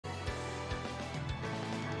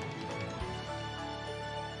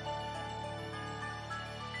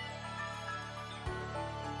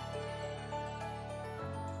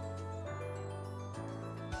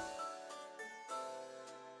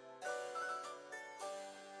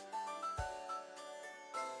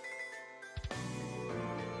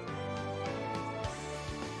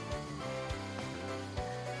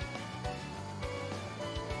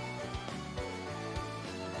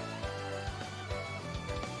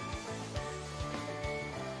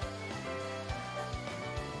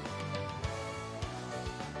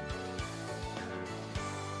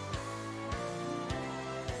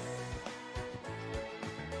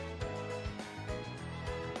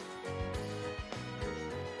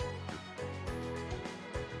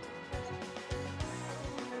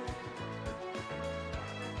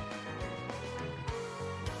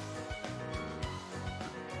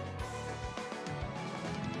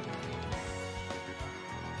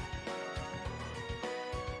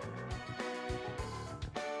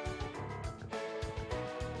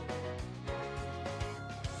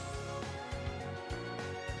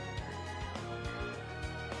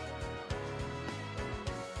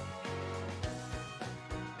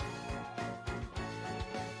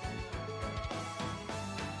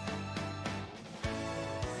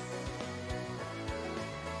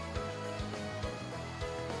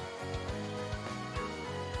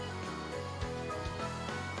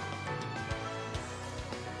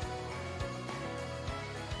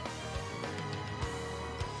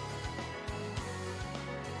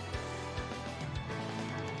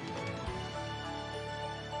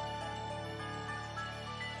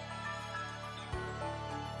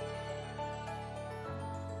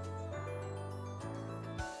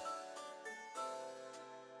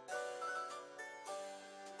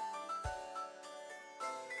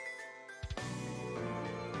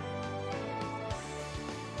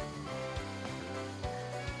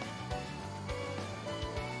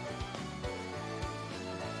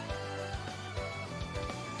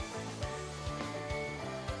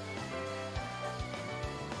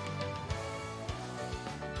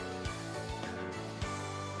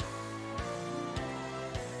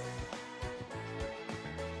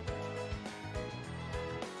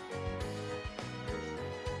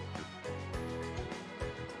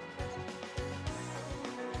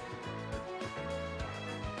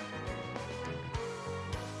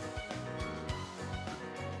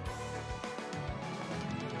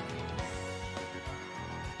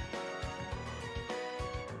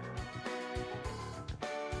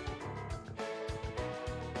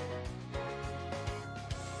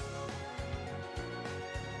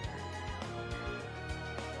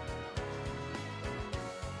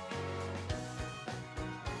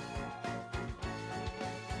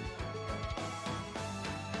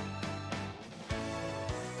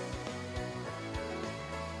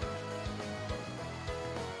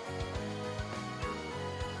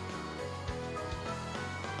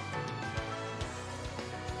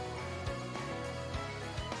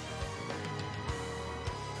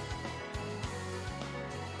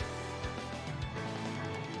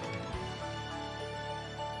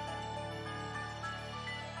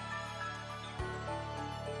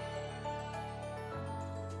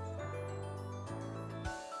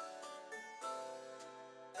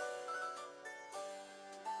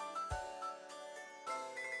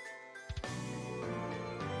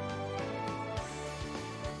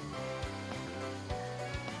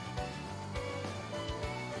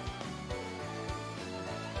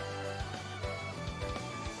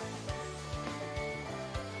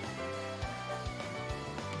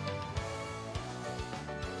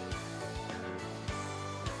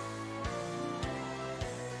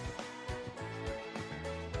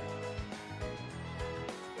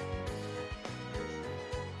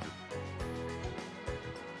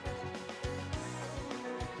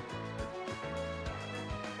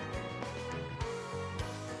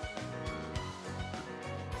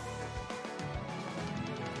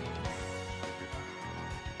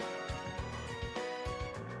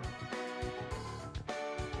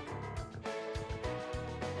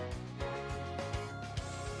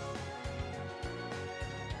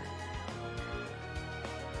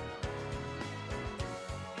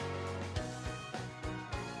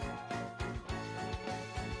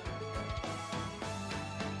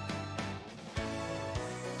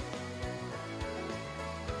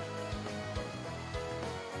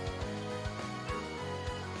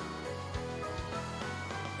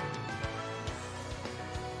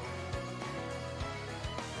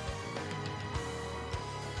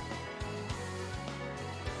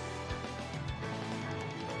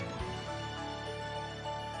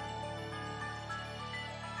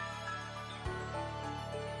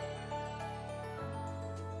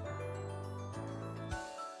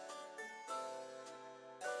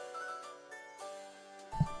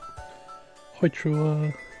halfway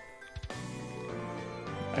through.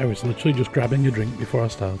 I was literally just grabbing a drink before I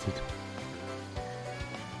started.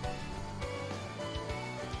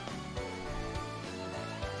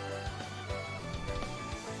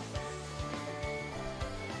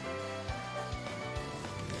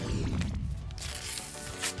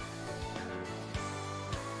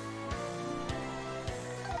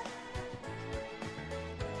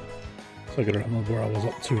 So I gotta remember where I was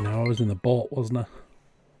up to now. I was in the boat, wasn't I?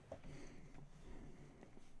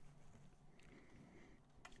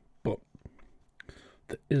 But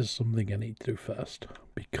there is something I need to do first,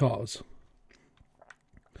 because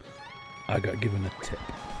I got given a tip.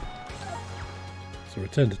 So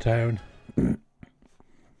return to town,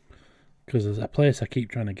 because there's a place I keep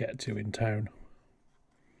trying to get to in town,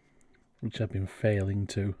 which I've been failing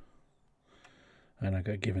to, and I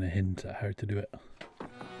got given a hint at how to do it.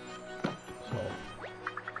 So,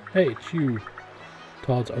 hey, it's you,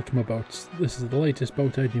 Todd's Ultima Boats. This is the latest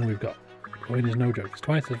boat engine we've got. Going is no joke. It's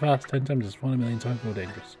twice as fast, 10 times as fun, a million times more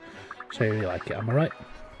dangerous. So you really like it, am I right?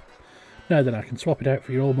 Now then, I can swap it out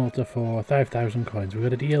for your old motor for 5,000 coins. We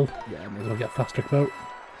got a deal? Yeah, may as well get a faster boat.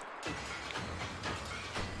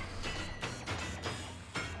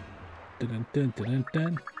 Dun, dun, dun, dun,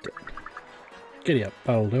 dun, dun. Giddy up,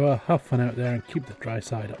 that'll do her. Have fun out there and keep the dry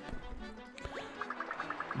side up.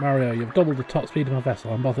 Mario, you've doubled the top speed of my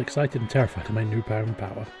vessel. I'm both excited and terrified of my new power and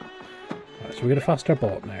power. Right, so we're going to faster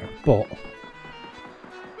boat now, but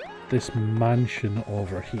this mansion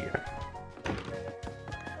over here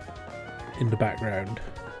in the background.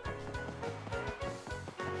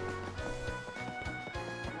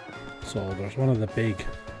 So there's one of the big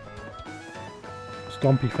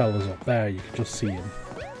stompy fellas up there, you can just see him.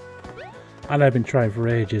 And I've been trying for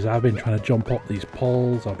ages. I've been trying to jump up these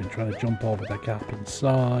poles. I've been trying to jump over the gap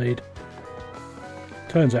inside.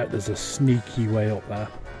 Turns out there's a sneaky way up there.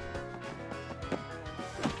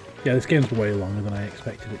 Yeah, this game's way longer than I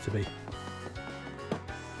expected it to be.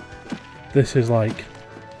 This is like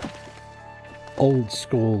old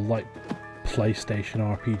school, like PlayStation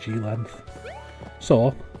RPG length.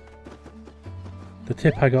 So, the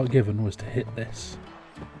tip I got given was to hit this.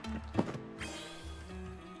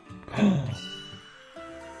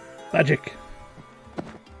 Magic!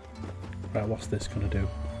 Right, what's this gonna do?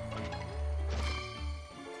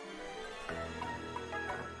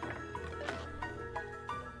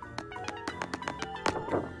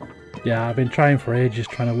 Yeah, I've been trying for ages,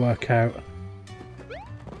 trying to work out.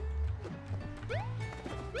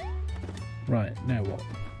 Right, now what?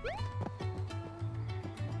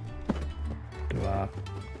 Do I...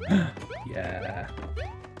 Yeah.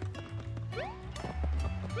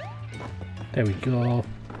 There we go.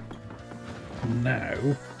 Now...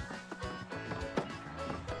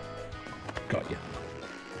 Got you.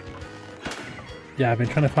 Yeah, I've been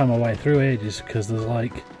trying to find my way through ages, because there's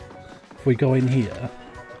like... If we go in here...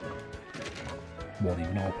 Won't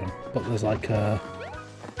even open. But there's like a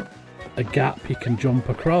gap you can jump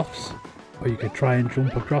across. Or you could try and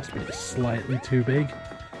jump across, but it's slightly too big.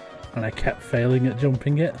 And I kept failing at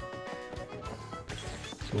jumping it.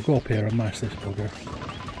 So we'll go up here and mash this bugger.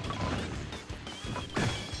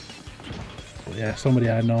 But yeah, somebody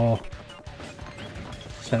I know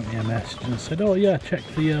sent me a message and said, oh yeah, check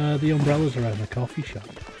the umbrellas around the coffee shop.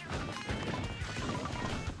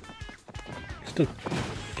 Still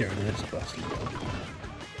get rid of this bastard.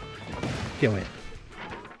 Get away.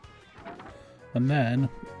 And then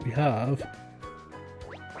we have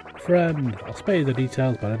friend. I'll spare you the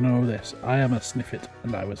details, but I know this. I am a Sniffit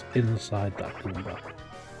and I was inside that Goomba.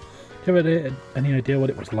 Do you have any idea what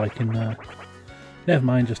it was like in there? Never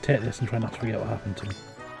mind, just take this and try not to forget what happened to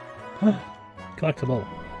me. Collectible.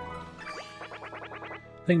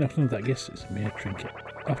 Think nothing of that gift, it's a mere trinket.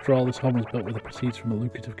 After all, this home was built with the proceeds from a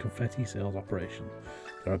lucrative confetti sales operation.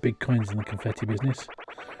 There are big coins in the confetti business.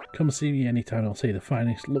 Come see me anytime, I'll see the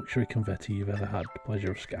finest luxury confetti you've ever had.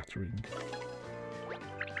 Pleasure of scattering.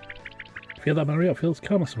 Feel that, Mario? It feels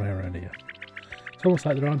calmer somewhere around here. It's almost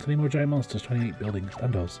like there aren't any more giant monsters, 28 buildings,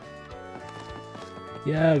 and us.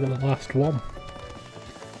 Yeah, I got the last one.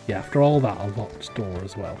 Yeah, after all that, a locked door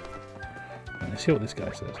as well. Right, let's see what this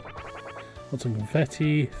guy says. Want some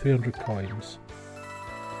confetti, 300 coins.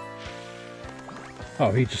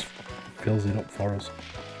 Oh, he just fills it up for us.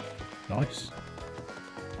 Nice.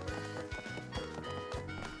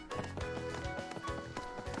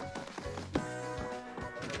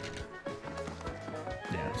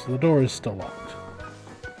 Yeah, so the door is still locked.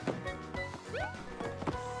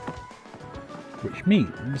 Which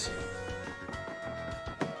means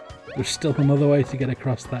there's still another way to get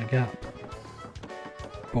across that gap.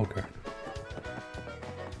 Bugger.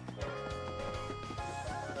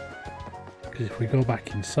 Because Because if we go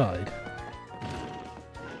back inside,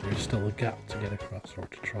 there is still a gap to get across, or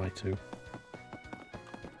to try to.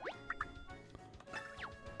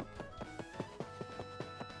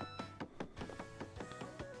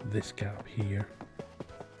 This gap here.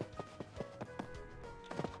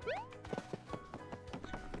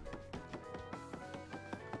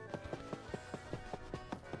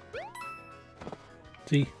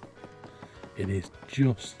 See, it is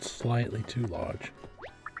just slightly too large.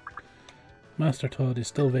 Master Toad is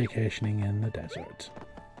still vacationing in the desert.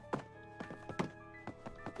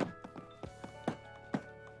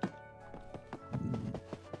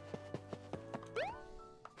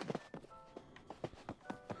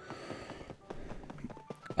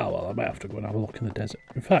 Oh well, I might have to go and have a look in the desert.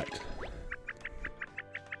 In fact,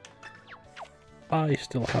 I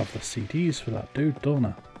still have the CDs for that dude, don't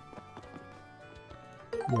I?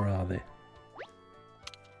 Where are they?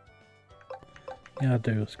 Yeah, I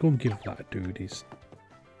do. Let's go and give that dude his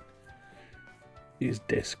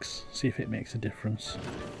discs. See if it makes a difference.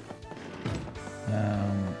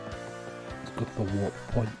 Let's go to the warp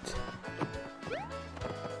point.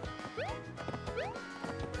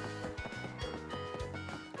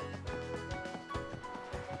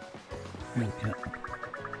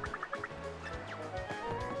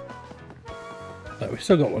 But we've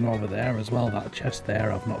still got one over there as well, that chest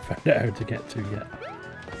there I've not found out how to get to yet.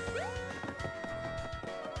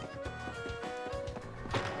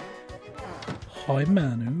 Hi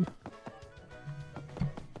Manu.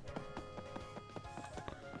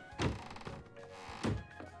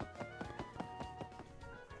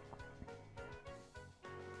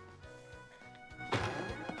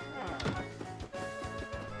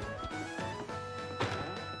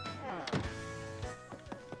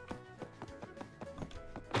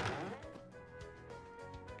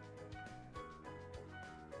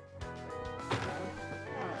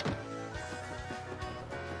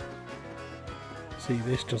 See,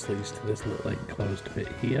 this just leads to this little enclosed bit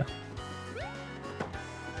here.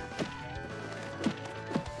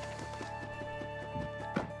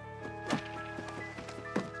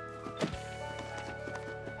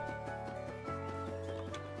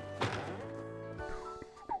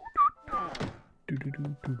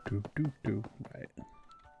 Right.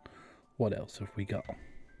 What else have we got?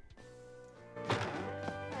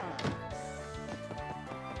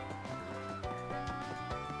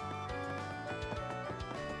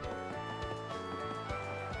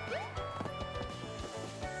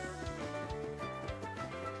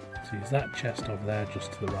 Is that chest over there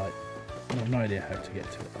just to the right? I have no idea how to get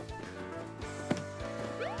to it.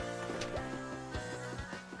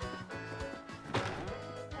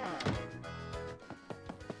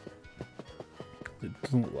 It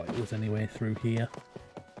doesn't look like there's any way through here.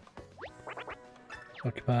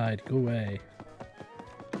 Occupied, go away.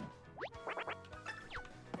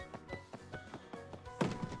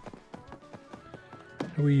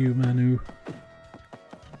 Who are you, Manu?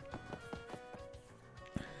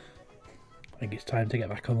 I think it's time to get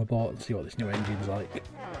back on the boat and see what this new engine's like.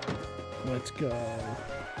 Let's go.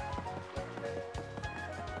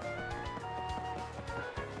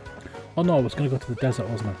 Oh no, I was going to go to the desert,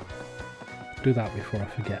 wasn't I? Do that before I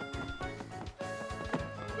forget.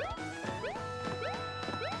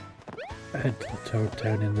 Head to the Toad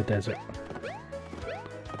Town in the desert.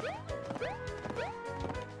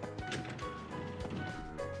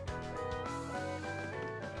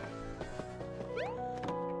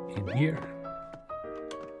 In here.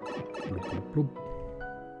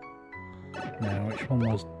 Now, which one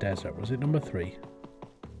was desert? Was it number 3?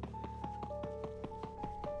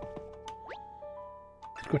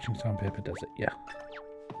 Scorching Sandpaper Desert, yeah.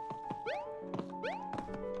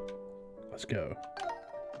 Let's go.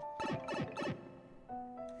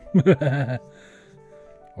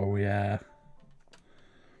 Oh yeah.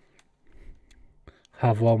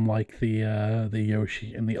 Have one like the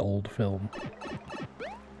Yoshi in the old film.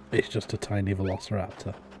 It's just a tiny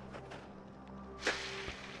Velociraptor.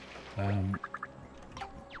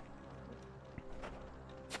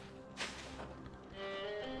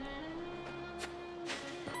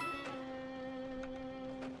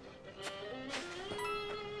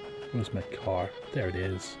 Where's my car? There it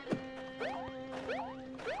is.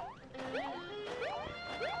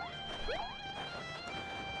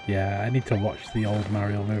 Yeah, I need to watch the old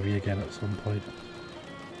Mario movie again at some point.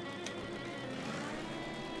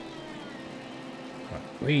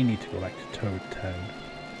 Right, we need to go back to Toad Town.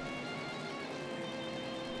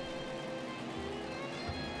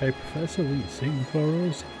 Hey Professor, will you sing for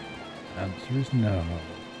us? Answer is no.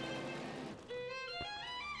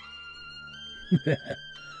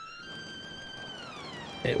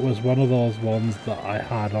 It was one of those ones that I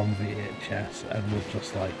had on VHS and would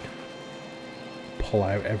just like pull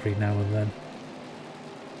out every now and then.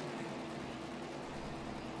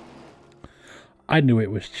 I knew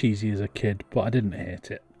it was cheesy as a kid, but I didn't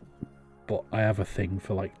hate it. But I have a thing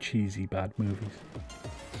for like cheesy bad movies.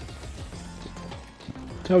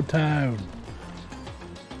 Toad Town!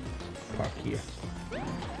 Park here.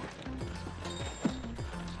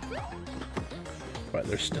 Right,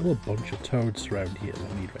 there's still a bunch of toads around here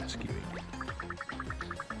that need rescuing.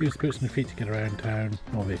 Use the boots on your feet to get around town.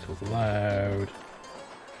 No vehicles allowed.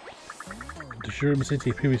 To Shroom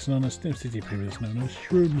City, previously known as Snow City, previously known as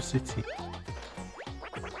Shroom City.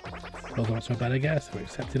 Those aren't so bad, I guess. We've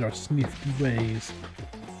accepted our snifty ways.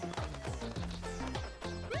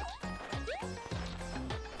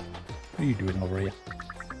 What are you doing over here?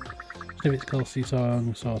 Snippets called Sea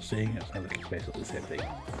Song, Saucing. It sounds like it's basically the same thing.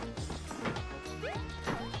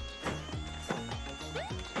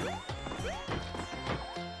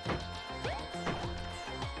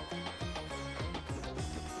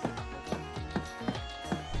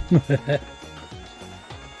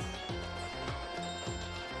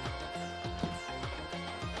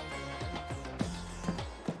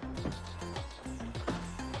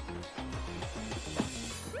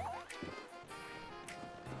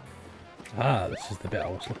 Ah, this is the bit I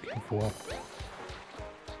was looking for.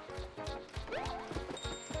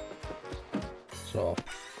 So,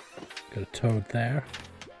 got a toad there.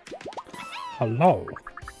 Hello!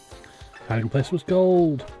 Hiding place was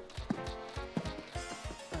gold!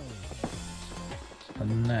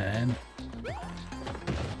 And then...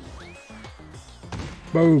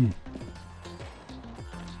 boom!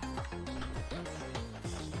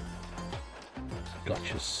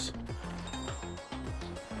 Gotchas.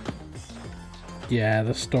 Yeah,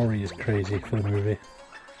 the story is crazy for the movie.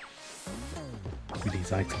 With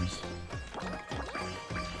these items.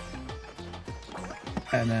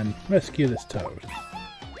 And then rescue this toad.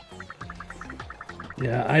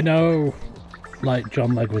 Yeah, I know, like,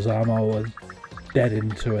 John Leguizamo was dead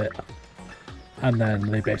into it. And then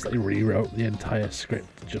they basically rewrote the entire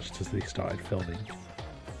script just as they started filming.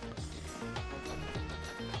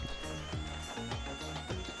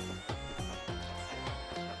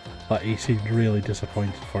 But he seemed really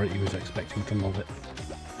disappointed for it. He was expecting to love it.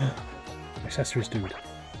 Accessories dude.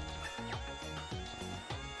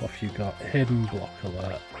 What have you got? Hidden block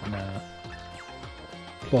alert. Nah.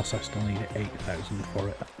 Plus I still need 8,000 for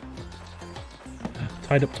it.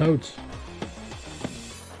 Tied up toads.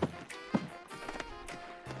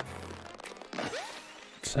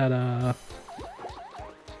 Ta-da!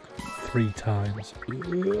 3 times.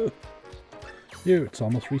 Ew, it's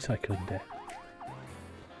almost recycling day.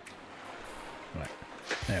 Right,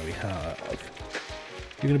 there we have.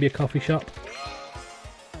 You're gonna be a coffee shop?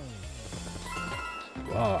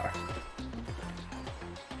 You are.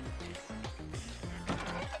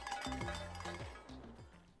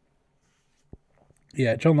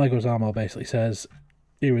 Yeah, John Leguizamo basically says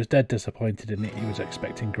he was dead disappointed in it. He was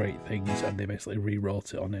expecting great things, and they basically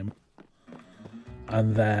rewrote it on him.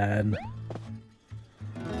 And then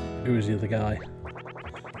who was the other guy?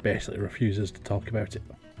 Basically refuses to talk about it.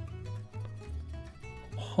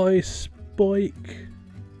 Hi, Spike.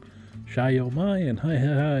 Shy oh my, and hi,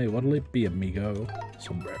 hi, hi. What'll it be, amigo?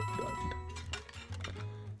 Somewhere blind.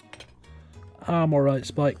 I'm alright,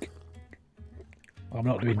 Spike. I'm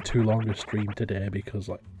not doing too long a stream today because,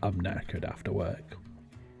 like, I'm knackered after work.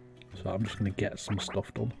 So I'm just going to get some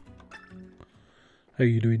stuff done. How are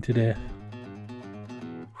you doing today?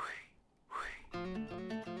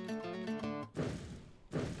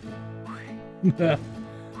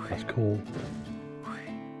 That's cool.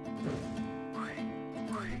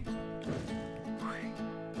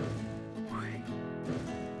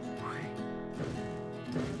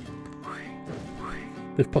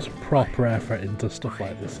 They've put some proper effort into stuff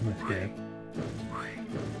like this in this game.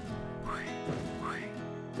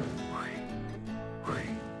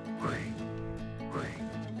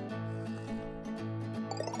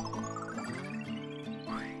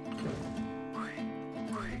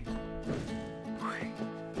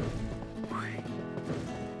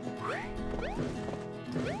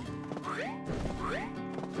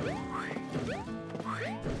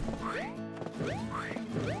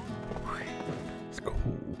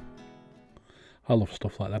 I love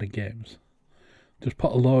stuff like that in games. Just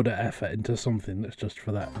put a load of effort into something that's just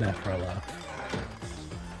for that, there for a laugh.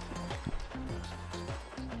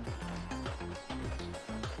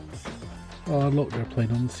 Oh look, they're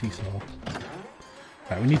playing on the seesaw.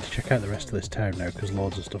 Right, we need to check out the rest of this town now because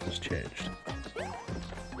loads of stuff has changed.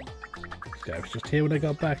 This guy was just here when I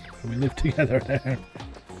got back and we live together now.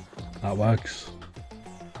 That works.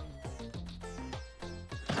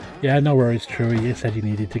 Yeah, no worries, True. You said you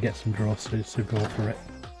needed to get some groceries, so go for it.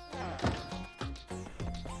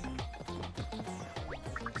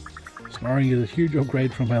 Snoring is a huge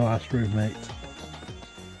upgrade from my last roommate.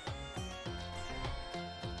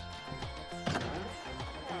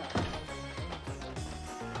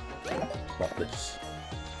 What this?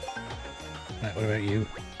 Right, what about you?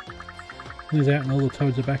 He's out and all the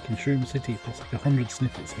toads are back in Shroom City. Plus like 100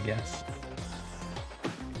 snippets, I guess.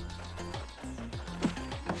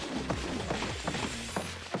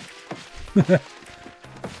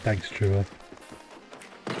 Thanks, True.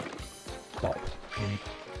 Bop.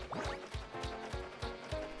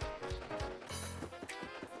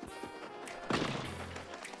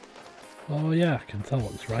 Oh yeah, I can tell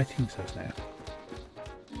what this writing says now.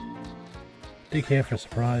 Dig here for a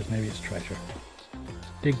surprise, maybe it's treasure.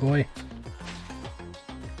 Dig, boy.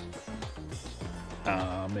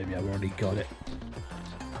 Ah, maybe I've already got it.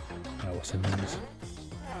 Oh, what's in these?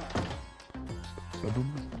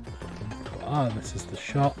 Ah, this is the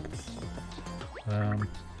shop.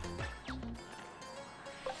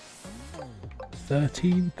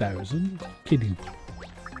 13,000? Kidding.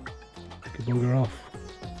 Could bugger off.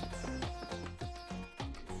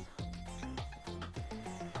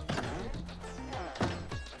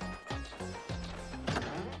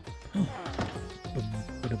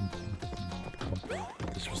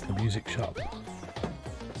 This was the music shop.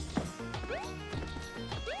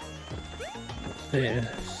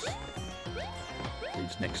 This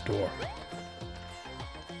is next door.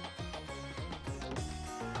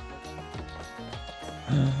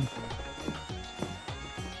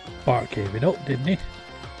 Bart gave it up, didn't he?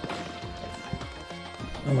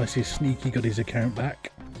 Unless he's sneaky got his account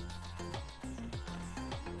back.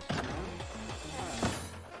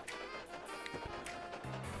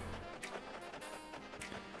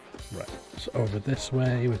 Right, so over this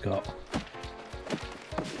way we've got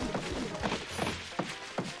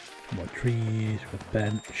more trees with a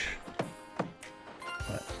bench.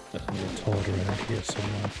 Right, there's a little toad around here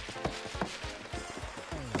somewhere.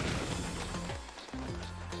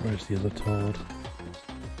 Where's the other toad?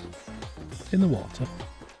 In the water.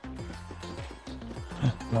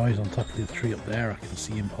 Oh, he's on top of the tree up there. I can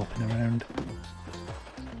see him popping around.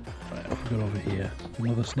 Right, off we go over here.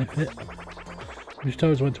 Another snippet. Which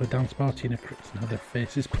toads went to a dance party in a crypt and had their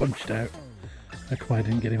faces punched out. That's why I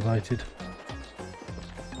didn't get invited.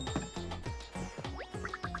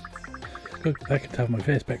 Look, I could have my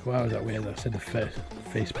face back. Wow, is that weird? I said the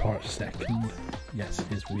face part second. Yes,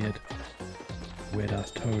 it is weird. Weird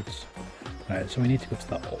ass toads. Right, so we need to go to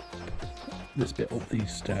that up. This bit up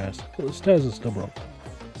these stairs. But the stairs are still broken.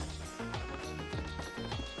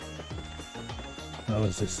 What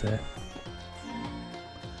does this say?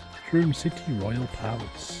 Shroom City Royal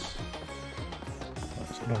Palace.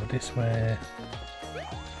 Let's go over this way.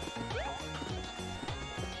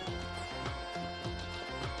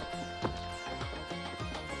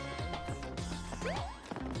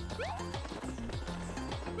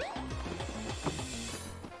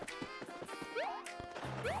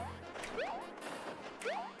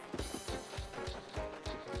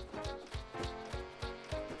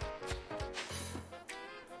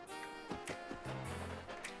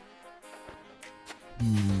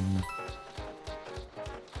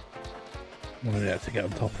 I'm going to have to get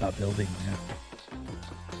on top of that building now.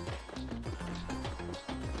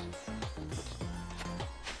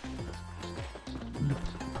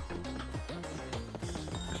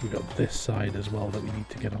 Because we've got this side as well that we need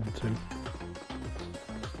to get onto.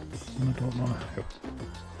 And I don't know how.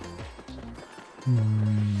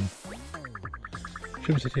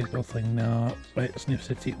 Shroom City is nothing. No. Wait, Sniff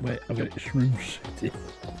City. Wait, I've got Shroom City.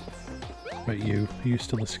 Right, you. Are you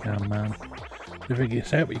still a scam man? You figure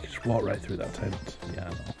this out, but you can just walk right through that tent. Yeah, I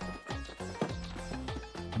know.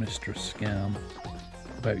 Mr. Scam.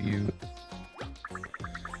 About you. I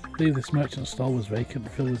believe this merchant stall was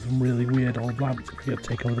vacant, filled with some really weird old lamps. If you could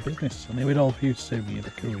take over the business, and they would all for you to save me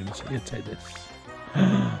the Korean, so you'd take this.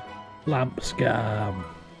 Lamp scam.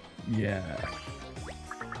 Yeah.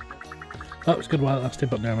 That was good while it lasted,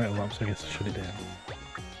 but now I'm out of lamps, so I guess I shut it down.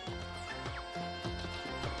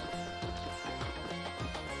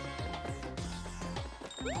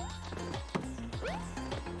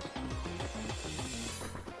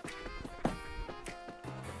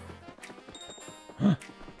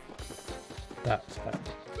 That's it.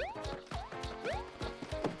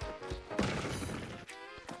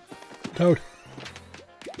 Toad.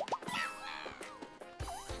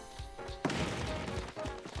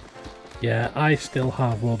 Yeah, I still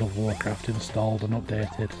have World of Warcraft installed and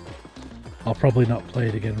updated. I'll probably not play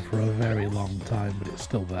it again for a very long time, but it's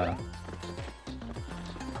still there.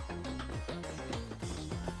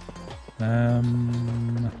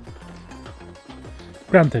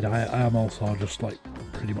 Granted, I am also just like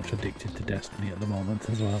pretty much addicted to Destiny at the moment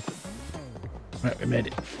as well. Right, we made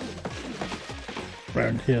it.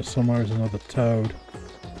 Round here somewhere is another toad.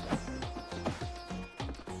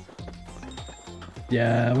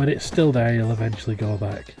 Yeah, when it's still there, you'll eventually go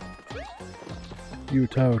back. You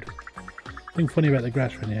toad. Nothing funny about the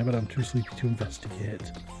grass right here, but I'm too sleepy to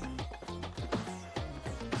investigate.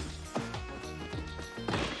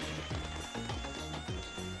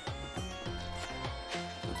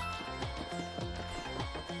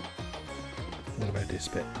 What about this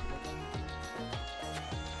bit?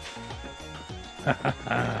 Ha ha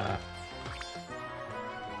ha!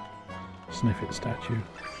 Sniff it statue.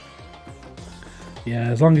 Yeah,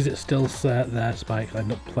 as long as it's still set there, Spike, I'll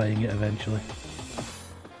end up playing it eventually.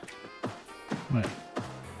 Right.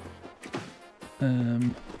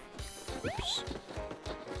 Oops.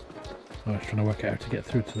 I was trying to work out how to get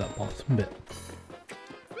through to that bottom bit.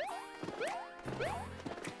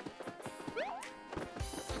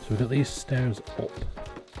 So we've got these stairs up.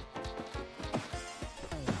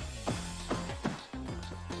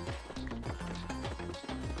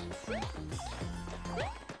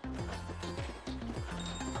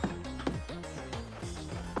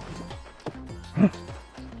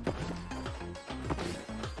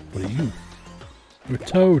 What are you? You're a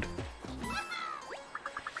toad!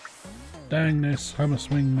 Dang this hammer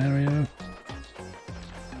swing, Mario.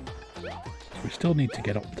 So we still need to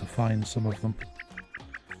get up to find some of them.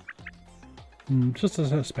 Just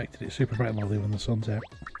as I expected, it's super bright and lovely when the sun's out.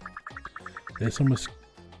 The sun was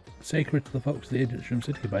sacred to the folks of the ancient Shroom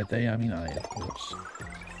City. By day, I mean I, of course.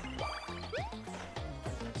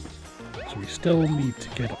 So we still need to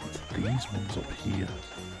get up to these ones up here.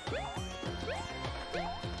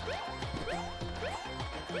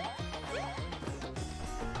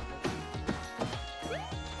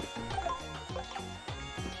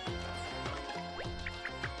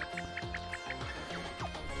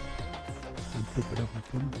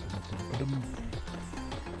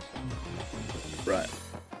 Right,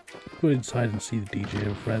 go inside and see the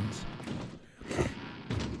DJ, friends.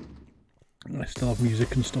 I still have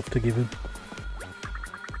music and stuff to give him.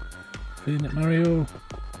 Feeling it, Mario?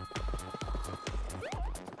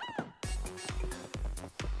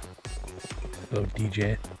 Hello,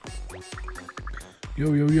 DJ.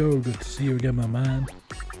 Yo, yo, yo, good to see you again, my man.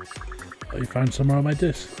 Oh, you found somewhere on my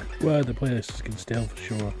disc? Well, the playlist can stale for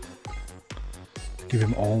sure. Give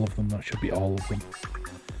him all of them, that should be all of them.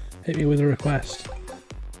 Hit me with a request.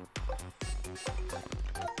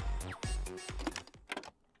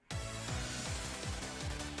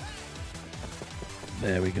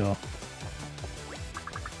 There we go.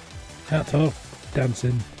 Kato,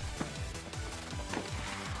 dancing.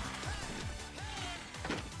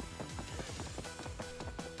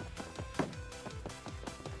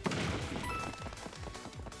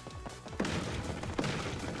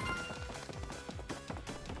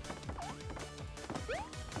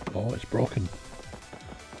 Oh, it's broken.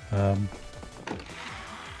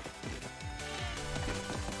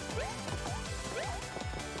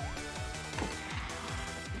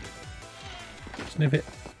 Sniff it.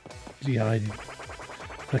 Is he hiding?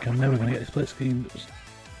 Like I'm never gonna get this split screen. Just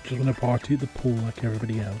wanna party at the pool like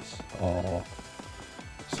everybody else. Oh,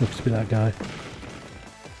 sucks to be that guy.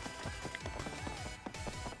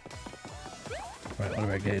 Right, what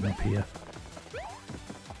about getting up here?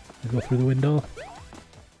 Can I go through the window?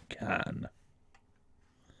 Can.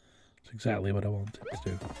 That's exactly what I wanted to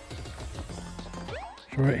do.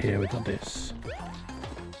 So right here we got this.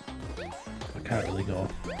 I can't really go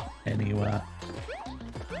anywhere.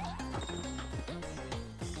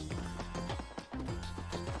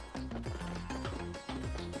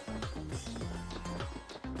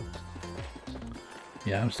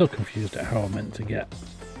 Yeah, I'm still confused at how I'm meant to get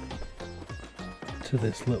to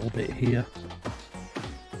this little bit here.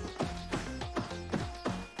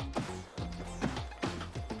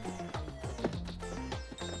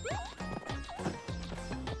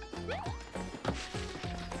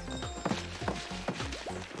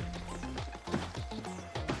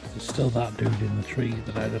 There's still that dude in the tree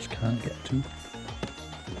that I just can't get to.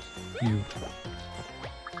 You.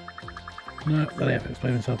 No, but I have to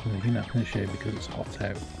explain myself in the heat in the shade because it's hot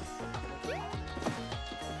out.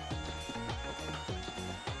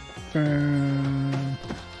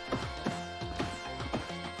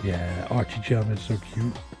 Yeah, Archie Jam is so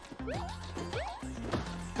cute.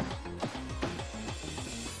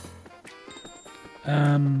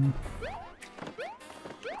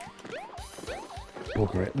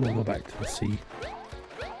 Bugger it, we'll go back to the sea.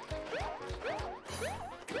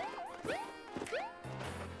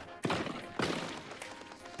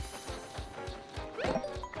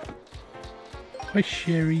 Hi,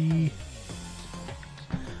 Sherry.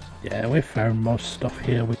 Yeah, we found most stuff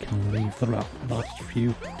here. We can leave the last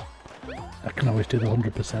few. I can always do the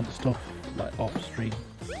 100% stuff, like off stream.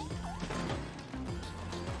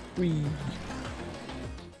 Whee!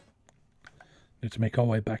 Need to make our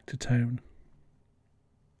way back to town.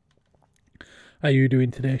 How are you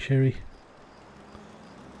doing today, Sherry?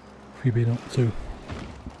 What have you been up to?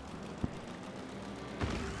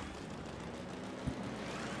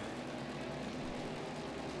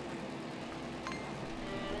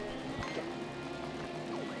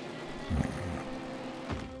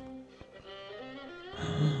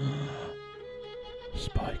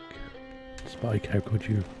 Spike, how could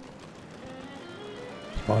you?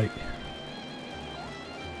 Spike.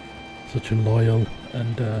 Such a loyal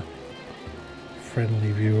and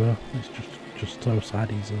friendly viewer. It's just so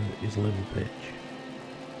sad he's a little bitch.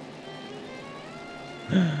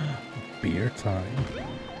 Beer time.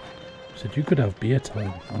 Said you could have beer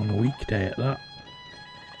time on a weekday at that.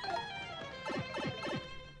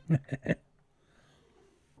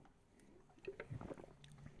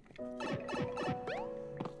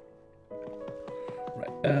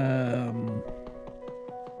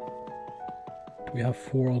 Do we have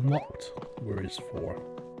 4 unlocked? Where is 4?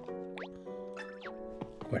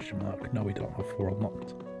 Question mark. No, we don't have 4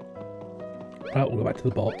 unlocked. Right, we'll go back to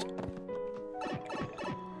the boat.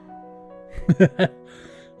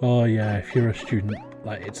 Oh yeah, if you're a student,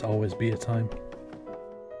 like, it's always beer time.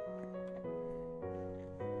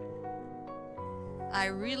 I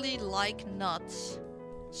really like nuts.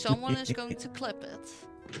 Someone is going to clip it.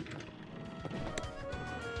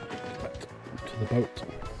 To the boat.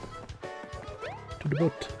 To the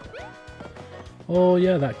boat. Oh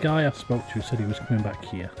yeah, that guy I spoke to said he was coming back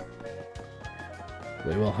here.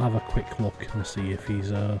 We will have a quick look and see if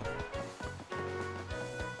he's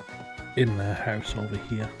in their house over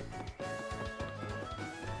here.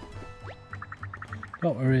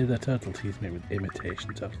 Don't worry, the turtle teased me with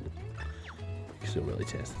imitation turtle. You can still really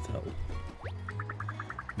taste the turtle.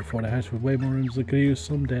 Before the house with way more rooms than I could use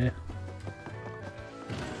someday.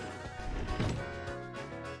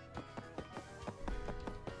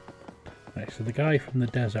 Right, so the guy from the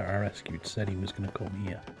desert I rescued said he was going to come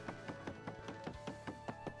here.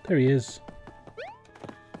 There he is.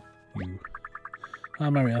 You. Ah,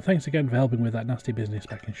 Mario, thanks again for helping with that nasty business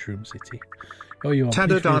back in Shroom City. Oh, you are This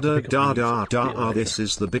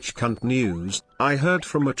is the bitch cunt news. I heard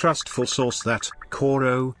from a trustful source that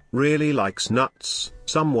Koro really likes nuts.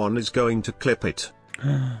 Someone is going to clip it.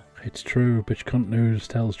 It's true. Bitch cunt news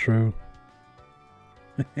tells true.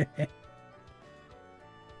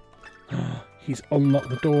 He's unlocked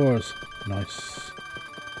the doors. Nice.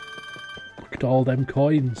 Look at all them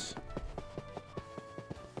coins.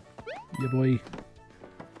 Yeah, boy.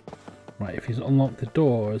 Right, if he's unlocked the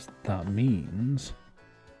doors, that means...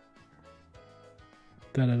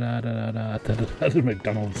 Da-da-da-da-da-da, that's a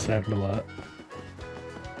McDonald's sound alert.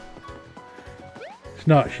 It's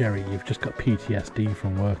not, Sherry, you've just got PTSD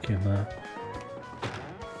from working there.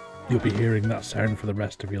 You'll be hearing that sound for the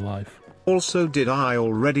rest of your life. Also, did I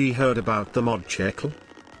already heard about the mod checkle?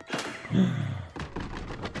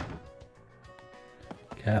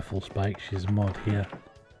 Careful, Spike, she's a mod here.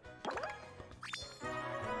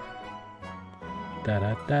 Da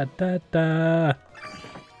da da da da.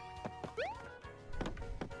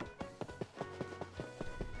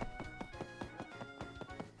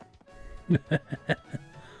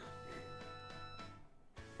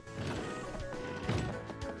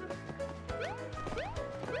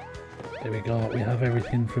 There we go, we have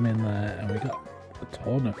everything from in there, and we got a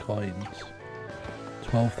ton of coins.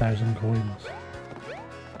 12,000 coins.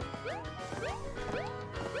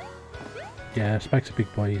 Yeah, Spike's a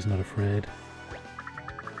big boy, he's not afraid.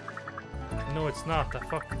 No, it's not. I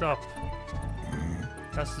fucked up.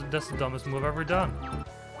 That's the dumbest move I've ever done.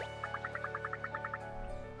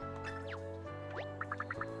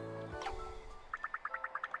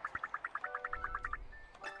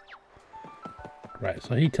 Right,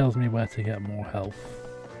 so he tells me where to get more health.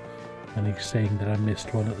 And he's saying that I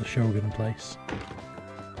missed one at the Shogun place.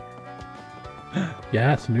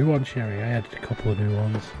 Yeah, it's a new one, Sherry. I added a couple of new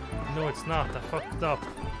ones. No, it's not. I fucked up.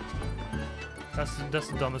 That's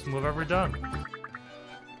the dumbest move I've ever done.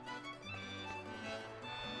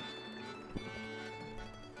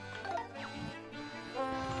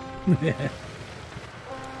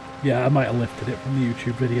 Yeah, I might have lifted it from the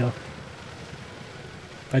YouTube video.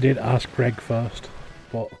 I did ask Greg first,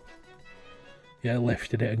 but yeah, I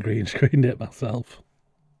lifted it and green screened it myself.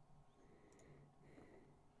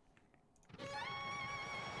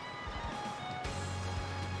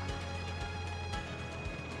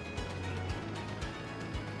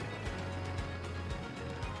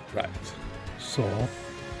 Right, so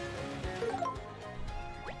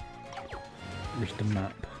there's the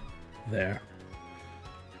map there.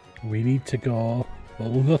 We need to go, well,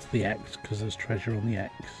 we'll go to the X because there's treasure on the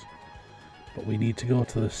X, but we need to go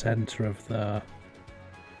to the centre of the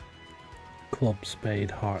club,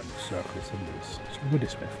 spade, heart, and circle symbols. So we'll go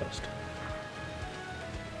this way first.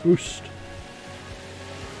 Boost.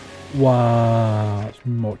 Wow, that's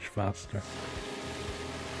much faster.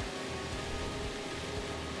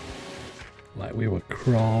 Like we were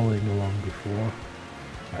crawling along before.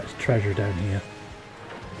 Right, there's treasure down here.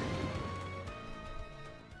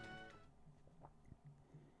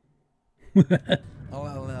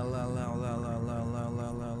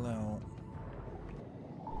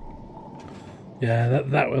 Yeah,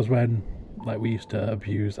 that was when like we used to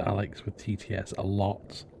abuse Alex with TTS a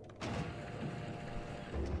lot.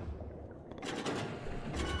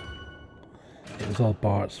 It was all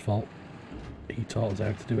Bart's fault. He taught us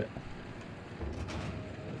how to do it.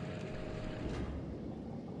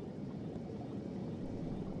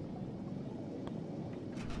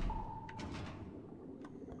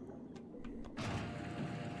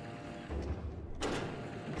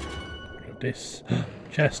 This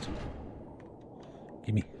chest.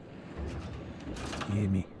 Gimme.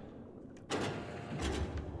 Gimme.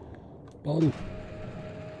 Bottle.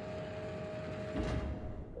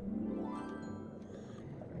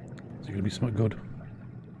 Is it gonna be something good?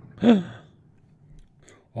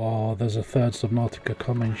 Oh, there's a third Subnautica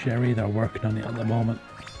coming, Sherry. They're working on it at the moment.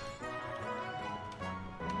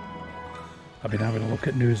 I've been having a look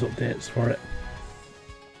at news updates for it.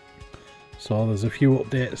 So there's a few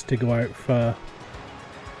updates to go out for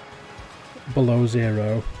Below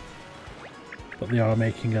Zero, but they are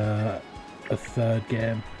making a third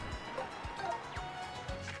game.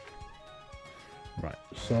 Right,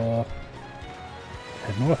 so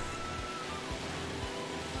head north.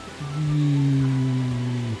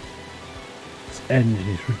 This engine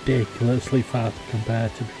is ridiculously fast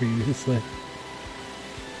compared to previously.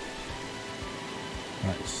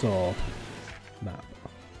 Right, so map.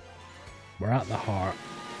 We're at the heart.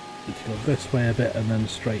 We need to go this way a bit and then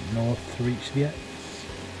straight north to reach the X.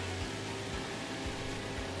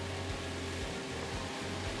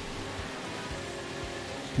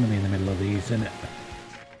 It's going to be in the middle of these, isn't it?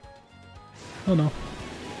 Oh no.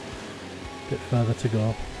 A bit further to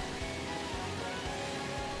go.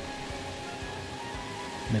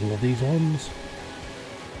 Middle of these ones.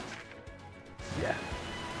 Yeah.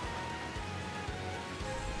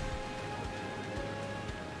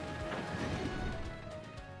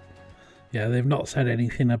 Yeah, they've not said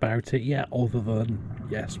anything about it yet, other than,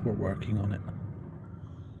 yes, we're working on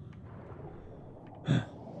it.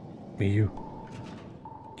 Me, you.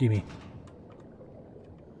 Gimme.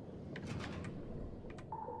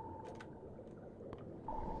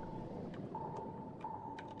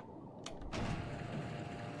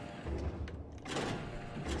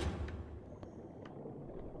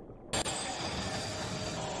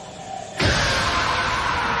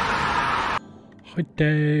 Hi,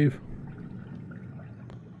 Dave.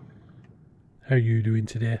 How are you doing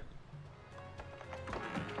today?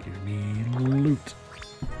 Give me loot.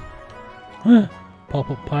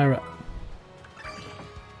 Pop-up pirate.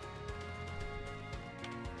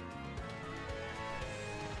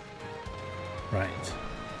 Right.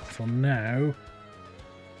 So now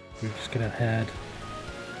we're just gonna head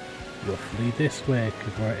roughly this way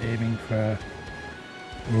because we're aiming for.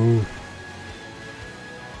 Ooh.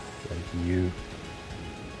 Like you.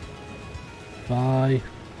 Bye.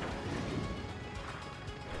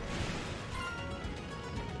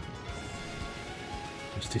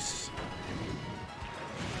 This.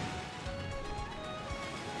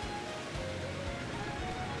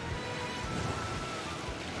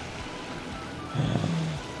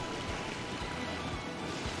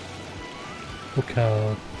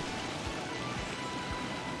 Okay.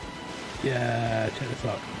 Yeah, check this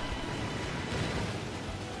out.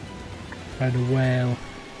 Found a whale.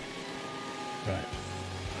 Right.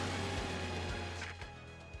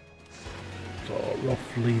 So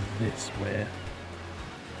roughly this way.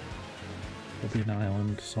 There'll be an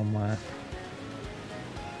island somewhere,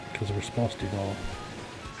 because we're supposed to go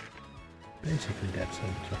basically dead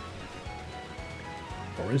center.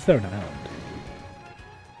 Or is there an island?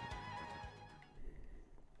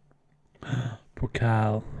 Poor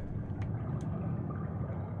Cal.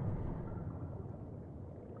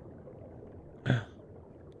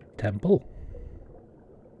 Temple?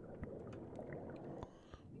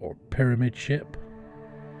 Or pyramid ship?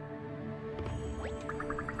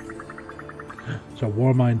 It's a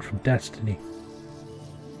war mine from Destiny.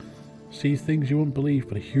 sees things you wouldn't believe,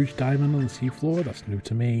 but a huge diamond on the seafloor? That's new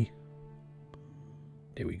to me.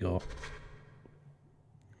 There we go.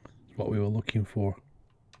 That's what we were looking for.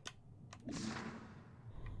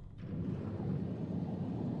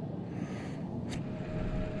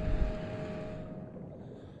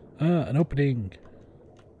 Ah, an opening.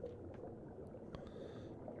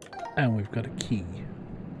 And we've got a key.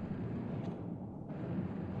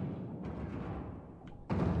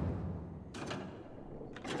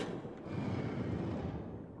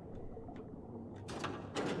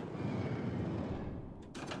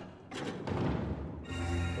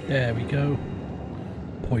 There we go.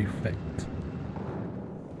 Perfect.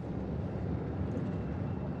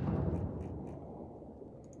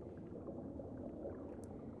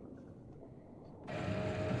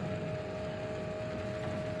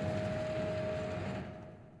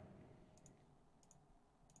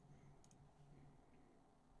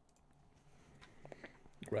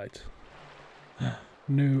 Right.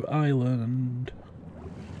 New island.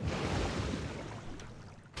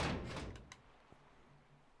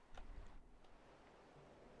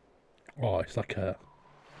 Oh, it's like a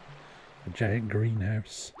giant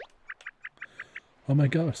greenhouse. Oh my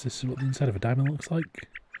gosh, this is what the inside of a diamond looks like.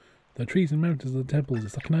 The trees and mountains and the temples,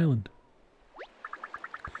 it's like an island.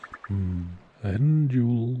 A hidden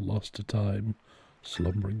jewel lost to time,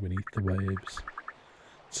 slumbering beneath the waves.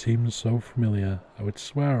 It seems so familiar, I would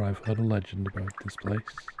swear I've heard a legend about this place.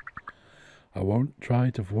 I won't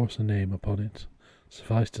try to force a name upon it.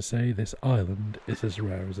 Suffice to say, this island is as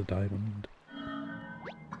rare as a diamond.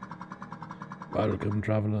 Welcome,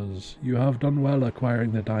 travellers. You have done well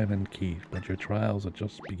acquiring the diamond key, but your trials are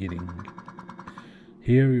just beginning.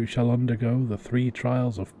 Here you shall undergo the 3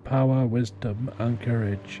 trials of power, wisdom, and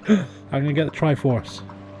courage. I'm going to get the Triforce.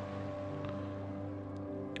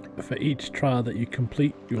 For each trial that you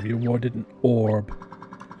complete, you'll be awarded an orb.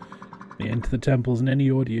 You enter the temples in any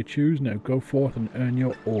order you choose. Now go forth and earn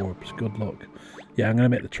your orbs. Good luck. Yeah, I'm going to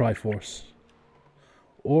make the Triforce.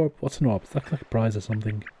 Orb? What's an orb? Is that like a prize or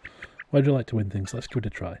something? Why do you like to win things? Let's give it a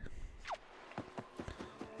try.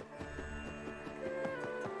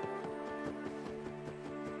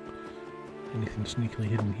 Anything sneakily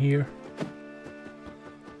hidden here?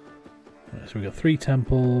 Right, so we've got 3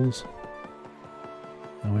 temples.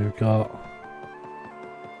 And we've got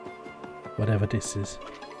whatever this is.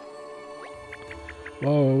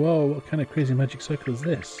 Whoa, whoa, what kind of crazy magic circle is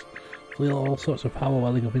this? Feel all sorts of power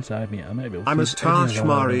welling up inside me. I must harsh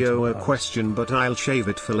Mario a question, but I'll shave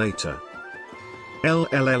it for later.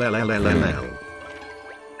 LLLLLLL.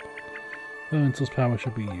 Elemental's power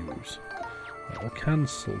should be used. Right, we'll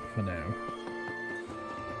cancel for now.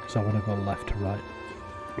 Because I want to go left to right.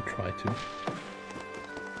 We'll try to.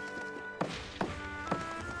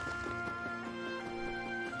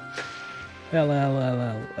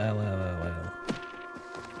 LLLLLLL.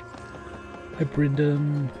 Hi,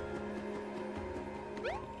 Brendan.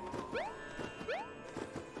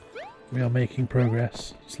 We are making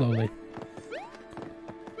progress, slowly.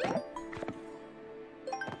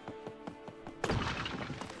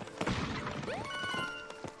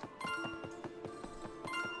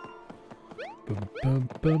 Boom, boom,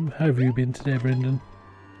 boom. How have you been today, Brendan?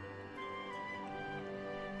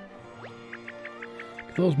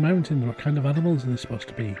 Those mountains, what kind of animals are they supposed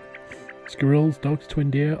to be? Squirrels, dogs,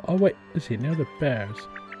 twin deer. Oh wait, is it now? They're bears.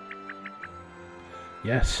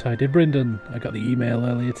 Yes, I did, Brendan. I got the email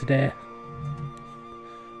earlier today.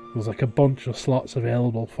 There was like a bunch of slots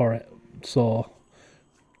available for it. So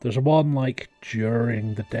there's one like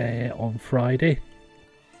during the day on Friday.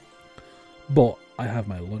 But I have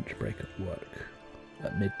my lunch break at work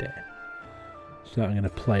at midday. So I'm going to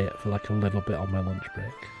play it for like a little bit on my lunch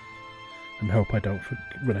break. And hope I don't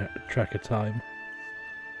run out of track of time.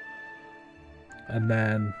 And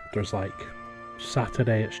then there's like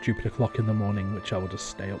Saturday at stupid o'clock in the morning, which I will just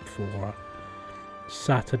stay up for.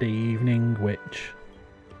 Saturday evening, which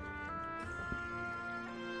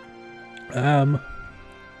I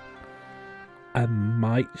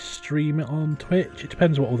might stream it on Twitch. It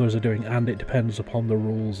depends what others are doing, and it depends upon the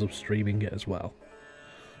rules of streaming it as well.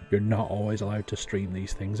 You're not always allowed to stream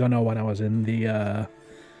these things. I know when I was in the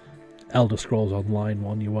Elder Scrolls Online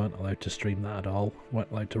one, you weren't allowed to stream that at all. You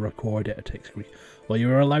weren't allowed to record it or take screen. Well, you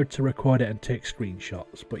were allowed to record it and take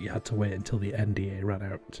screenshots, but you had to wait until the NDA ran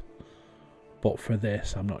out. But for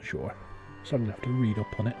this, I'm not sure. So I'm going to have to read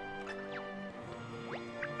up on it.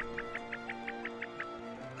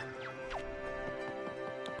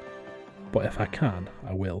 But if I can,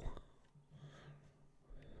 I will.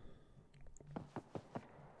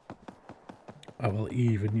 I will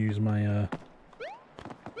even use my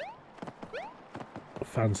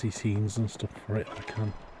fancy scenes and stuff for it if I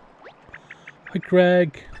can. Hi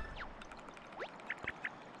Greg.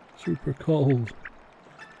 Super cold.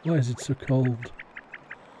 Why is it so cold?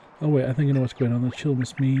 Oh wait, I think I know what's going on. The chill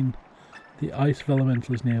must mean the ice of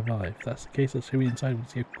elemental is nearby. If that's the case, let's hurry inside and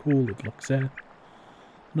see how cool it looks there.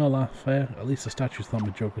 No laugh, at least the statues thought my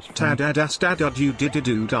joke was funny. Tadadastadad you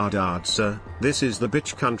did sir. This is the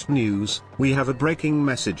bitch cunt news. We have a breaking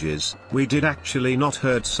messages. We did actually not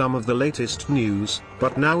heard some of the latest news,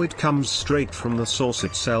 but now it comes straight from the source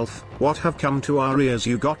itself. What have come to our ears?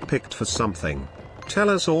 You got picked for something. Tell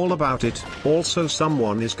us all about it. Also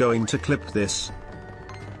someone is going to clip this.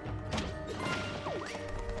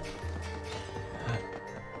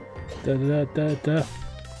 Da, da, da, da.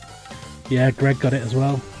 Yeah, Greg got it as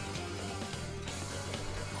well.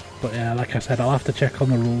 But yeah, like I said, I'll have to check on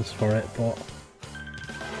the rules for it, but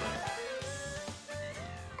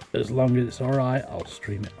as long as it's alright, I'll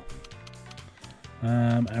stream it.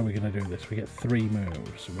 How are we going to do this? We get 3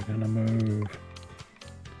 moves, so we're going to move...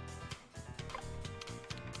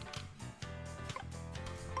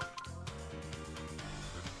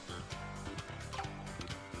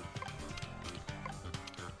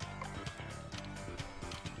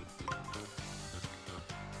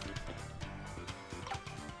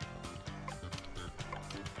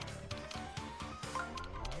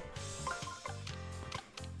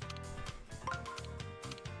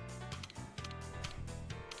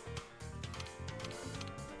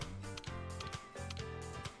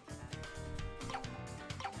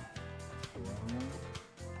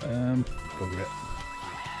 bugger it.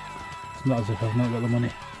 It's not as if I've not got the money.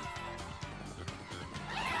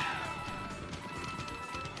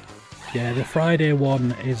 Yeah, the Friday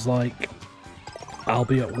one is like, I'll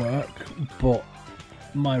be at work, but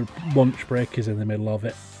my lunch break is in the middle of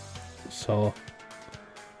it, so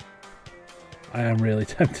I am really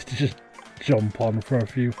tempted to just jump on for a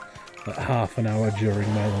few, like half an hour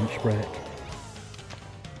during my lunch break.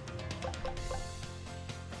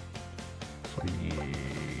 So yeah,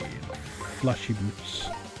 flashy boots.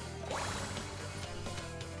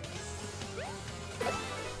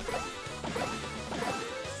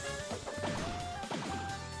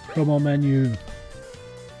 Promo menu.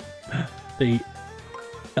 The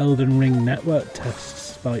Elden Ring network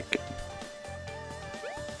test spike.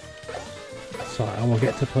 So I will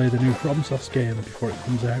get to play the new FromSoft game before it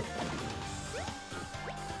comes out.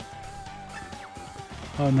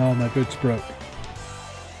 Oh no, my boots broke.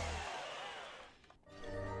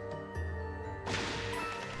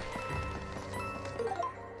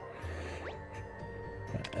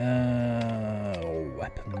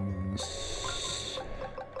 Weapons.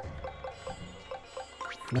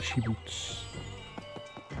 Fleshy boots.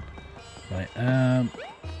 Right,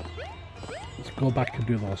 let's go back and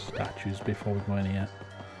do those statues before we go in here,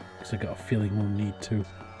 because I got a feeling we'll need to.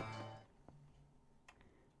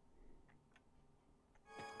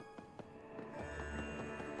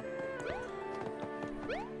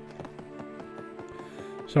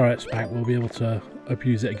 It's alright, Spank, we'll be able to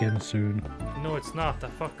abuse it again soon. No, it's not. I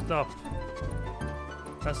fucked up.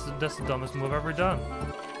 That's the dumbest move I've ever done.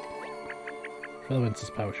 Elemental's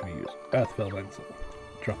power should we use? Earth Elemental.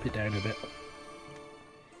 Drop it down a bit.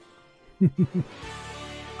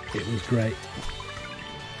 It was great.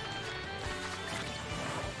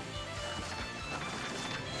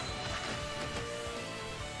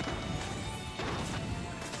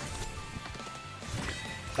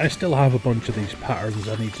 I still have a bunch of these patterns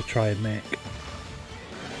I need to try and make.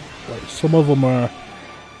 Like some of them are...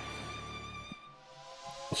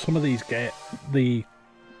 Some of these get... The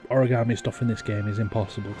origami stuff in this game is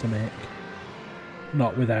impossible to make.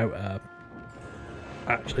 Not without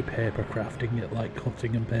actually paper crafting it, like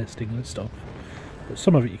cutting and pasting and stuff. But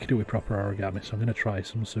some of it you can do with proper origami, so I'm going to try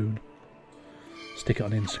some soon. Stick it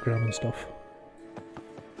on Instagram and stuff.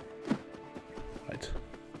 Right.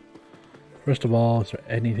 First of all, is there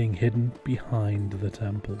anything hidden behind the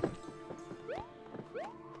temple?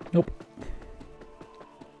 Nope.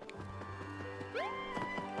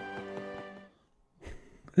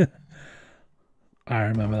 I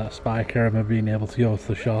remember that Spike. I remember being able to go to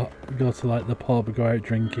the shop, go to like the pub, go out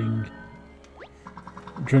drinking,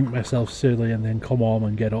 drink myself silly, and then come home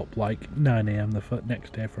and get up like 9 AM the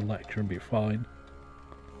next day for a lecture and be fine.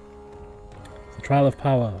 The Trial of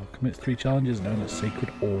Power commits 3 challenges known as Sacred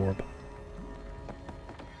Orb.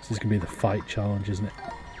 This is going to be the fight challenge, isn't it?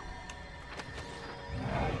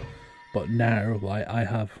 But now, like, I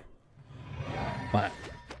have... Like,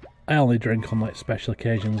 I only drink on, like, special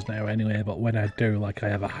occasions now anyway, but when I do, like, I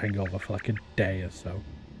have a hangover for, like, a day or so.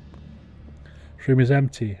 This room is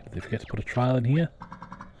empty. Did they forget to put a trial in here?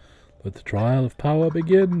 Let the Trial of Power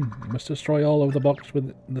begin. You must destroy all of the box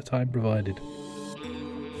within the time provided.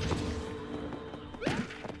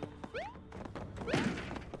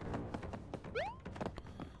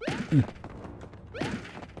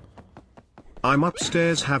 I'm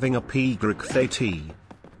upstairs having a pigric tea.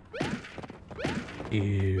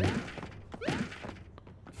 Ew.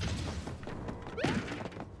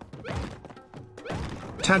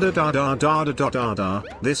 Ta-da-da-da-da-da-da-da.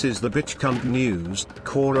 This is the bitch cunt news.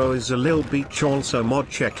 Koro is a lil beach, also mod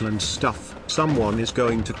Checkland stuff. Someone is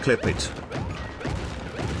going to clip it.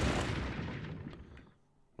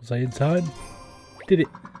 Was I in time? Did it?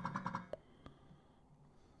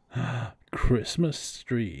 Christmas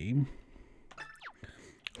stream.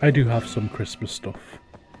 I do have some Christmas stuff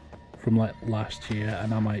from like last year,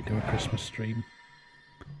 and I might do a Christmas stream.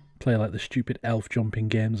 Play like the stupid elf jumping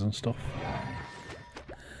games and stuff.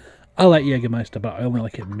 I like Jägermeister, but I only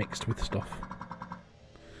like it mixed with stuff.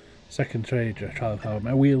 Second trader, trial of power.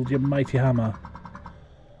 I wield your mighty hammer.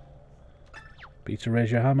 B to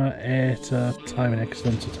raise your hammer, A to time an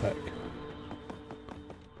excellent attack.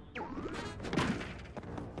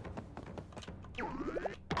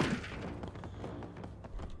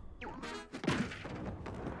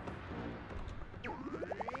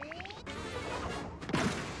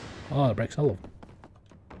 Oh, that breaks all of them.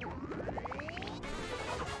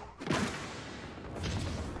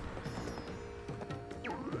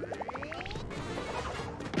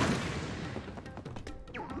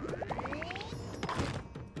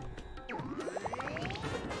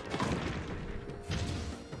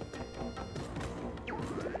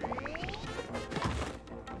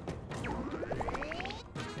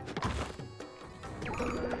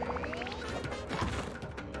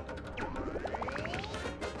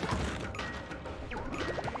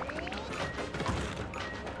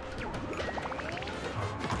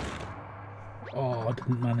 Oh, I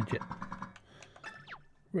didn't manage it.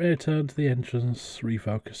 Return to the entrance,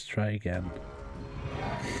 refocus, try again.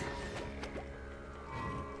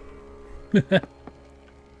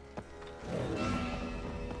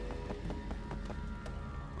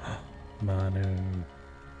 Manu.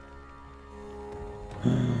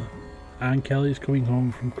 And Kelly's coming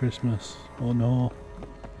home from Christmas. Oh no.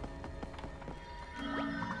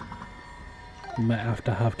 We might have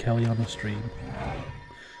to have Kelly on a stream.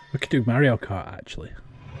 We could do Mario Kart actually.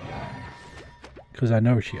 Because I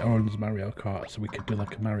know she owns Mario Kart, so we could do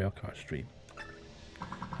like a Mario Kart stream.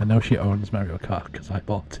 I know she owns Mario Kart because I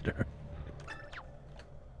bought it her.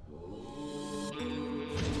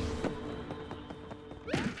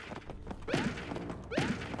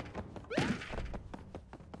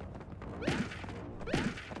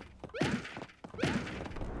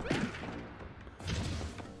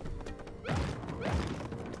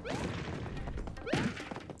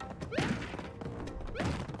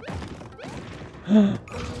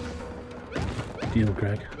 Deal,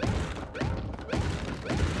 Greg.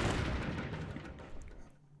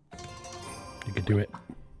 You could do it.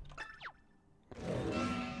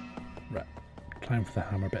 Right. Time for the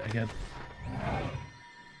hammer bit again.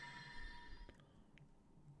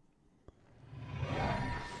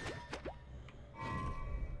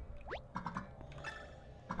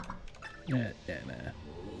 Yeah, nah.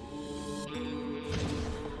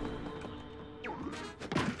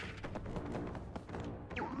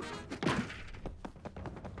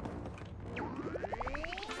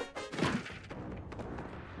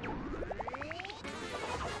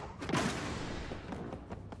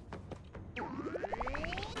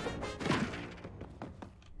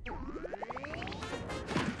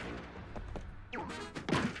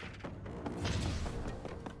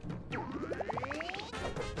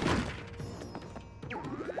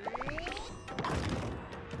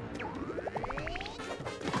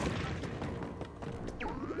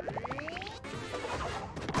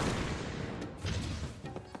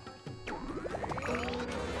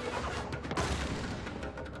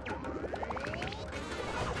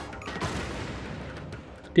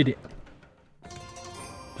 Did it.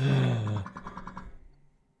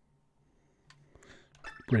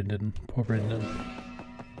 Brendan, poor Brendan.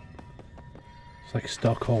 It's like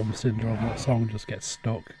Stockholm Syndrome, that song just gets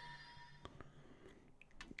stuck.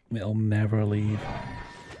 It'll never leave.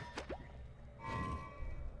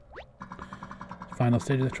 Final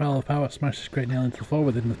stage of the trial of power, smash this great nail into the floor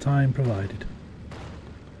within the time provided.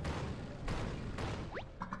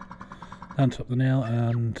 Dance up the nail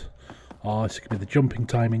and... oh, this is going to be the jumping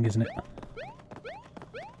timing, isn't it?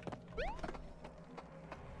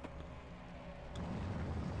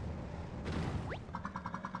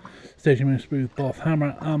 Staging moves with both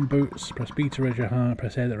hammer and boots. Press B to raise your hammer,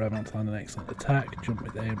 press A that right mountain to land an excellent attack. Jump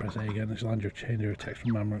with A and press A again. This will land your change your attacks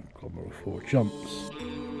from hammer and combo with 4 jumps.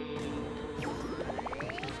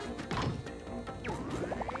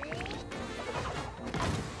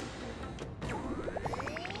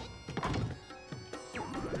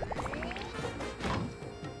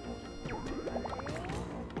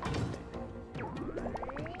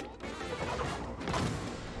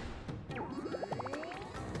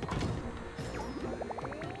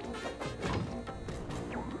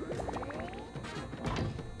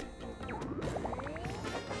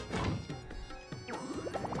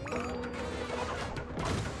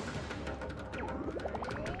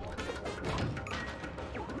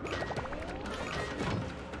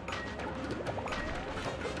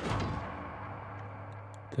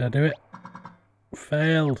 Did I do it?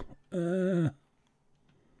 Failed. Hi,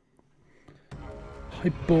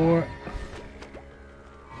 boar.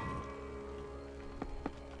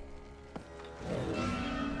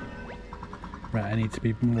 Right, I need to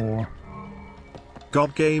be more.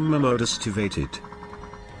 God game mode activated.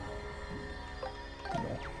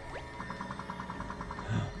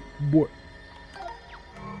 What?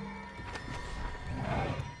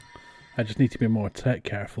 I just need to be more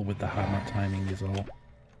careful with the hammer timing is all.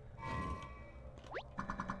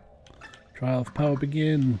 Trial of power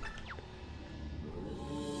begin.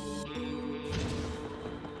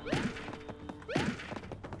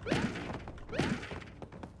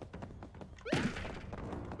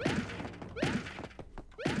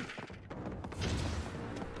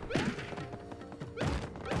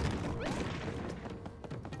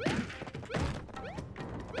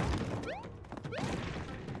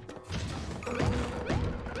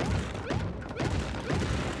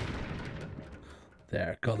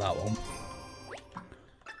 There, got that one.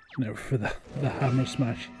 Now for the hammer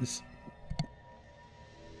smashes.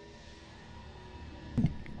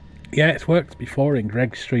 Yeah, it's worked before in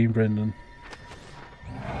Greg's stream, Brendan.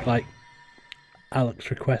 Like, Alex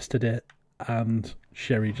requested it and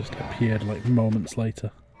Sherry just appeared like moments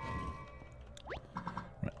later.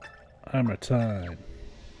 Right. Hammer time.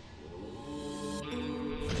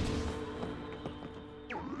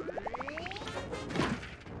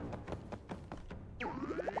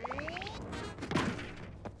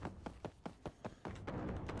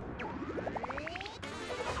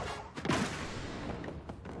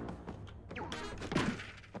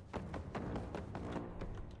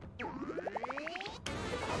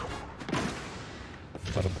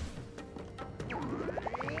 Got him.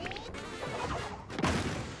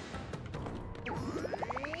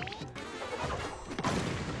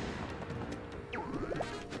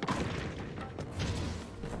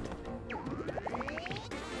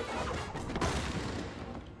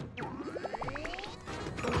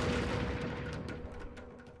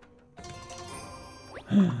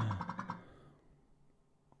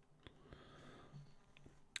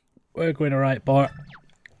 We're going alright, Bart.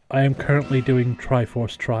 I am currently doing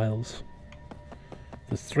Triforce trials.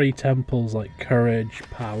 There's 3 temples like Courage,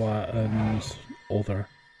 Power and Other.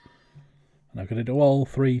 And I'm going to do all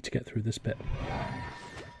 3 to get through this bit.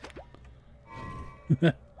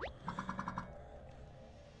 There's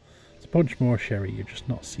a bunch more, Sherry, you're just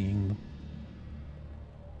not seeing them.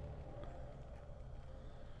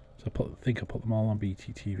 So I think I put them all on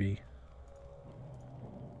BTTV.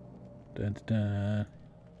 Dun, dun, dun.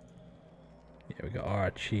 Yeah, we got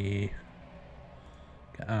Archie,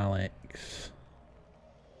 got Alex,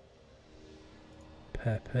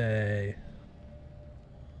 Pepe,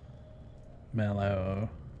 Mello,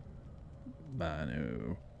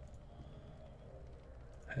 Manu,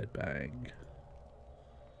 Headbang.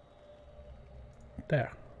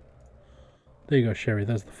 There you go, Sherry,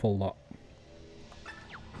 there's the full lot.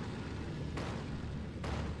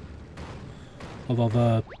 Although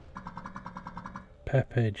the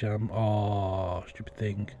Pepe jam, oh, stupid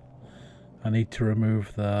thing. I need to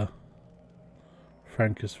remove the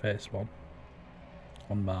Franca's face one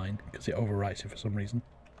on mine because it overwrites it for some reason.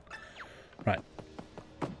 Right.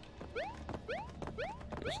 So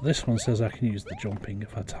this one says I can use the jumping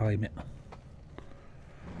if I time it.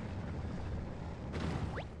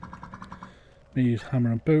 We use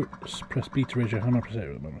hammer and boots. Press B to raise your hammer. Press A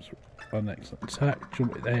with the moment. One excellent attack.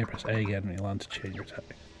 Jump with A. Press A again when you land to change your attack.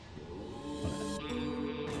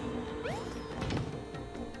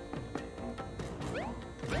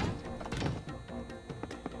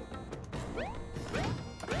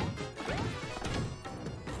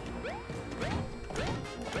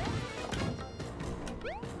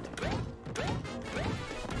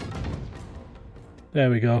 There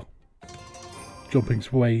we go.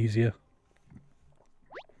 Jumping's way easier.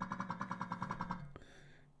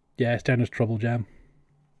 Yeah, it's down as Trouble Jam.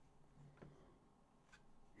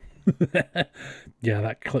 Yeah,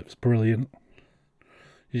 that clip's brilliant.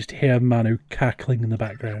 You just hear Manu cackling in the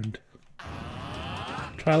background.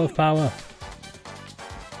 Trial of Power.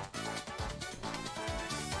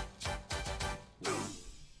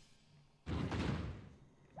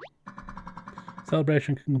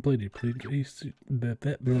 Celebration completed. Please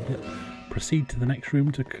proceed to the next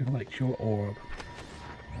room to collect your orb.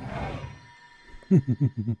 Give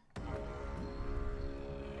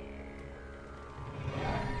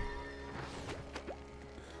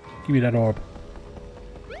me that orb.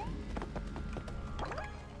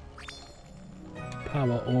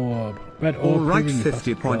 power orb. Red orb. Alright, giving you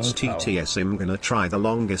 50 faster points power. TTS. I'm gonna try the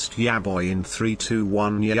longest yeah boy in 3, 2,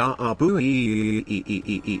 1 yeah boo. It's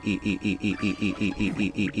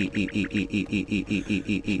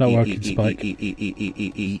not working, Spike.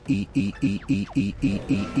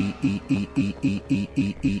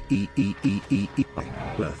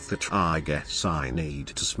 Worth it. I guess I need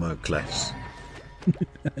to smoke less.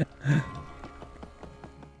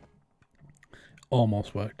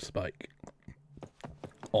 Almost worked, Spike.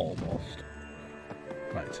 Almost.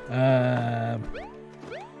 Right.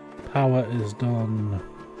 Power is done.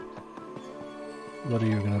 What are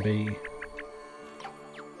you going to be?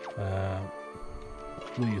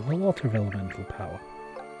 We'll use a lot of elemental power.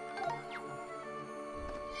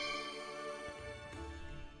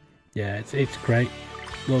 Yeah, it's great.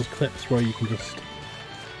 Those clips where you can just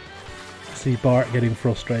see Bart getting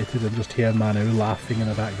frustrated and just hear Manu laughing in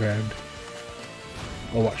the background.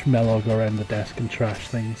 Or watch Mello go around the desk and trash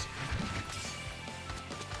things.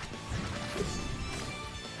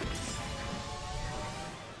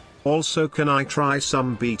 Also, can I try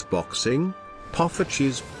some beatboxing?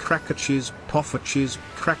 Poffaches, crackaches, poffaches,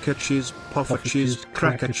 crackaches, poffaches,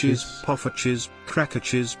 crackaches, poffaches,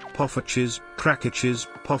 crackaches, poffaches, crackaches,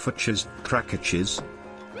 poffaches, crackaches.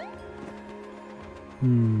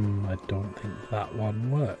 I don't think that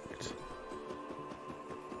one worked.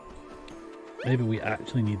 Maybe we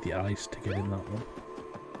actually need the ice to get in that one.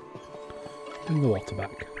 Bring the water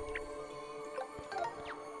back.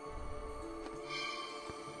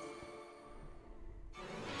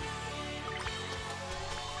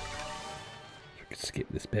 We could skip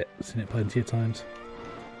this bit, I've seen it plenty of times.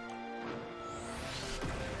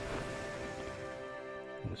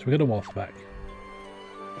 So we're going to water back.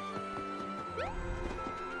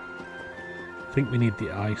 I think we need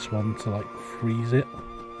the ice one to like freeze it.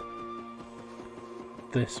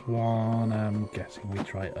 This one, I'm guessing we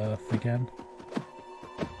try earth again.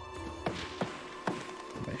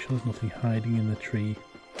 Make sure there's nothing hiding in the tree.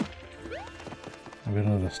 I've got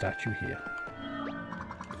another statue here.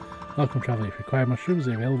 Welcome traveller, if you require mushrooms,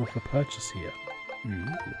 they're available for purchase here.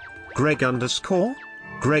 Greg underscore,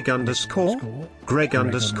 Greg underscore, Greg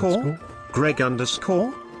underscore, Greg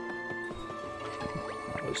underscore.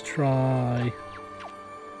 Let's try...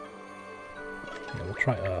 Yeah, we'll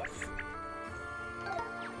try earth.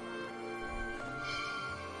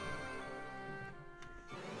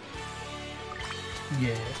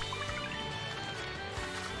 Yeah.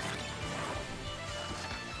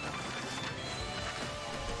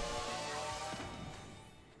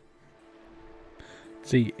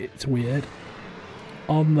 See, it's weird.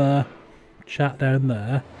 On the chat down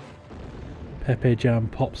there, Pepe Jam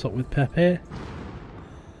pops up with Pepe.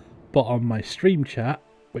 But on my stream chat,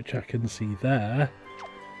 which I can see there,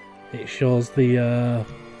 it shows the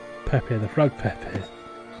Pepe the Frog Pepe.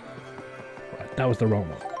 Right, that was the wrong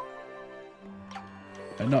one.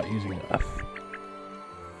 I'm not using enough.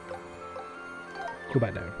 Go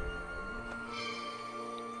back down.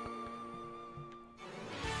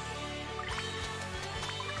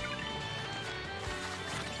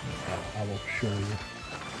 I will show you.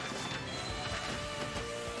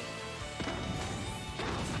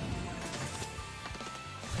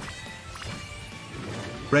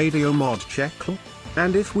 Radio mod check.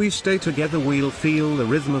 And if we stay together we'll feel the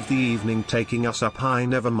rhythm of the evening taking us up high.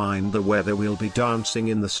 Never mind the weather, we'll be dancing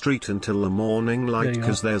in the street until the morning light,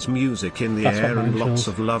 cause there's music in the air and lots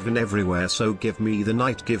of love in everywhere. So give me the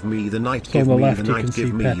night, give me the night, give me the night,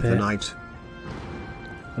 give me the night.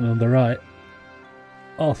 And on the right,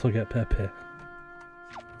 also get Pepe.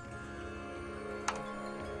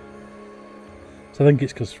 So I think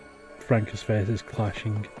it's because Franca's face is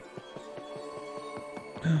clashing.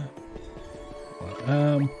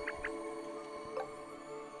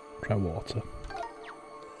 Try water.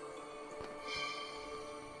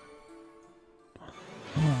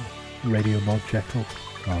 Radio mod Jekyll.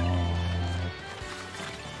 Oh.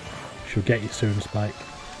 She'll get you soon, Spike.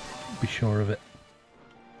 Be sure of it.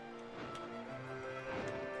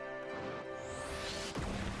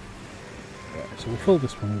 Right, so we'll fill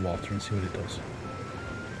this one with water and see what it does.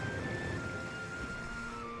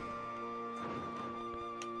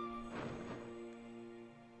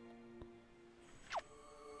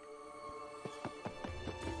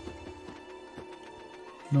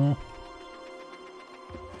 No.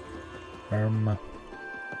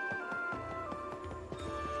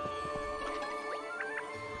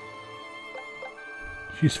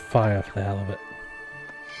 Use fire for the hell of it.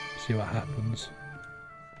 See what happens.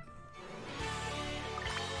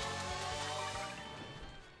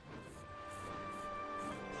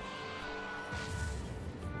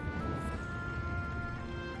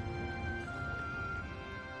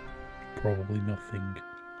 Probably nothing.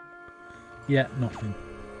 Yeah, nothing.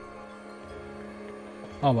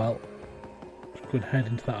 Oh well. Could head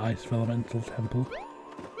into that ice elemental temple.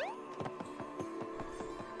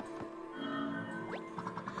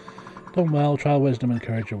 Done well, trial wisdom and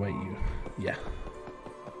courage await you. Yeah.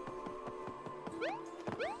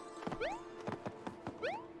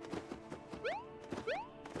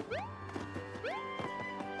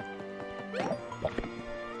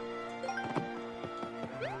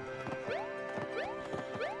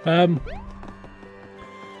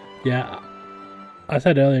 Yeah, I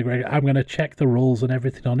said earlier, Greg, I'm going to check the rules and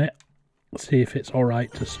everything on it, see if it's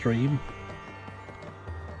alright to stream.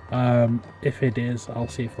 If it is, I'll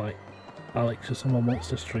see if, like, Alex or someone wants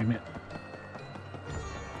to stream it.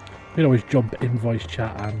 You can always jump in voice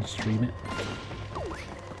chat and stream it.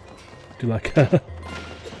 Do like a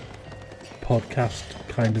podcast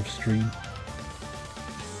kind of stream.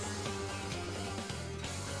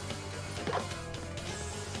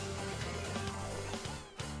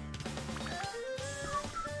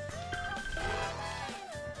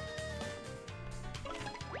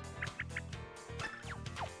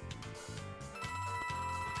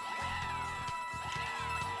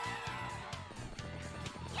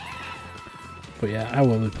 But yeah, I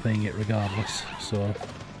will be playing it regardless, so...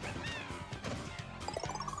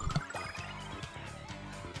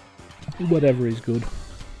 whatever is good.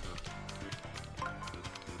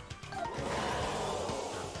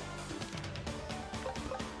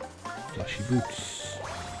 Flashy boots.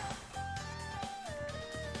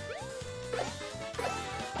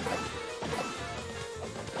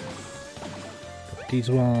 Got these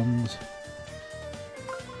ones.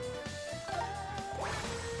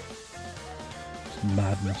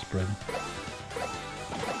 Madness Brim.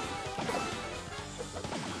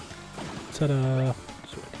 Ta-da!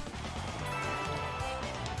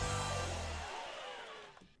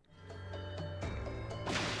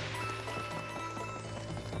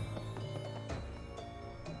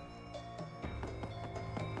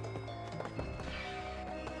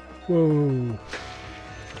 Whoa!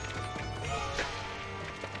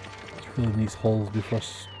 Let's fill in these holes before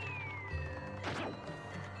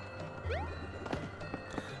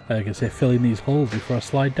I can say fill in these holes before I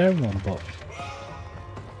slide down one, but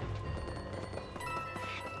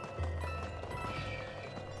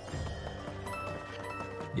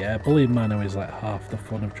yeah, bullying Mano is like half the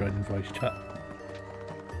fun of joining voice chat.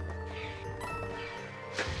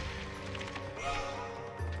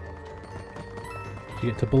 You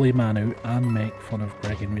get to bully Manu and make fun of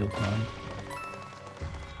Greg in real time.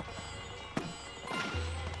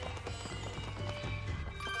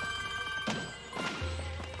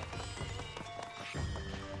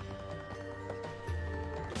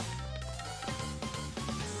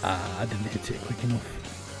 I didn't hit it quick enough.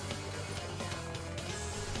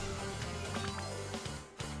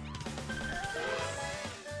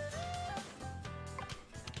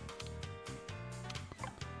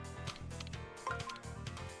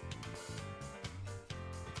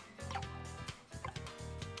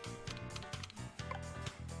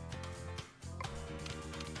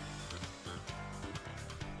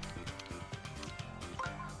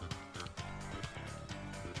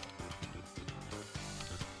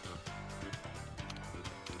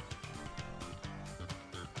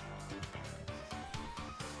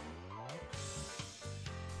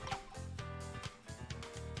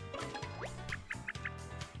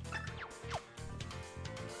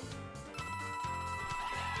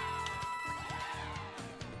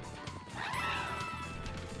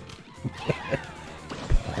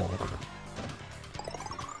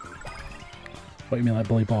 What do you mean, like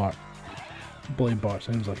Bully Bart? Bully Bart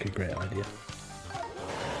sounds like a great idea.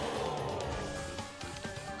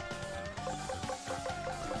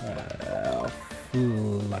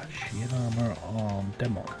 Flashy armor on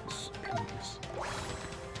demons, please.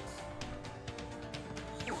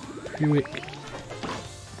 Hewick.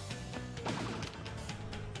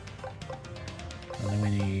 And then we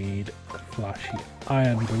need flashy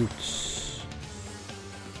iron boots.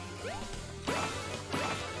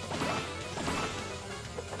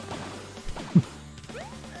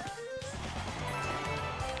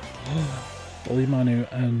 Bully Manu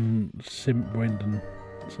and Simp Wyndon.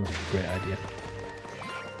 Sounds like a great idea.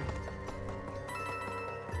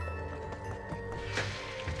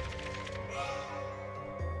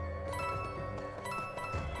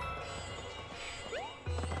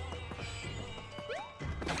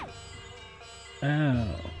 Oh.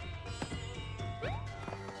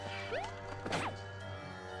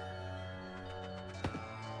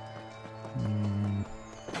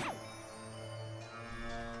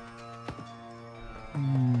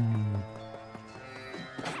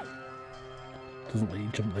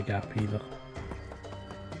 can't jump the gap either.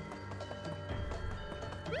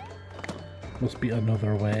 Must be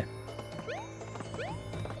another way.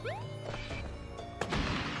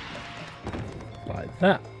 Like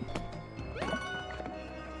that.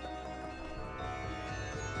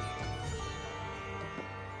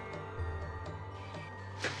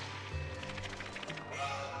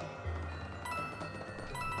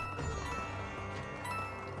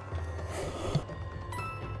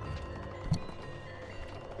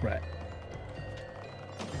 Right.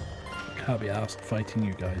 Can't be asked fighting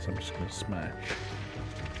you guys, I'm just gonna smash.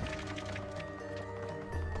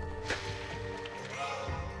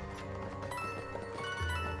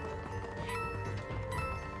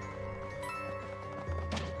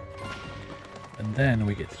 And then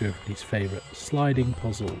we get to do everybody's favourite, sliding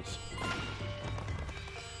puzzles.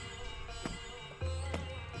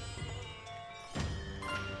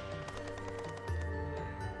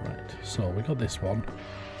 Right, so we got this one.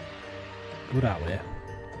 Go that way.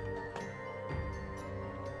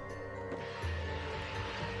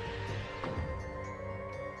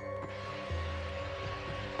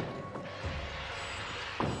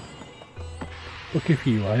 Lucky for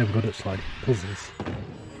you, I am good at sliding puzzles.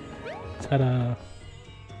 Ta-da!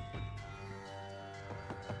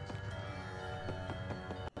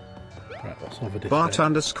 Right, what's over this Bart way?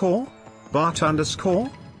 underscore, Bart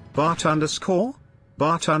underscore, Bart underscore,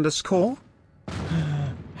 Bart underscore.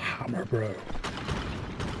 Hammer bro.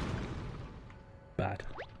 Bad.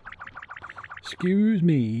 Excuse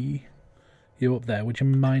me. You up there, would you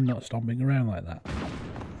mind not stomping around like that?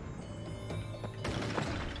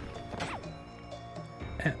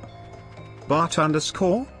 Bart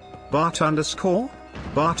underscore, Bart underscore,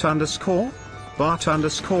 Bart underscore, Bart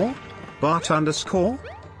underscore, Bart underscore,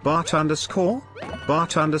 Bart underscore,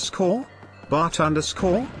 Bart underscore, Bart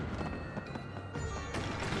underscore.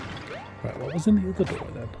 Right, what was in the other door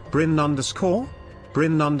then? Bryn underscore,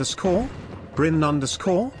 Bryn underscore, Bryn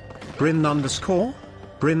underscore, Bryn underscore,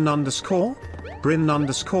 Bryn underscore, Bryn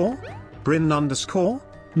underscore, Bryn underscore,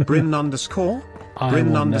 Bryn underscore, I Bryn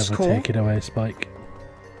will never underscore. take it away, Spike.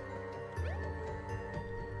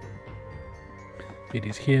 It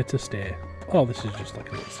is here to stay. Oh, this is just like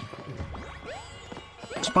a little secret.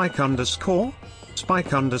 Spike underscore,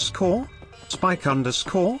 Spike underscore, Spike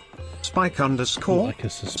underscore, Spike underscore, Like a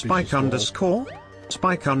suspicious Spike wall. underscore,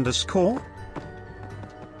 Spike underscore.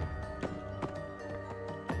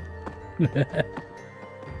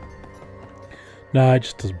 Nah, it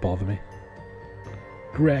just doesn't bother me.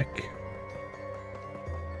 Greg.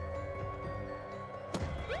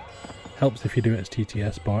 Helps if you do it as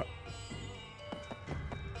TTS, Bart.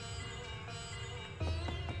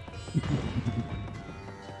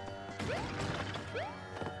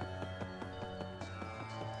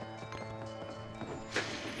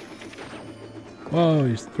 Whoa,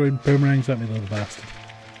 he's throwing boomerangs at me, little bastard.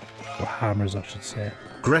 Or hammers, I should say.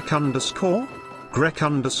 Greg underscore, Greg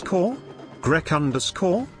underscore, Greg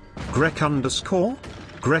underscore, Greg underscore,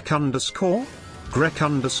 Greg underscore, Greg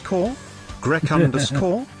underscore, Greg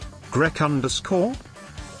underscore, Greg underscore.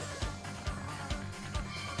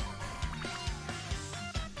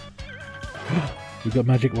 We've got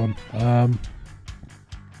magic one. And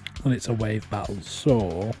it's a wave battle,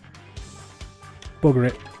 so bugger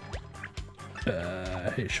it.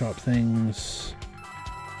 Hit sharp things.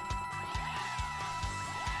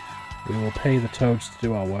 We will pay the toads to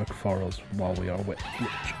do our work for us while we are rich.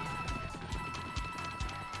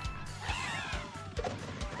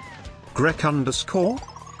 Greg underscore,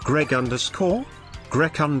 Greg underscore,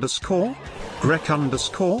 Greg underscore, Greg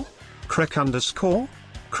underscore, Greg underscore,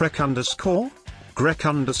 Greg underscore, Greg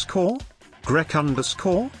underscore, Greg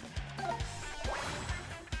underscore.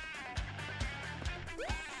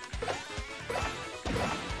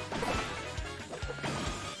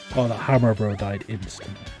 Oh, that hammer bro died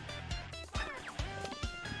instantly.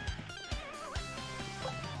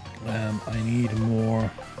 I need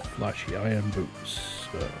more flashy iron boots.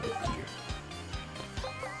 Here.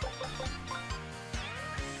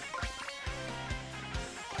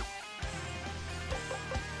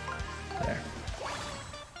 There.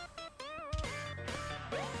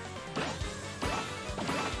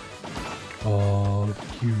 Oh,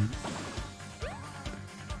 cute.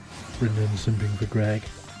 Brendan simping for Greg.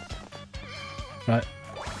 Right,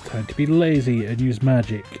 time to be lazy and use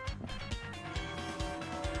magic.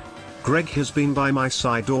 Greg has been by my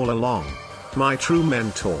side all along. My true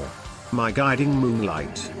mentor. My guiding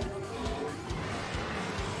moonlight.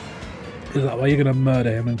 Is that why you're going to murder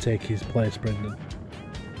him and take his place, Brendan?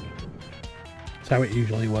 That's how it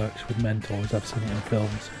usually works with mentors. I've seen it in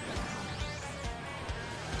films.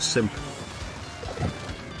 Simp.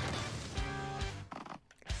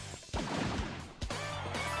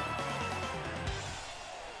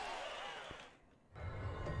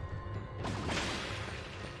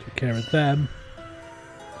 take care of them.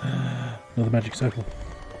 Another magic circle.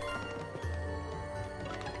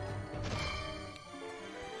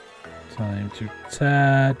 Time to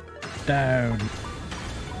tear down.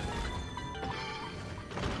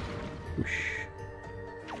 Whoosh.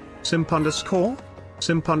 Simp underscore?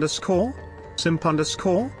 Simp underscore? Simp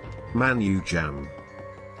underscore? Manu Jam.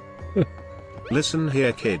 Listen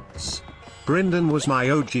here, kids. Brendan was my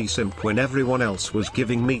OG simp when everyone else was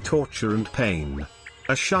giving me torture and pain.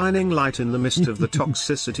 A shining light in the midst of the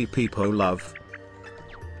toxicity people love.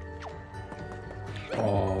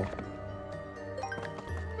 Oh.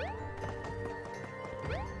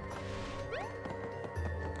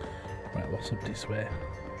 Right, what's up this way?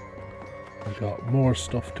 We've got more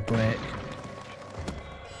stuff to break,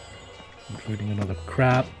 including another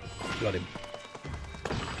crab. Got him.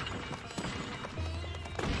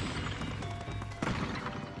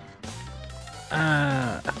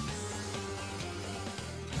 Ah.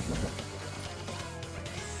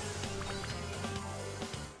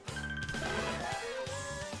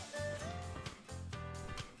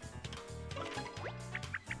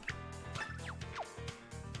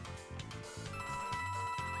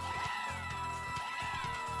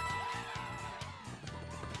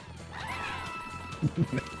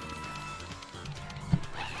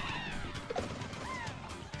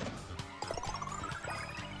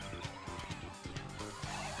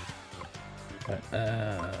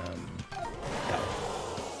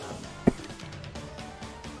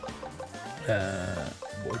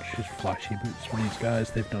 Watch his flashy boots for these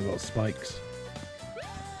guys, they've not got spikes.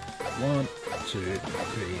 1, 2, 3,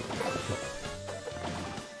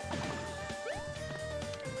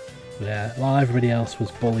 4. Yeah, while everybody else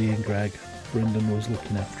was bullying Greg, Brendan was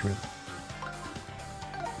looking after him.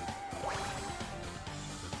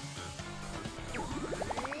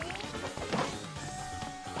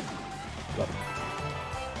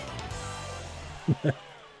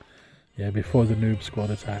 Yeah, before the noob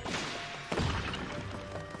squad attacked.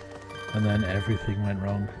 And then everything went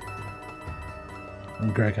wrong.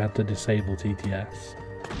 And Greg had to disable TTS.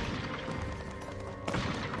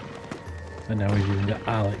 And now we've even got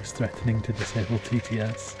Alex threatening to disable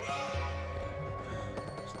TTS.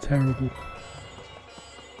 It's terrible.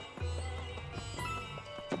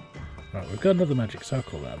 Right, we've got another magic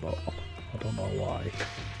circle there, but I don't know why.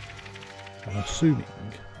 I'm assuming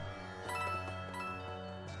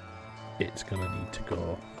it's gonna need to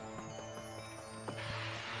go.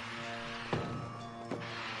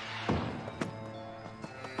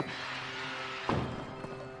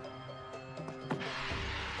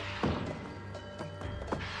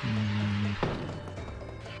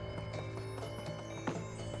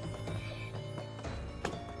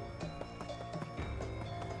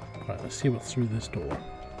 Right, let's see what's through this door.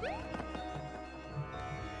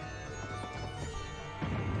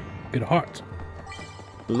 Good heart.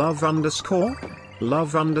 Love underscore?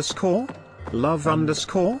 Love underscore? Love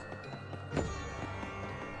underscore?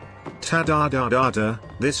 Ta-da-da-da-da,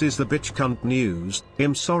 this is the bitch cunt news.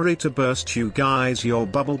 I'm sorry to burst you guys your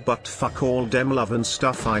bubble, but fuck all dem love and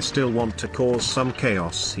stuff, I still want to cause some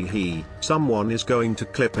chaos, hee hee. Someone is going to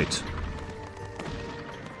clip it.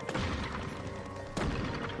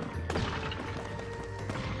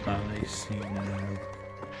 I see now.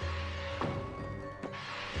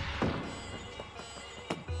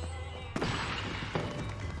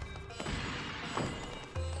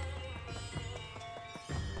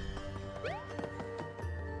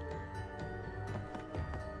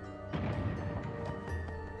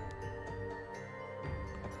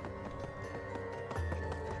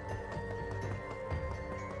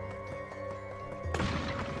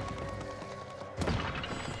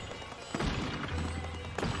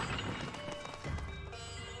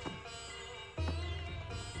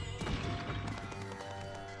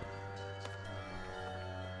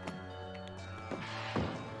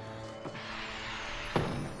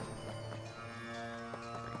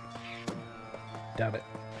 Damn it.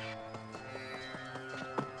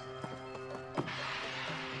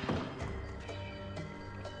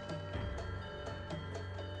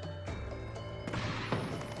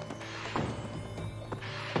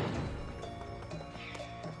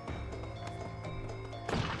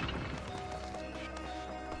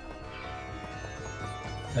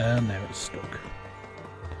 And now it's stuck.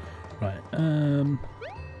 Right,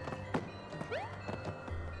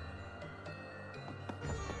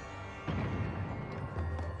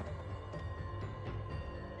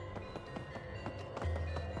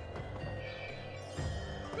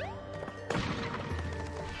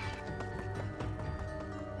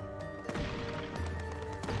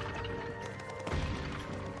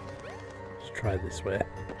 let's try this way.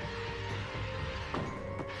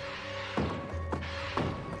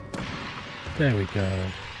 There we go.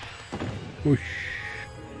 Whoosh.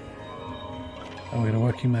 And we're going to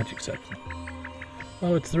working magic circle.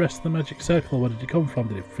 Oh, it's the rest of the magic circle. Where did it come from?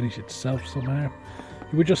 Did it finish itself somehow?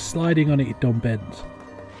 You were just sliding on it, you dumb bends.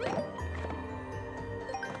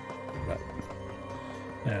 Right.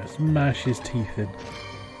 Now, smash his teeth in.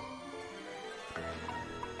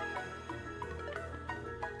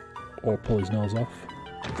 Or pull his nose off.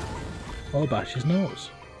 Or bash his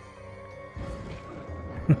nose.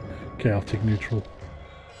 Chaotic neutral.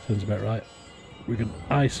 Sounds about right. We can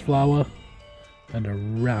ice flower and a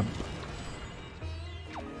ramp.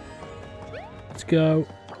 Let's go.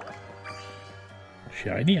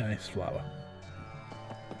 Shiny ice flower.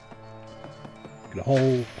 Got a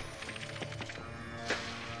hole.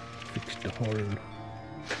 Fixed the hole.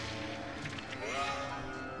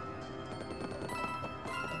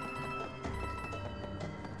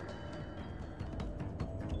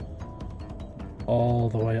 All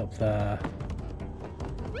the way up there.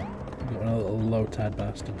 Got one of the little low-tad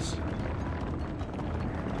bastards.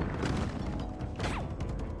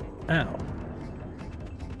 Ow.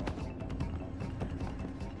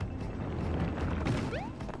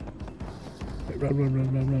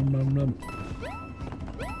 Run.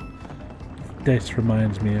 This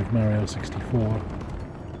reminds me of Mario 64.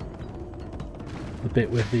 The bit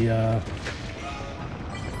with the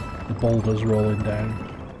boulders rolling down.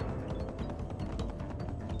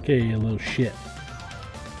 Okay, you little shit.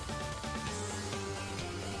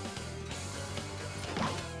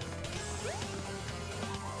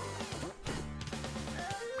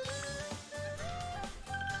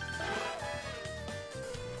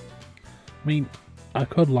 I mean, I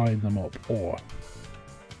could line them up or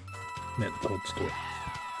let the toads do it.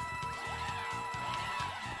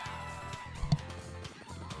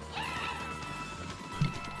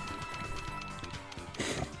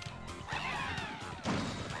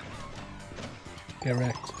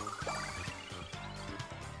 Correct.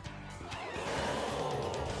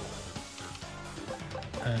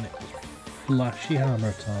 And it's flashy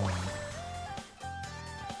hammer time.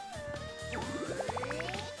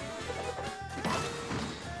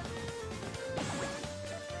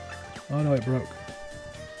 Oh no, it broke.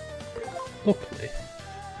 Luckily,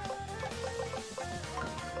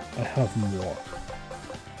 I have more.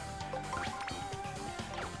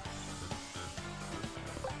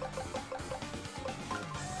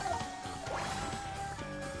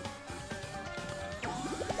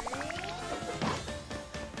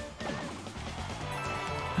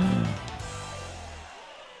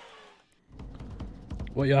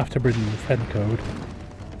 Well, you have to bring the friend code.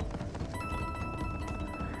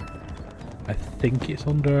 I think it's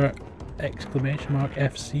under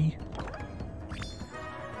 !FC.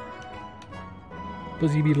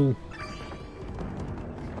 Buzzy Beetle.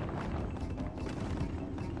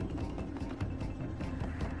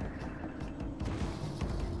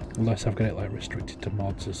 Unless I've got it like restricted to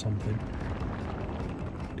mods or something.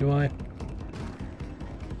 Do I?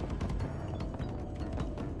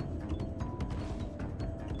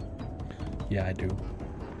 Yeah, I do.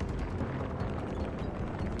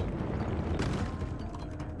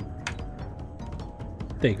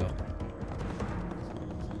 There you go.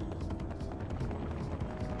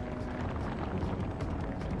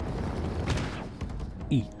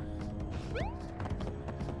 E.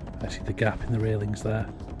 I see the gap in the railings there.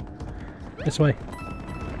 This way.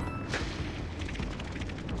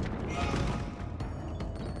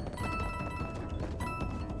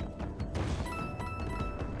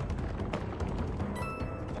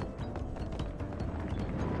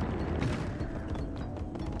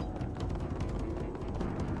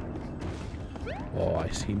 Oh, I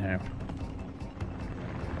see now.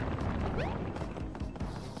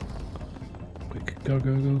 Quick, go,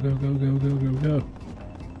 go, go, go, go, go, go, go, go.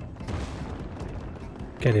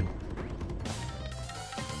 Get him.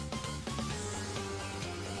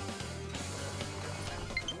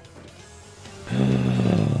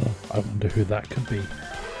 I wonder who that could be.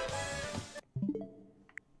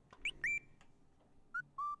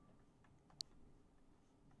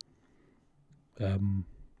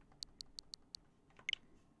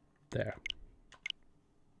 There.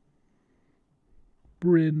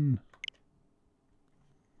 Bryn.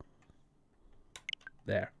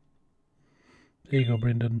 There. There you go,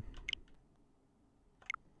 Brendan.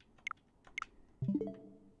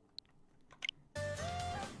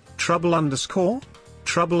 Trouble underscore?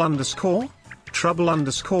 Trouble underscore? Trouble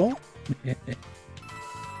underscore?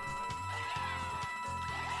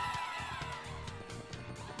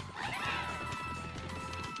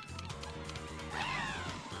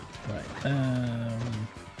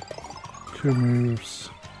 Two moves.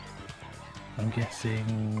 I'm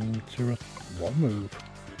guessing to one move.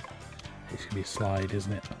 It's gonna be a slide,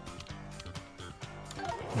 isn't it?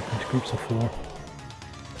 Open to groups of 4.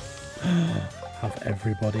 Have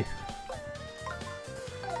everybody.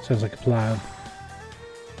 Sounds like a plan.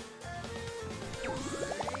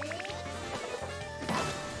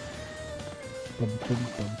 Bum, bum,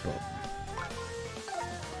 bum, bum.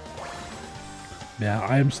 Yeah,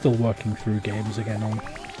 I am still working through games again on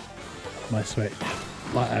my Switch.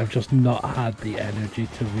 Like, I've just not had the energy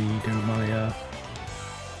to redo my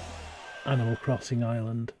Animal Crossing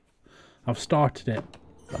Island. I've started it,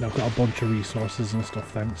 and I've got a bunch of resources and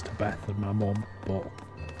stuff thanks to Beth and my mum, but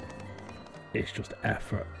it's just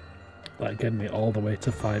effort. Like, getting it all the way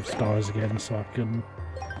to 5 stars again so I can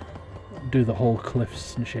do the whole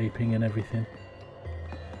cliffs and shaping and everything.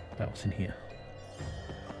 What else in here?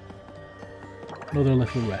 Another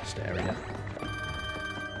little rest area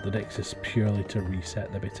that exists purely to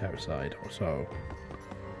reset the bit outside. So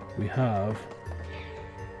we have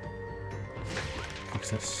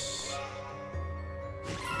access.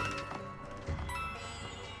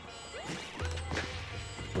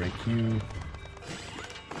 Break you.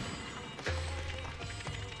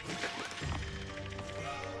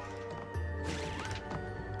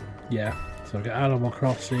 Yeah, so I've got Animal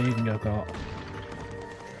Crossing, I've got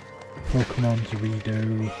Pokemon to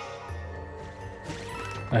redo.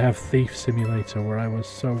 I have Thief Simulator where I was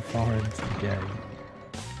so far into the game.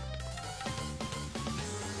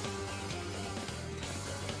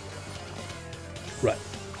 Right.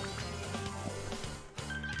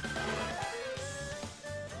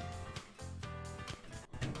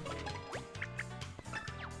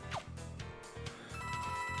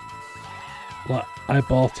 Like, I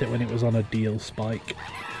bought it when it was on a deal spike.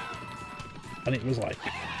 And it was like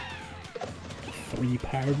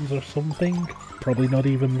 £3 or something. Probably not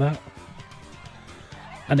even that.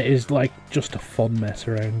 And it is like just a fun mess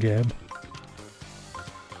around game.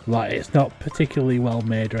 Like, it's not particularly well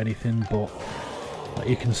made or anything, but like,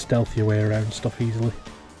 you can stealth your way around stuff easily.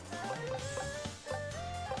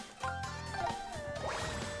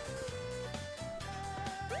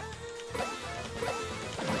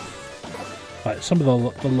 Like, some of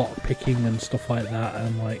the lock picking and stuff like that,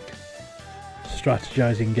 and like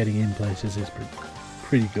strategizing getting in places is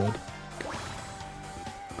pretty good.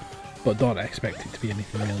 But don't expect it to be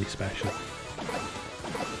anything really special.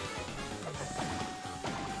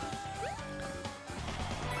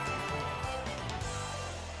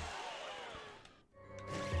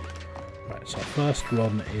 Right, so first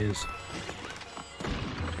run is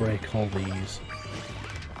break all these,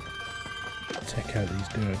 take out these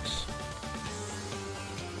dudes.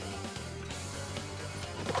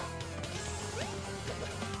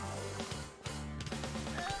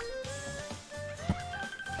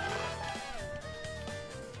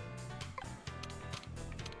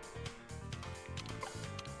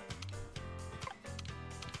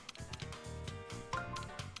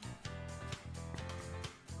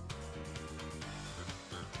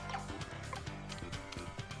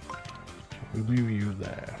 Remove you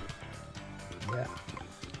there. Yeah.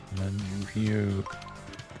 And then move you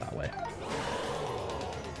that way.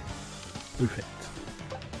 Perfect.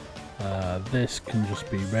 This can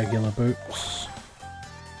just be regular boots,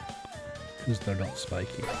 because they're not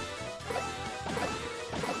spiky.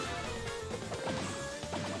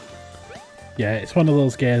 Yeah, it's one of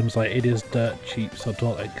those games, like, it is dirt cheap, so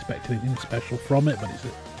don't expect anything special from it, but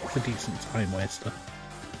it's a decent time waster.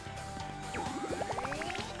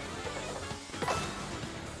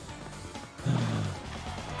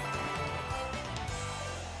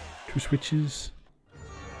 2 switches.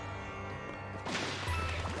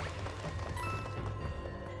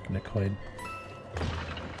 And a coin.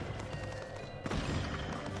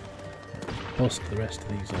 Bust the rest of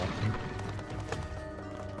these open.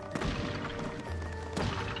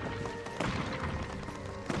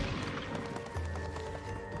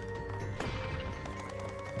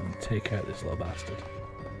 And take out this little bastard.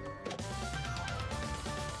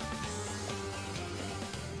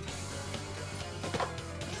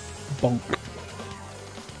 Bonk.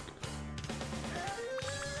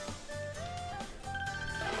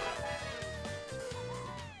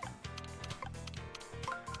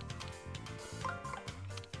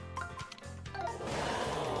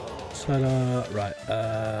 Ta-da. Right,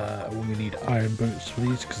 we need iron boots for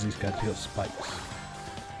these because these guys have got spikes.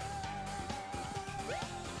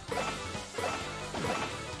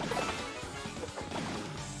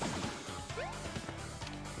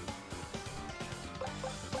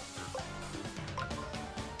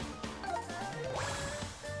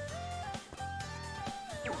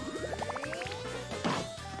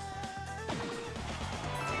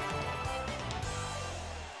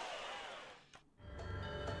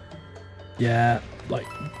 Yeah, like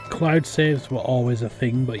cloud saves were always a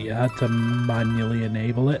thing, but you had to manually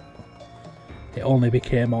enable it. It only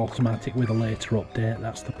became automatic with a later update.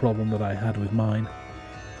 That's the problem that I had with mine.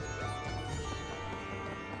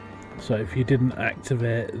 So if you didn't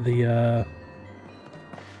activate the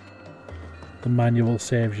manual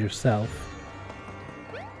saves yourself,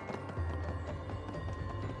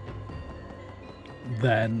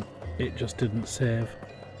 then it just didn't save.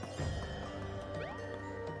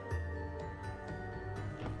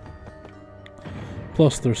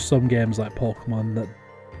 Plus there's some games like Pokemon that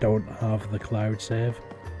don't have the cloud save.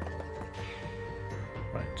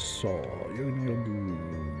 Right, so you're gonna do...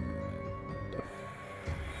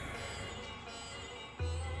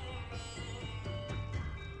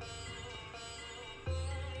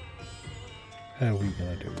 How are we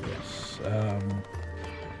gonna do this?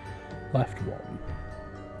 Left one.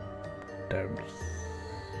 Down.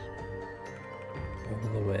 All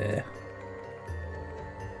the way.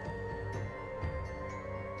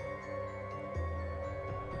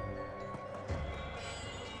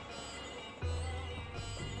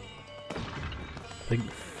 I think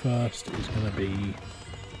first is going to be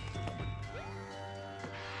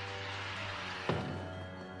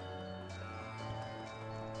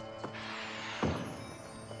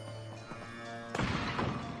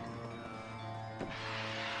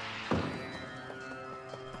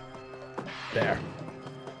there.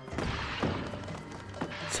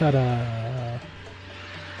 Ta-da!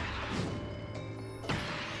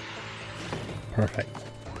 Perfect.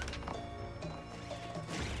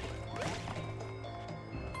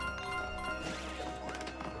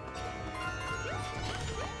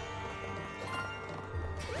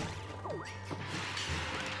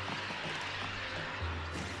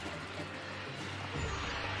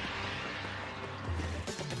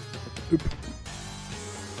 Oop.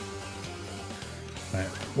 Right,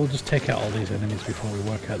 we'll just take out all these enemies before we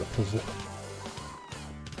work out the puzzle.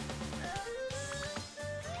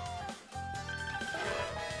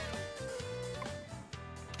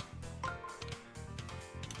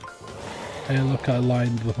 Hey look, I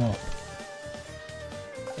lined them up.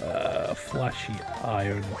 Flashy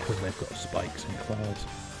iron because they've got spikes and claws.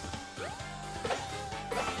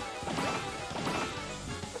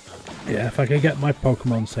 Yeah, if I could get my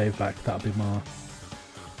Pokemon save back, that'd be more...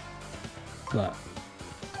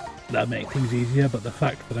 That'd make things easier, but the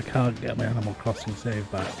fact that I can't get my Animal Crossing save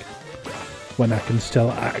back when I can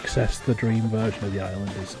still access the dream version of the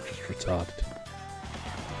island is just retarded.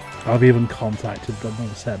 I've even contacted them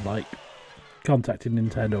and said, like, contacted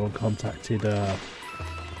Nintendo and contacted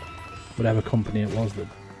whatever company it was that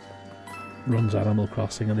runs Animal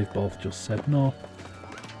Crossing, and they've both just said no.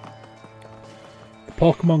 The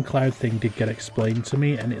Pokemon Cloud thing did get explained to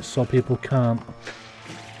me, and it's so people can't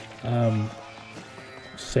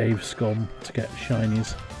save scum to get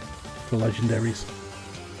shinies for legendaries.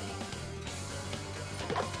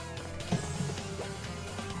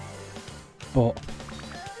 But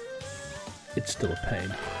it's still a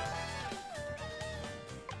pain.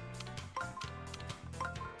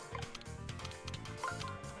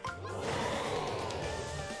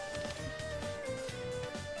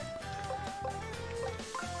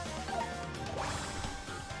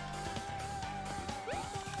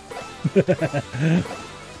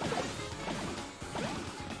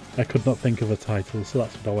 I could not think of a title, so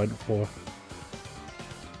that's what I went for.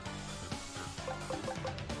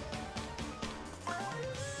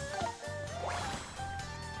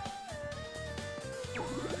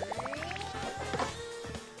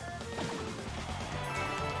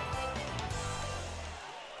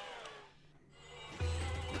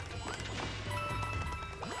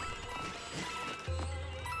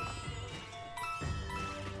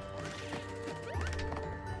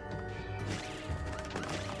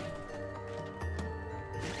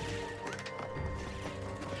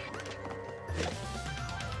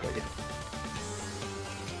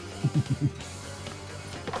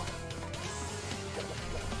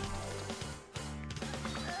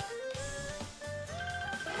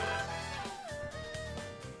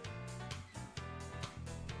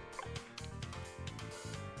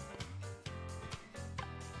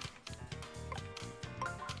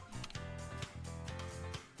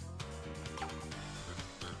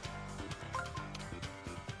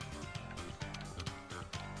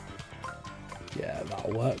 Yeah,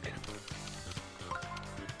 that'll work.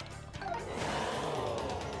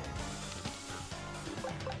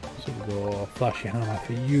 So we'll go flashy hammer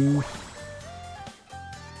for you.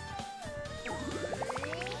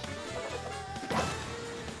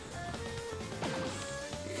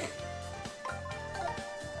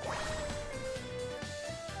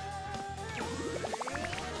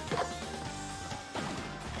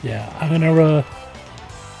 Yeah, I'm gonna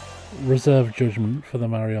reserve judgment for the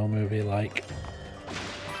Mario movie. Like,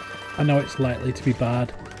 I know it's likely to be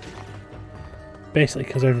bad. Basically,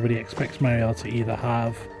 because everybody expects Mario to either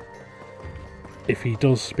have, if he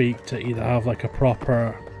does speak, to either have like a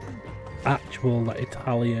proper, actual like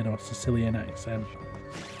Italian or Sicilian accent,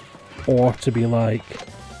 or to be like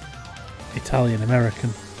Italian American.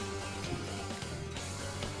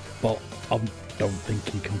 But I don't think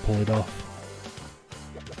he can pull it off.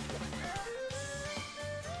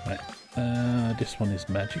 Right, this one is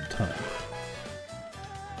magic time.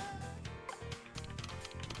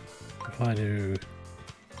 If I do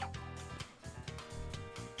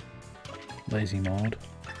lazy mode,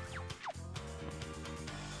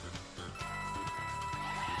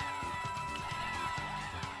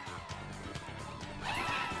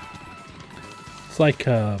 it's like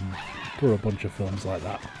there were a bunch of films like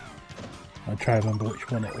that. I try to remember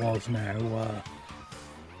which one it was now.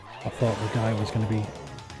 I thought the guy was going to be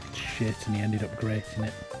shit and he ended up great in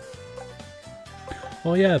it.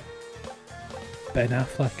 Oh yeah, Ben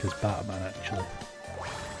Affleck as Batman actually.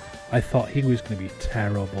 I thought he was going to be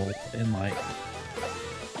terrible in like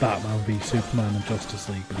Batman v Superman and Justice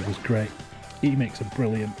League, but he was great. He makes a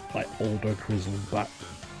brilliant, like, older, grizzled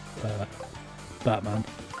Batman.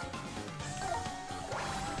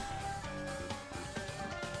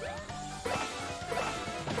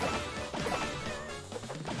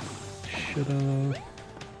 Should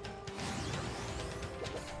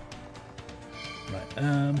Right,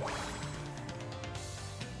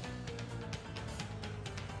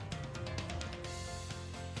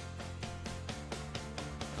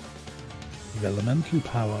 the elemental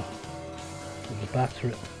power of the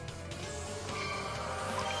battery.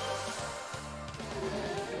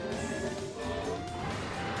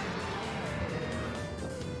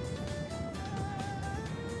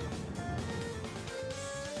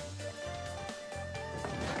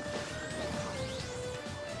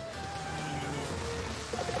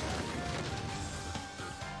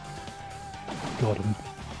 Got him.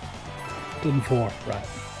 Done for, right.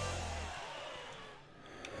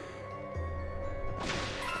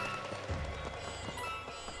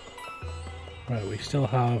 Right, we still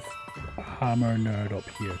have a hammer nerd up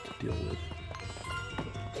here to deal with.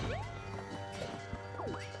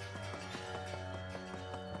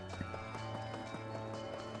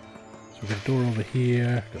 So we've got a door over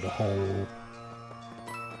here, got a hole.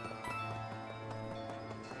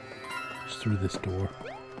 Just through this door.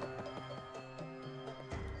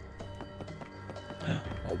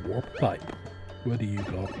 A warp pipe. Where do you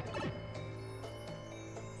go?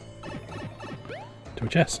 To a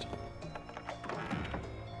chest.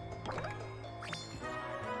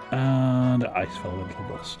 And ice elemental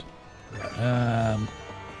dust. Right,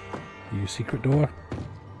 you secret door?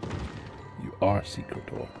 You are secret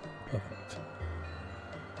door. Perfect.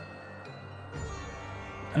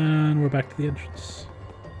 And we're back to the entrance.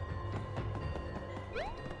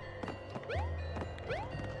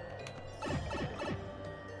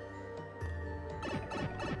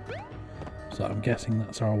 So I'm guessing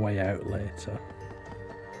that's our way out later.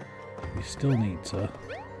 We still need to...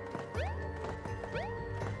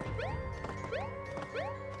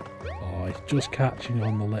 Oh, it's just catching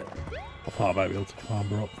on the lip. I thought I might be able to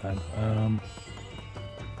clamber up then.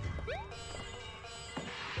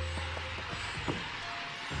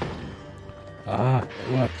 Ah,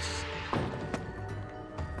 it works.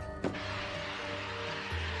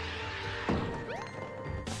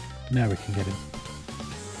 Now we can get him.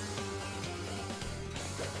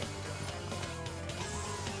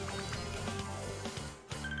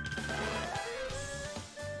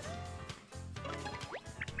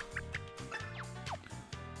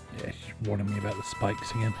 Yeah, she's warning me about the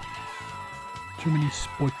spikes again. Too many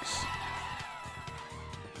spikes.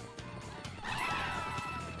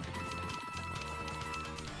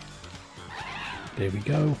 There we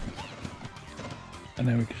go. And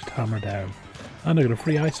then we can just hammer down. And I got a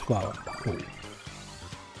free ice flower. Cool.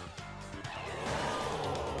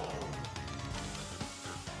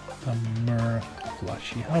 Hammer.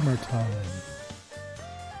 Flashy hammer time.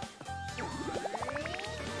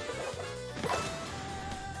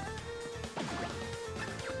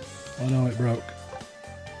 Oh no, it broke.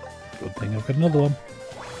 Good thing I've got another one.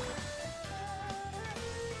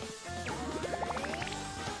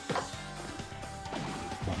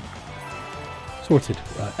 Sorted.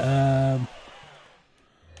 Right,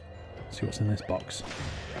 let's see what's in this box.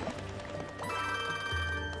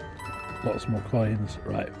 Lots more coins.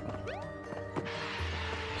 Right.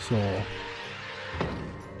 So...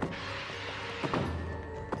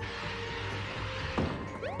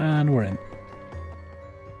 and we're in.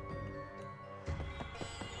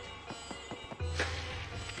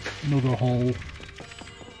 Another hole.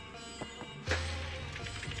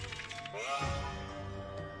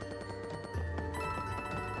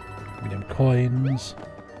 Give me them coins.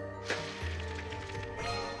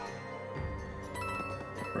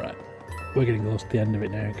 Right. We're getting close to the end of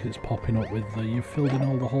it now because it's popping up with the "you've filled in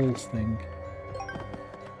all the holes" thing.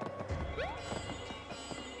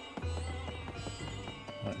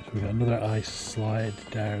 Right, so we've got another ice slide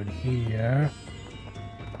down here.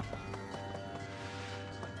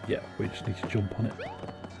 Yeah, we just need to jump on it.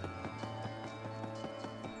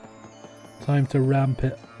 Time to ramp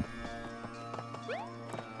it.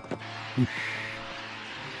 Whoosh.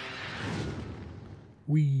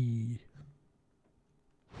 Whee.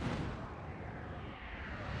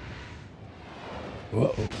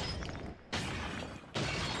 Uh-oh.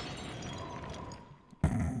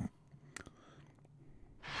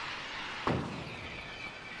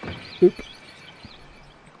 Oop.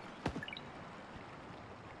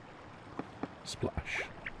 Splash.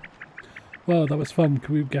 Well, that was fun.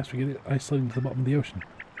 Can we guess we get ice sliding to the bottom of the ocean?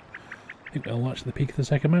 I think we'll launch to the peak of the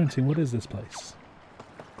second mountain. What is this place?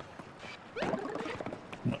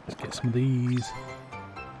 Let's get some of these.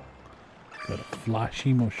 Got a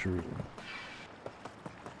flashy mushroom.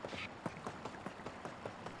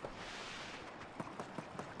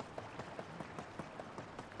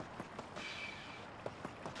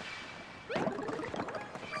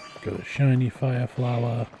 Got a shiny fire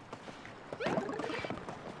flower.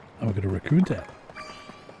 And we've got a raccoon tail.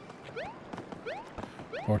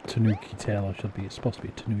 Or tanuki tail, I should be. It's supposed to be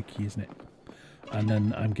a tanuki, isn't it? And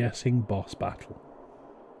then I'm guessing boss battle.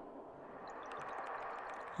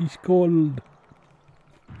 He's cold.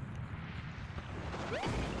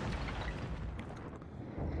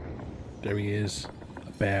 There he is.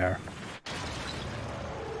 A bear.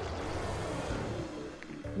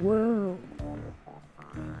 Whoa.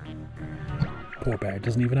 Poor bear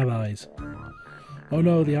doesn't even have eyes. Oh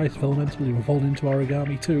no, the ice elemental will evolve into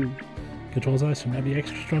Origami too. Controls ice from be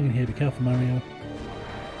extra strong in here. Be careful, Mario.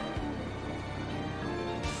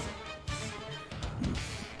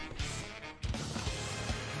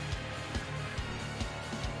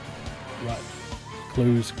 Right.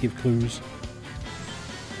 Clues. Give clues.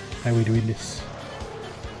 How are we doing this?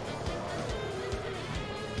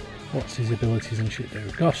 What's his abilities and shit do?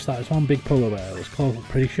 Gosh, that is one big polar bear. It's called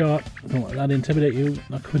pretty short. Don't let that intimidate you.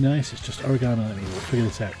 Not coming nice, it's just origami. Let me, we'll figure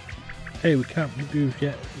this out. Hey, we can't move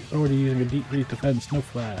yet. It's already using a deep breeze defense. No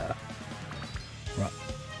flare. Right.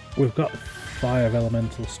 We've got 5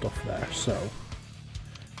 elemental stuff there, so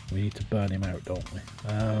we need to burn him out, don't we?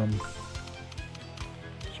 So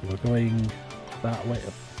we're going that way.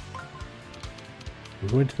 We're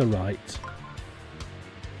going to the right.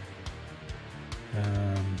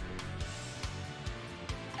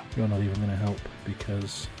 You're not even going to help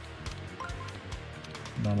because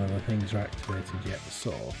none of the things are activated yet,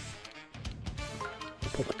 so we'll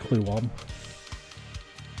put the clue on.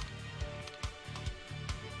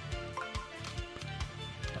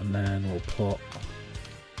 And then we'll put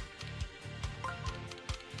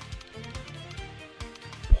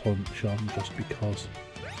punch on just because.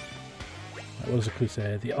 Right, what does the clue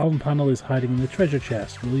say? The on panel is hiding in the treasure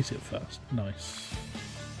chest. Release it first. Nice.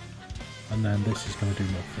 And then this is going to do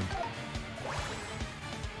nothing.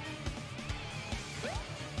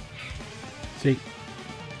 See?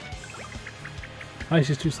 Ice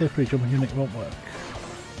is too slippery, jumping in it won't work.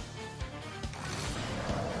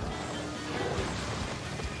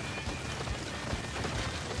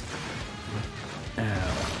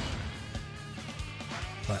 Ow.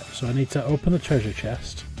 Right, so I need to open the treasure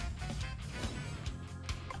chest.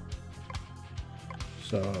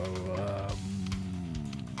 So,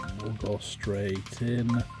 we'll go straight in.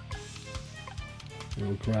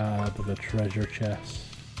 We'll grab the treasure chest.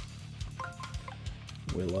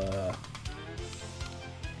 We'll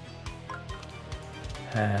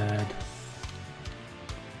head.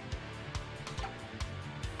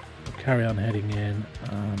 We'll carry on heading in,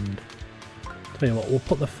 and tell you what, we'll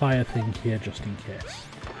put the fire thing here just in case.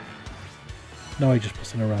 No, he just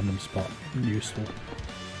puts in a random spot. Useful.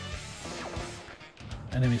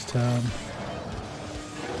 Enemy's turn.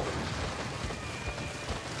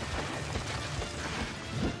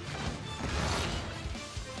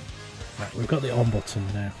 Right, we've got the on button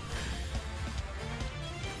now.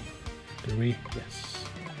 Do we? Yes.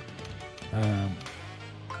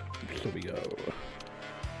 So we go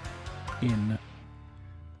in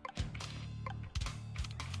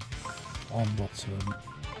on button.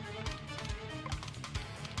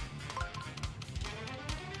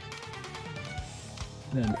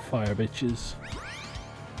 Then fire bitches.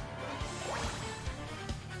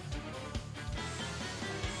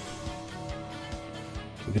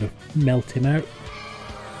 We're gonna melt him out.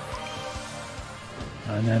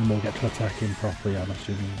 And then we'll get to attack him properly, I'm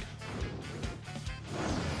assuming.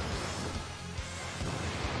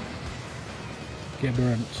 Get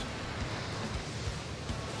burnt.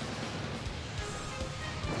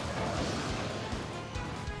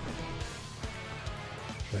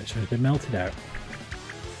 Right, so he's been melted out.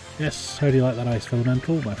 Yes, how do you like that ice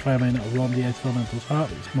elemental? My fire may not have warmed the ice elemental's heart,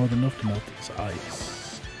 but it's more than enough to melt its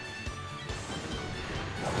ice.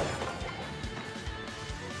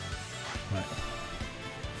 Right.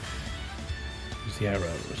 Use the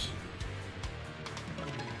arrows.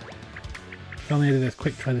 Finally did this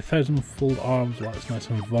quick try the 1,000-fold arms while it's nice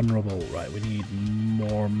and vulnerable. Right, we need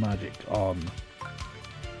more magic on.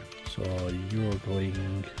 So you're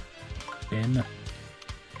going in.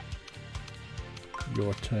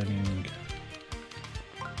 You're turning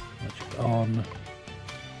magic on.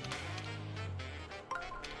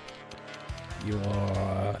 You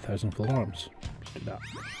are 1,000-fold arms. Let's do that.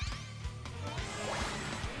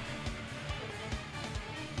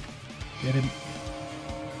 Get him.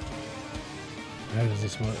 How does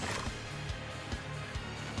this work?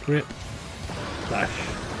 Grip. Slash.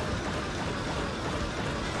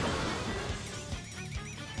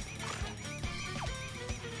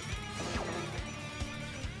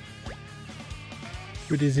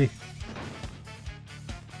 What is he?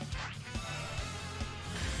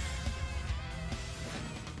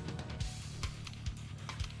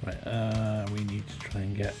 Right, we need to try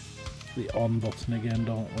and get the on button again,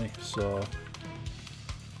 don't we? So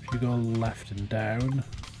if you go left and down,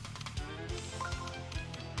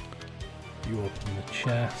 you open the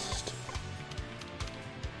chest,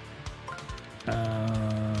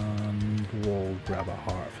 and we'll grab a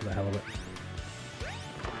heart for the hell of it.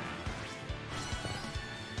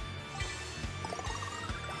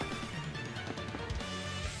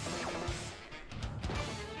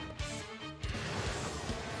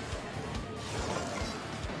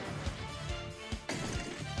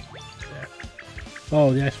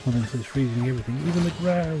 Oh, the ice one is freezing everything, even the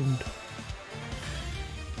ground.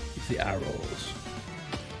 It's the arrows.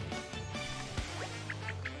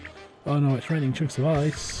 Oh no, it's raining chunks of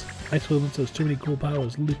ice. Ice Wilderness has too many cool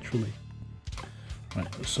powers, literally.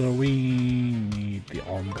 Right, so we need the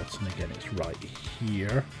on button again. It's right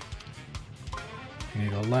here. You're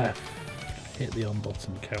gonna go left, hit the on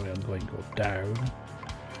button, carry on going, go down.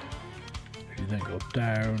 If you then go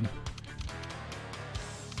down,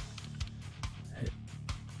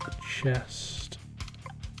 chest.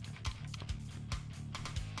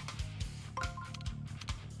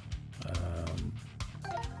 Go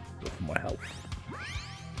for more health.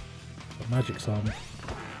 The magic's on.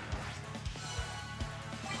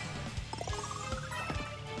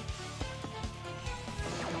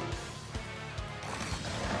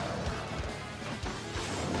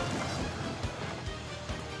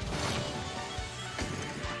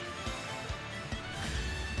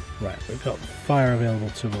 Right, we've got fire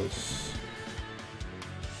available to us.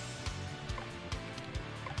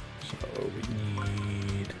 So we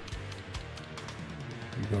need...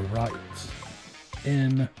 we go right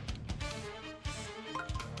in.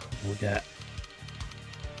 We'll get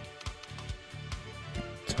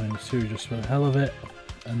 ×2 just for the hell of it.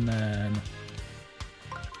 And then...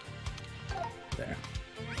 there.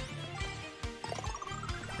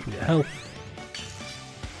 We get health.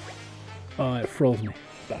 Oh, it froze me.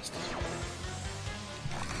 Bastard.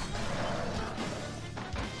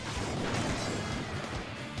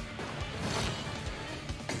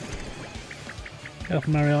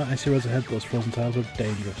 Careful, Mario. I see roads ahead. Those frozen tiles are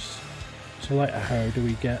dangerous. So, like, how do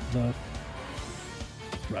we get the...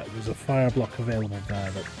 right, there's a fire block available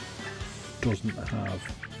there that doesn't have...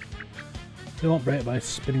 they won't break by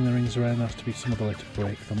spinning the rings around. There has to be some other way to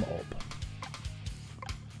break them up.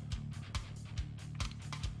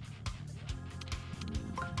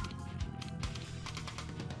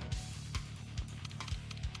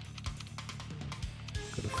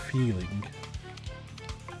 Feeling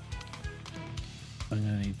I'm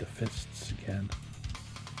gonna need the fists again.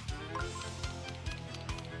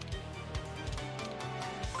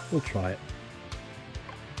 We'll try it.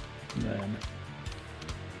 And then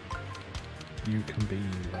you can be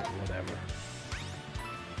like whatever.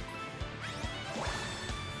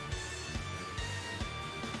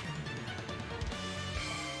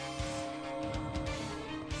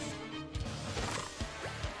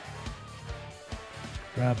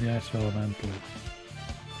 Grab the ice elemental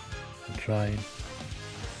and try and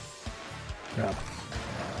grab.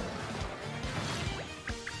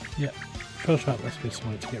 Yep, Troll Trap, let's be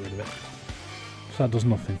smart to get rid of it. So that does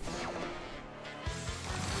nothing.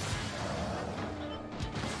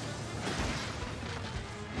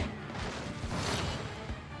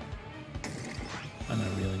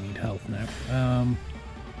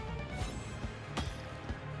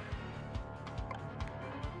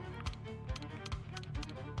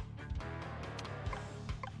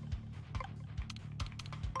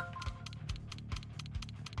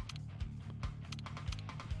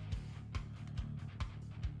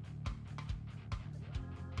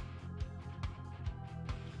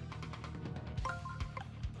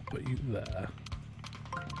 Put you there.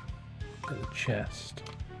 Get the chest.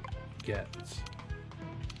 Get.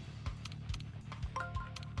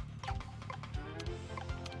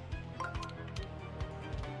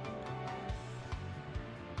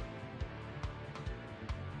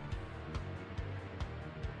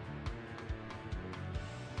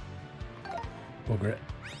 Bugger it.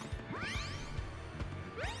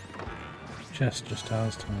 Chest just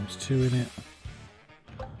has ×2 in it.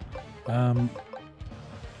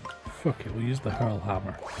 Fuck it, we'll use the hurl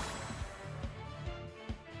hammer.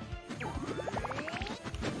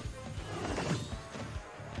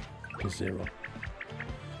 To 0.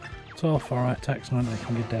 It's off, alright, tax 9, I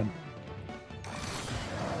can get down.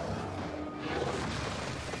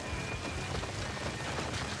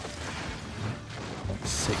 Like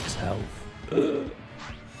 6 health. Good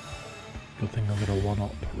thing I'll get a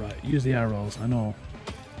 1-up. Right, use the arrows, I know.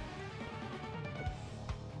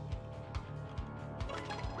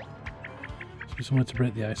 Somewhere to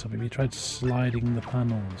break the ice up. Have you tried sliding the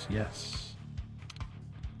panels? Yes.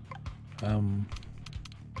 So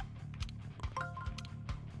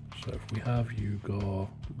if we have you go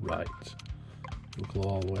right, you'll go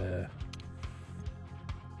all the way.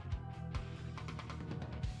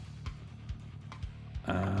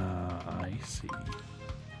 Ah, I see.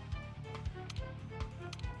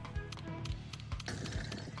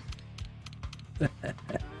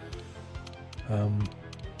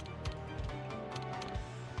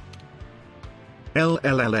 L.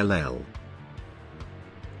 L. L. L. L. L.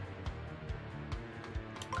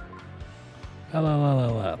 L. L.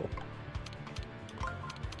 L. L.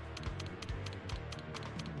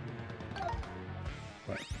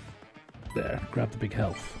 Right. There. Grab the big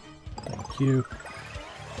health. Thank you.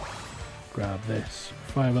 Grab this.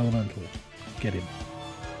 5 elemental. Get him.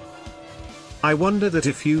 I wonder that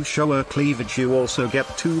if you show her cleavage you also get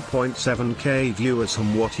 2.7k viewers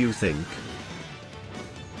from what you think.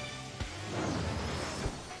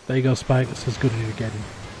 There you go, Spike. That's as good as you're getting.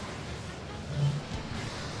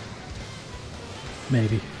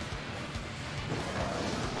 Maybe.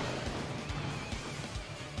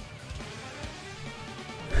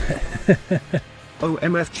 Oh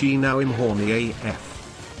MFG, now I'm horny AF.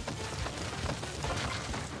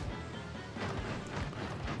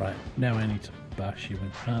 Right, now I need to bash you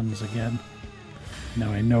with hands again.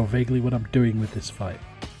 Now I know vaguely what I'm doing with this fight.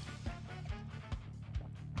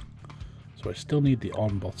 So I still need the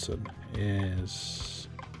on button. Is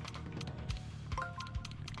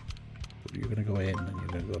you're going to go in and you're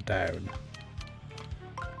going to go down.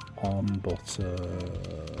 On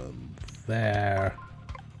button there,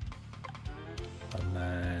 and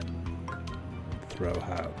then throw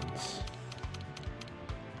hands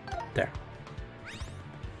there.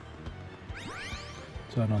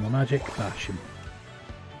 Turn on the magic, bash him.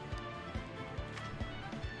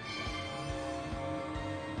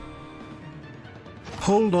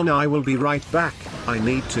 Hold on, I will be right back. I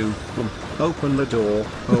need to open the door.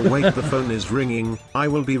 Oh wait, the phone is ringing. I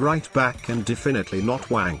will be right back and definitely not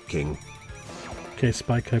wanking. Okay,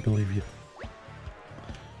 Spike, I believe you.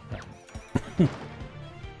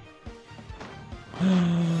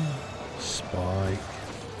 Spike.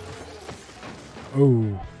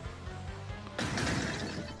 Oh.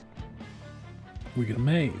 We get a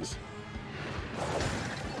maze.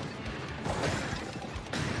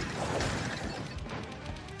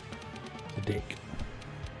 The dick.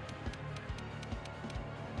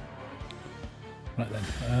 Right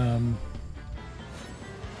then.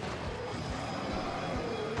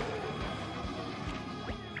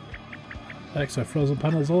 Extra frozen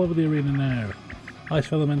panels all over the arena now.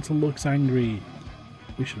 Ice Elemental looks angry.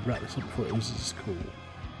 We should wrap this up before it loses its cool.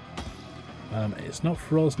 It's not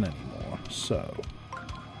frozen anymore, so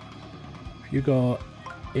if you go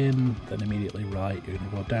in, then immediately right, you're going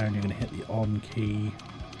to go down, you're going to hit the on key.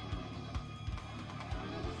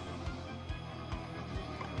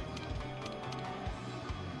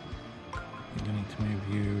 You're going to need to move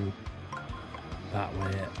you that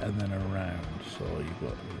way and then around, so you've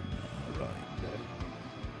got right there.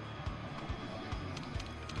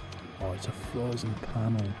 Oh, it's a frozen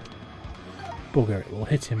panel. Bugger, it will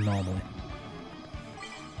hit him normally.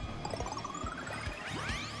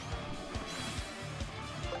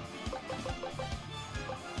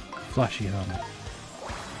 Flashy hammer.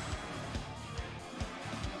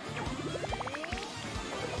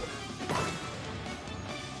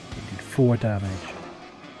 4 damage.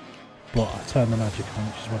 But I turned the magic on,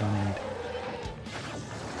 which is what I need.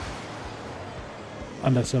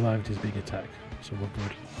 And I survived his big attack, so we're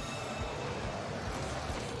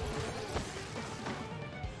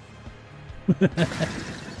good.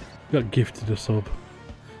 Got gifted a sub.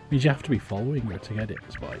 Means you have to be following her to get it,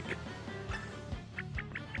 Spike.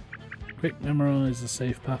 Quick memorise the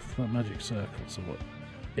safe path for that magic circle. So what?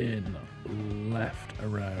 In, left,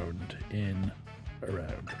 around, in,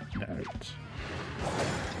 around, out.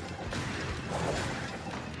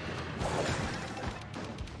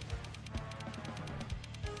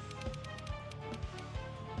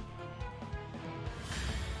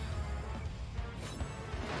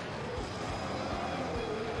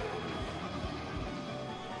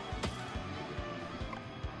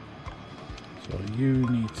 So you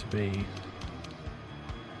need to be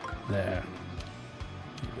there.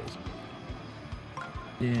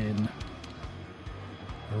 In,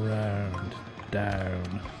 around,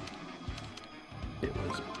 down. It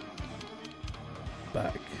was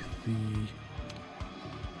back the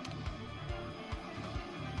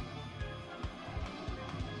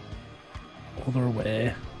other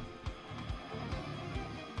way.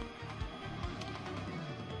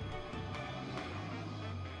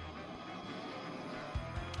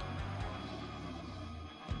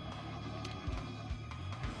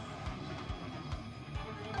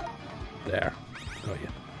 There, got you.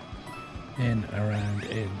 In,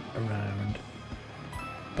 around,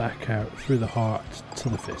 back out through the heart to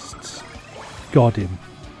the fists. Got him.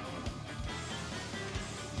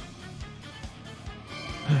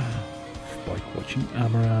 Spike watching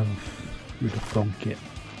Amaranth. Who'd have thunk it?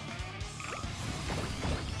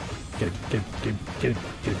 Get him, get him, get him, get him,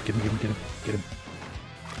 get him, get him, get him, get him, get him.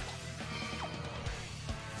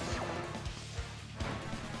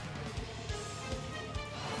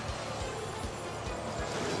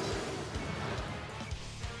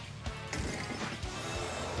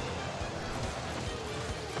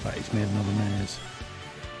 Right, he's made another maze.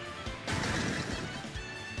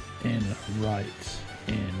 In, right,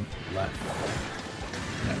 in, left.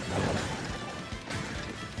 No, no.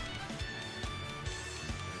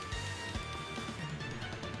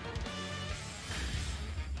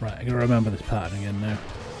 Right, I gotta remember this pattern again now.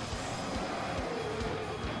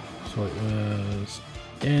 So it was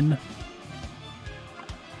in,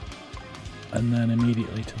 and then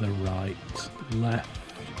immediately to the right, left.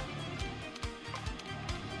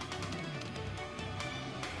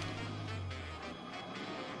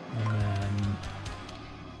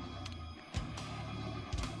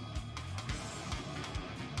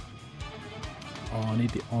 Oh, I need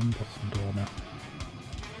the on button door now.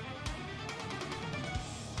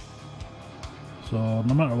 So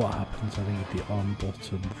no matter what happens, I need the on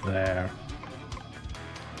button there.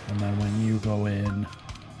 And then when you go in,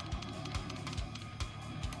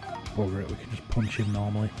 bugger it, we can just punch him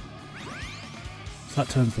normally. So that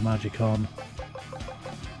turns the magic on.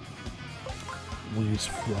 We'll use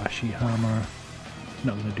flashy hammer. It's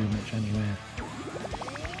not going to do much anyway.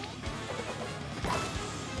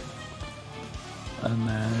 And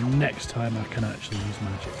then next time I can actually use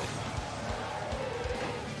magic.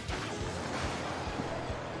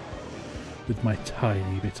 With my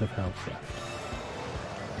tiny bit of health left.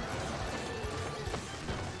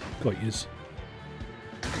 Got yous.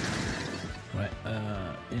 Right,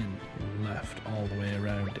 in, left, all the way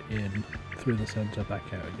around, in, through the centre,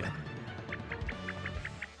 back out again.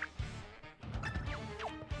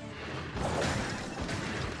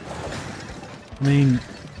 I mean,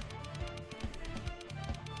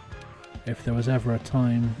 if there was ever a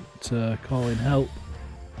time to call in help,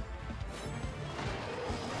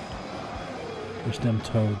 there's them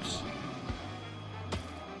toads.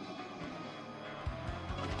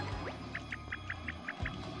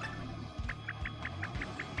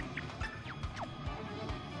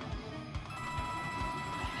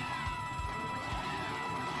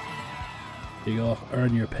 Here you go,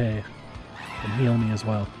 earn your pay and heal me as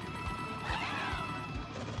well.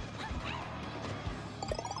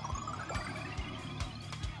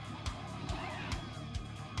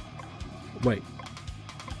 Wait.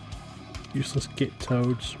 Useless git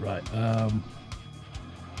toads. Right,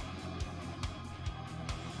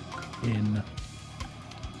 in.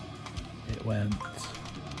 It went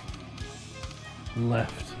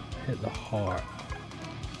left, hit the heart.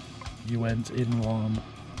 You went in one.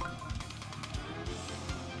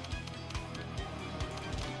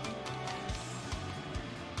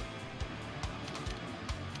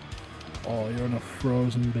 Oh, you're in a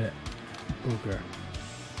frozen bit. Booger.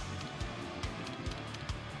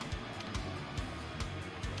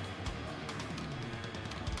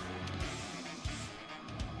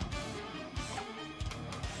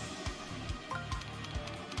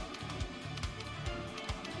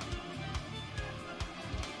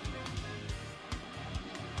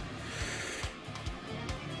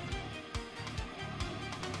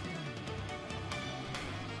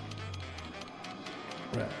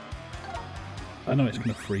 I know it's going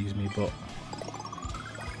to freeze me, but I'll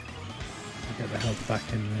get the health back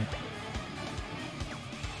anyway.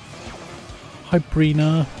 Hi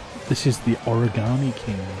Brina, this is the Origami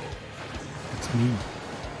King. It's me.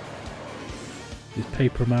 It's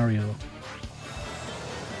Paper Mario.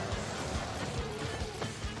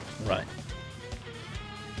 Right.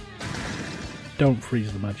 Don't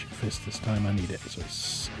freeze the magic fist this time, I need it. So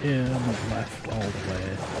it's in, left, all the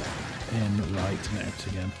way, in, right, and out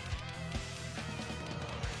again.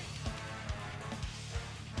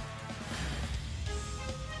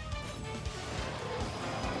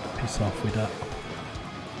 Piss off with that.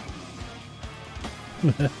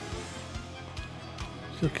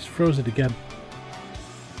 Look, it's frozen again.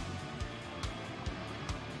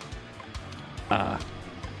 Ah.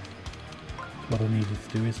 That's what I needed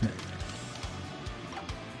to do, isn't it?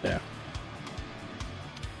 There.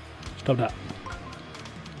 Stop that.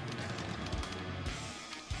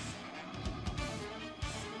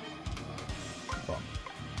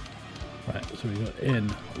 Right, so we go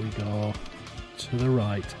in, we go to the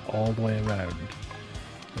right, all the way around.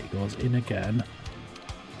 It goes in again.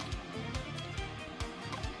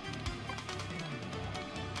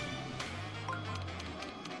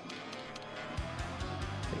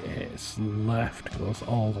 It's left, goes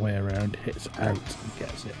all the way around, hits out and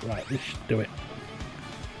gets it. Right, this should do it.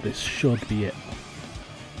 This should be it.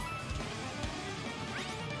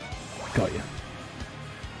 Got you.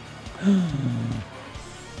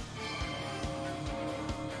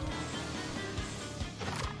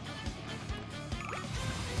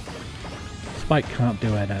 Spike can't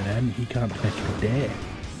do it at end, he can't fetch a day.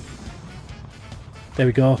 There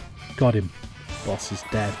we go. Got him. Boss is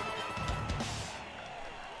dead.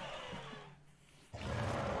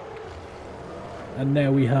 And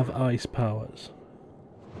now we have ice powers.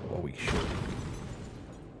 Or we should.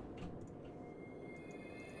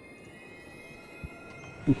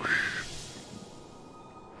 Oosh.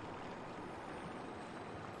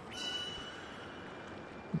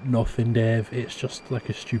 Nothing, Dave. It's just like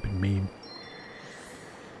a stupid meme.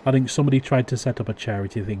 I think somebody tried to set up a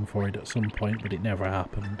charity thing for it at some point, but it never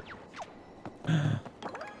happened.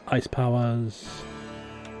 Ice powers.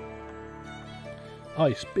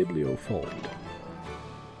 Ice Bibliofold.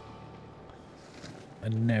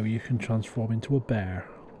 And now you can transform into a bear.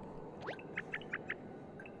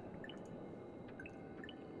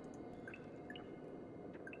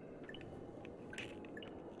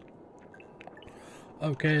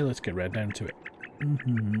 Okay, let's get right down to it.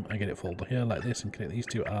 I get it folded here like this and connect these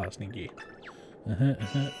two. Ah, sneaky.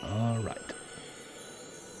 Alright.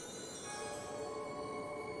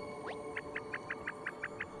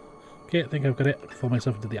 Okay, I think I've got it. Form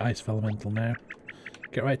myself into the ice elemental now.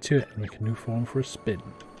 Get right to it and make a new form for a spin.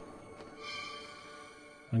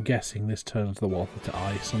 I'm guessing this turns the water to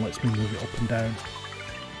ice and lets me move it up and down.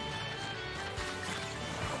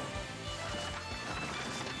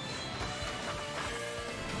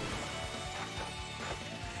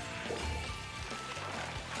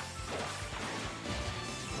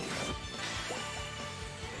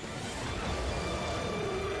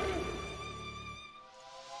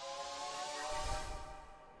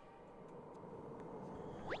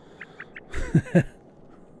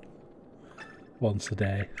 Once a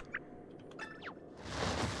day.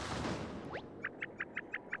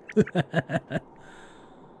 Felt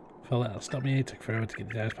that'll stop me. It took forever to get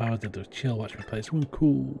the ice powers. Did chill, watch me play something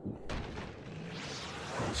cool.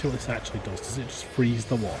 Let's see what this actually does. Does it just freeze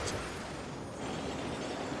the water?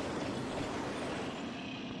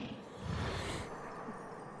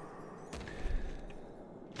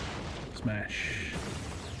 Smash.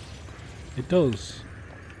 It does.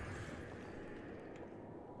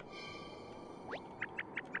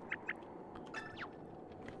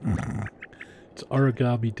 It's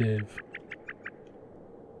Origami Dave.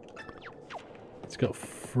 It's got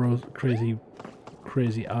crazy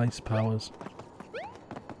ice powers.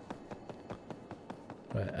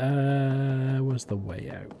 Right, where's the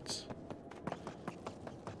way out?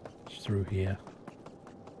 It's through here.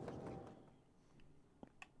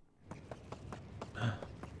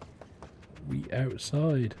 We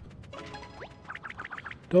outside.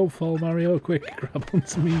 Don't fall, Mario, quick, grab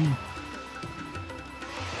onto me.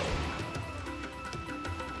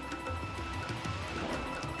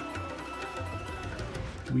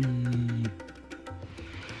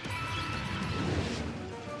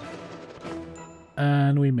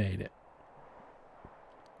 And we made it.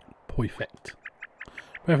 Perfect.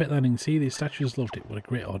 Perfect landing. See, these statues loved it. What a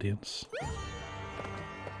great audience.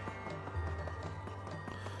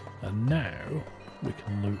 And now we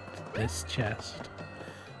can loot this chest.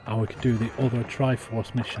 And we can do the other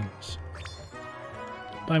Triforce missions.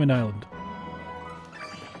 Diamond Island.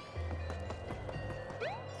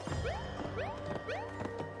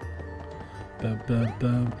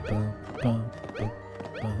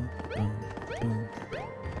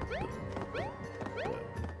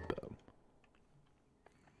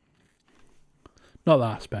 Not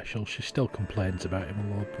that special, she still complains about him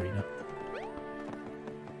a lot, Brina.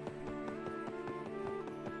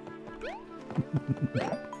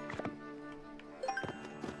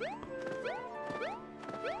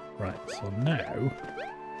 Right, so now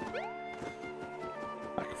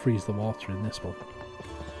I can freeze the water in this one.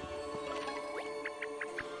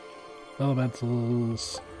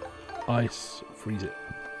 Elementals, ice, freeze it.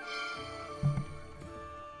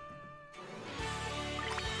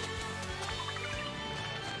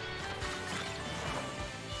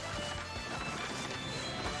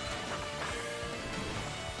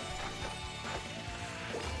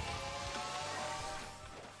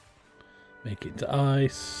 Make it to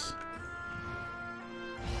ice.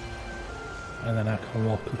 And then I can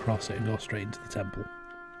walk across it and go straight into the temple.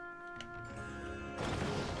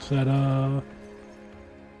 Ta-da!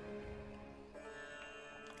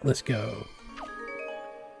 Let's go.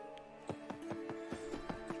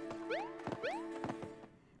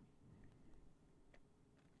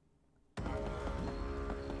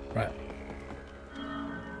 Right.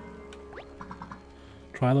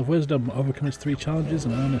 Trial of Wisdom. Overcome its 3 challenges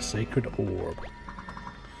and earn a sacred orb.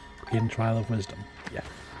 Begin Trial of Wisdom. Yeah.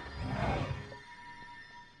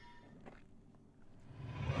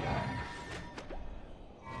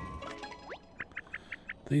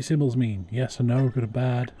 These symbols mean yes or no, good or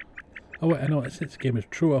bad. Oh wait, I know it's a game of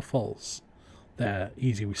true or false. There,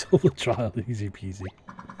 easy, we solved the trial, easy peasy.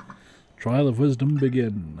 Trial of Wisdom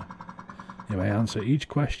begin. You may answer each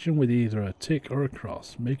question with either a tick or a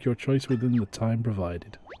cross. Make your choice within the time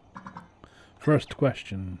provided. First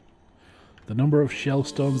question. The number of shell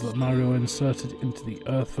stones that Mario inserted into the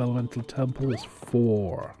Earth Elemental Temple is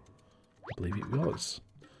 4. I believe it was.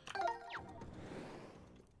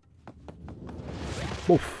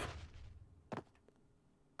 Oof.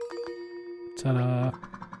 Ta-da!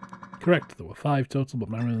 Correct, there were 5 total, but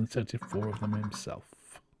Mario inserted 4 of them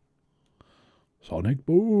himself. Sonic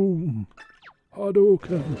Boom!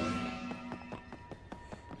 Hadouken!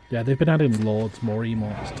 Yeah, they've been adding loads more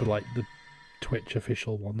emotes to like the Twitch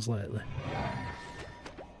official ones lately.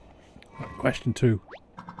 Right, question 2.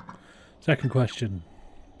 Second question.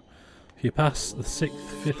 If you pass the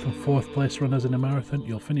 6th, 5th and 4th place runners in a marathon,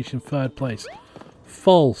 you'll finish in 3rd place.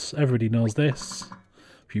 False! Everybody knows this.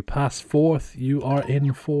 If you pass 4th, you are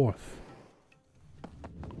in 4th.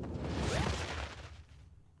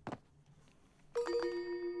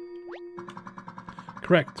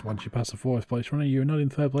 Correct. Once you pass the 4th place runner, you're not in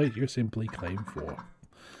 3rd place, you're simply claimed 4.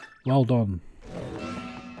 Well done.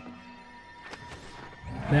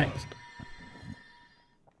 Next.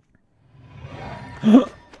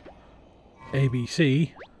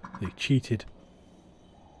 ABC, they cheated.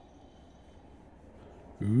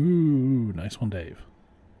 Ooh, nice one, Dave.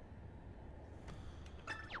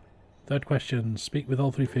 Third question. Speak with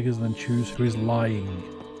all 3 figures and then choose who is lying.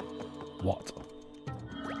 What?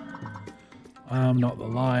 I'm not the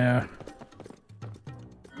liar.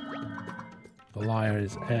 The liar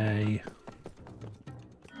is A.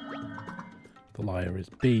 The liar is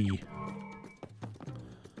B.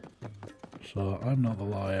 So I'm not the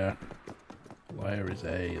liar. The liar is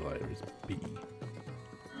A, liar is B.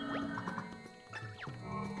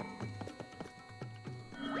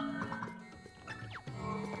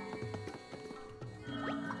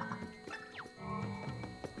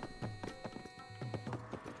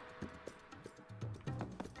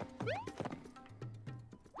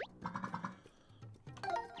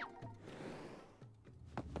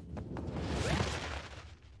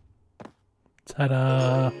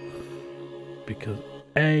 Ta-da! Because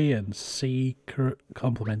A and C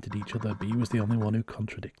complemented each other, B was the only one who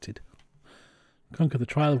contradicted. Conquer the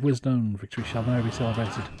Trial of Wisdom. Victory shall now be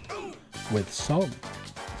celebrated with song.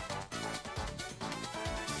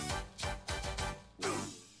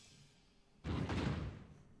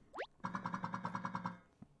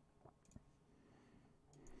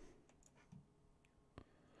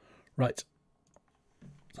 Right.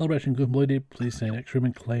 Celebration completed. Please stay next room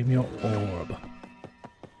and claim your orb.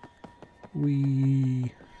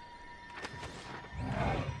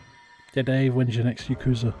 Yeah, Dave, when's your next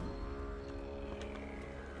Yakuza?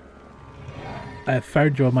 I have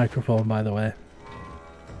found your microphone, by the way.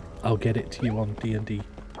 I'll get it to you on D&D.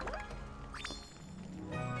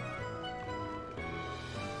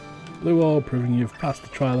 Blue orb, proving you've passed the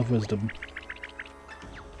Trial of Wisdom.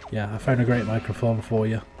 Yeah, I found a great microphone for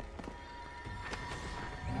you.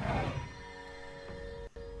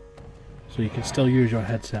 So you can still use your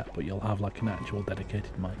headset, but you'll have like an actual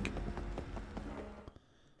dedicated mic.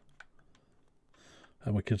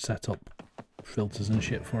 and we could set up filters and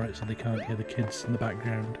shit for it so they can't hear the kids in the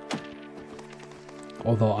background.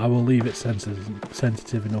 Although I will leave it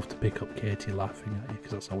sensitive enough to pick up Katie laughing at you,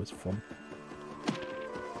 because that's always fun.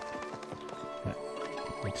 Right,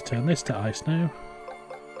 I need to turn this to ice now.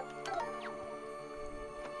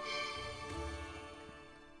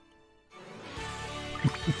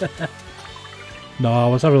 No, I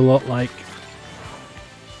was having a look, like,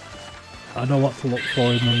 I know what to look for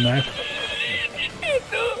in them now.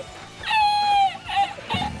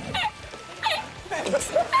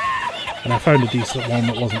 And I found a decent one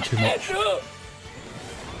that wasn't too much.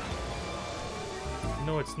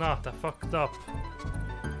 No, it's not. I fucked up.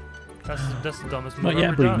 That's the dumbest move Not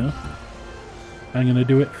yet, I've ever done. Brina. I'm going to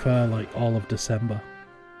do it for, like, all of December.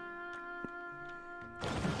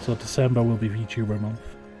 So December will be VTuber month.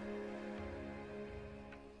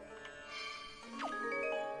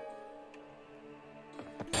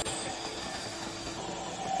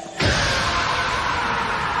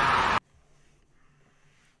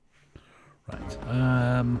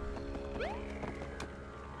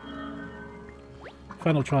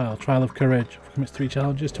 Final trial, Trial of Courage. Commits 3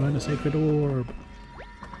 challenges to earn a sacred orb.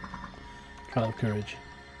 Trial of Courage.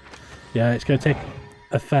 Yeah, it's going to take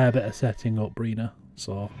a fair bit of setting up, Brina,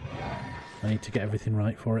 so I need to get everything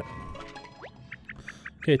right for it.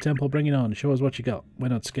 Okay, Temple, bring it on. Show us what you got. We're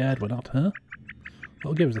not scared, we're not, huh?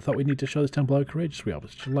 Well, give us a thought. We need to show this temple how courageous we are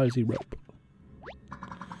with such a lousy rope.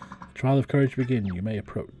 Trial of Courage begin. You may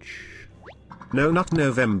approach. No, not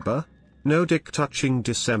November. No dick touching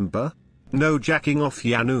December. No jacking off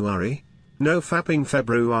January. No fapping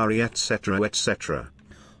February, etc., etc.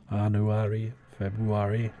 January,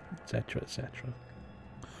 February, etc., etc.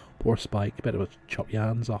 Poor Spike. Better chop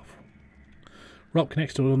yarns off. Rope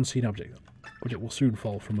connects to an unseen object. Object will soon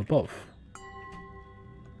fall from above.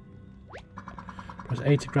 Press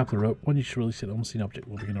A to grab the rope. When you release it, an unseen object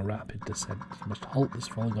will begin a rapid descent. You must halt this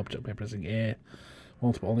falling object by pressing A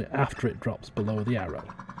only after it drops below the arrow.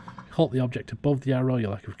 Halt the object above the arrow,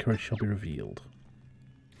 your lack of courage shall be revealed.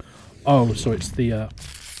 Oh, so it's the,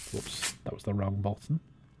 whoops, that was the wrong button.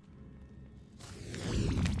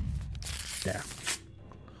 There.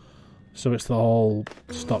 So it's the whole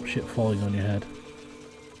stop shit falling on your head.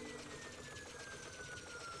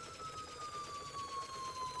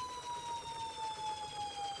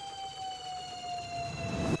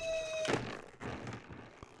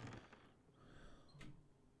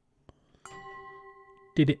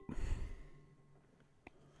 Did it.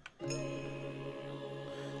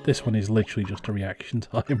 This one is literally just a reaction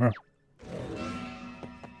timer.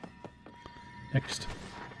 Next.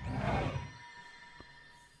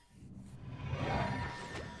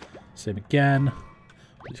 Same again.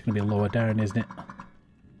 It's going to be lower down, isn't it?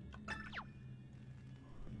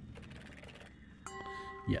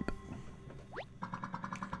 Yep.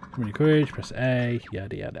 Really courage, press A,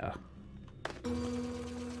 yada yada.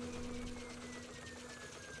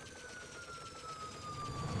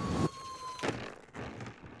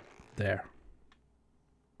 There.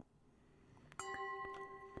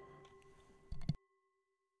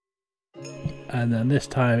 And then this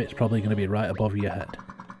time it's probably going to be right above your head.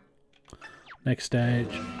 Next stage.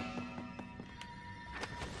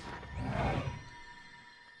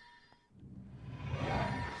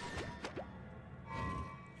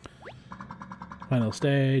 Final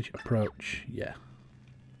stage, approach, yeah.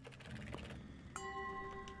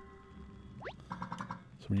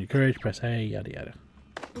 Summon your courage, press A, yada yada.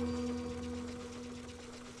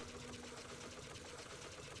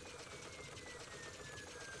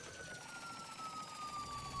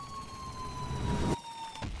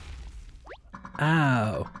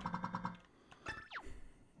 Ow!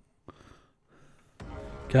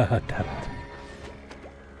 God damn it.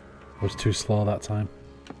 I was too slow that time.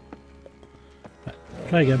 Right,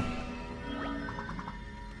 try again.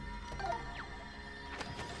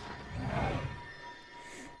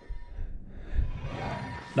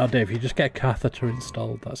 Now Dave, you just get a catheter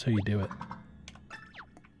installed, that's how you do it.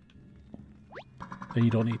 Then you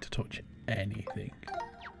don't need to touch anything.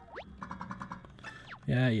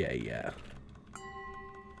 Yeah, yeah, yeah.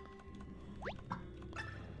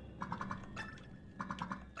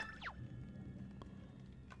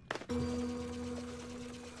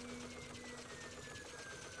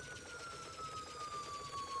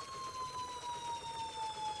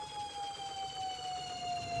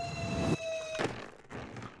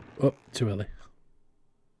 Oh, too early.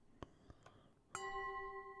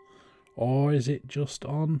 Or is it just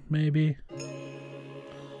on, maybe?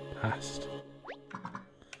 Past.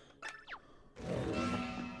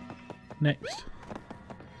 Next.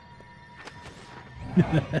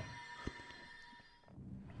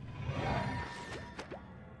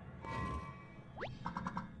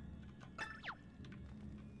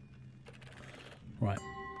 Right.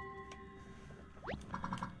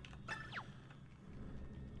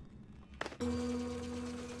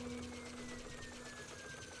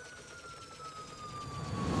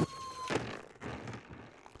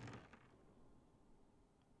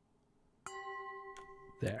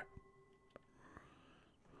 There.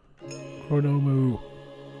 Chronomu.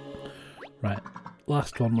 Right.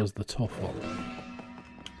 Last one was the tough one.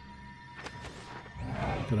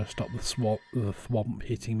 Gonna stop the thwomp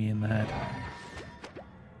hitting me in the head.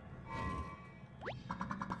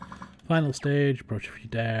 Final stage, approach if you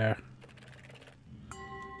dare.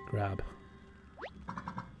 Grab.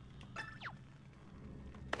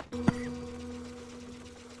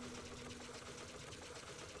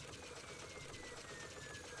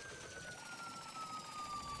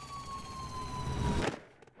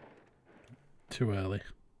 Too early.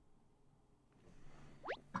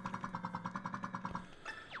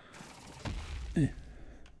 And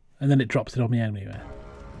then it drops it on me anyway.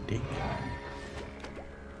 Dick.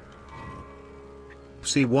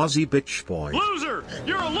 See Wazzy bitch boy. Loser!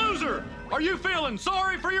 You're a loser! Are you feeling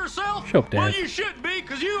sorry for yourself? Shut up, Dave. Well, you should be,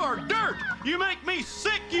 because you are dirt! You make me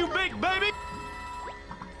sick, you big baby!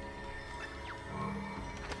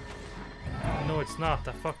 No, it's not.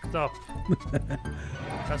 I fucked up.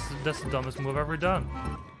 That's the dumbest move I've ever done.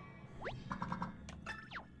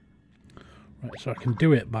 Right, so I can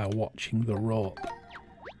do it by watching the rope.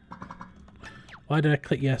 Why did I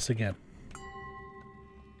click yes again?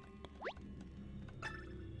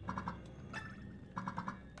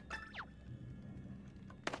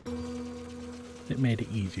 It made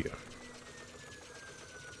it easier.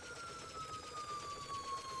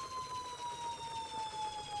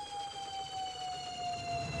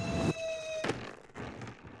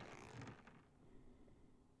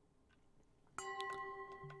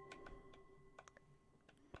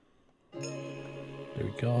 There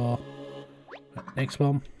we go. Right, next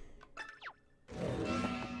one.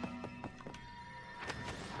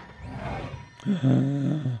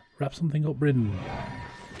 Wrap something up, Bryn.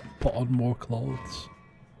 Put on more clothes.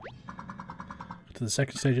 To the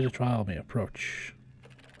second stage of the trial, may approach.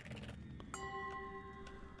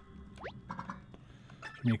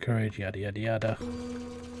 Show me your courage, yada yada yada.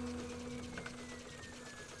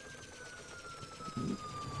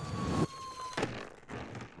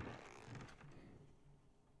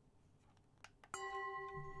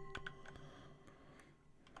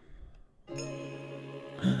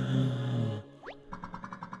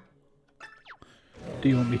 Do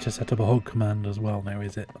you want me to set up a hug command as well now,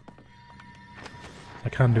 is it? I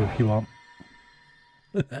can do if you want.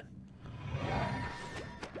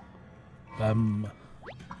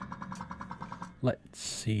 Let's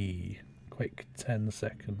see. Quick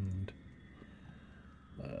 10-second.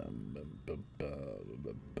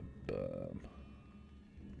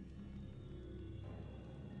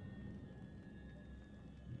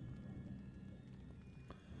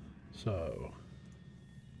 So.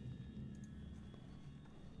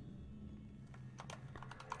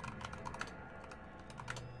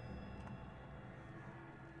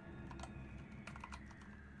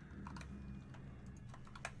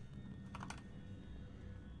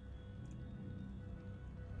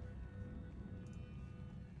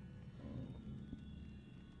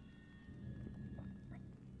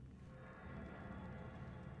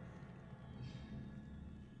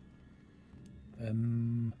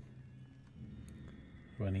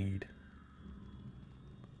 What do I need?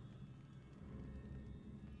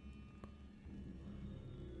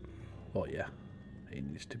 Oh yeah, it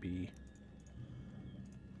needs to be.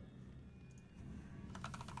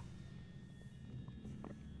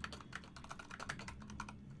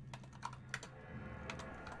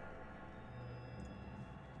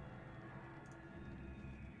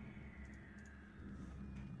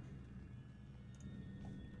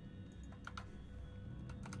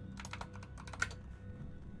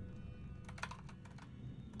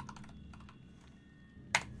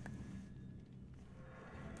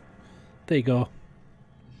 There you go.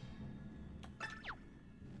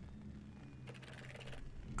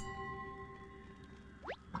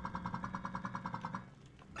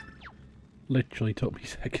 Literally took me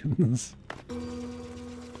seconds.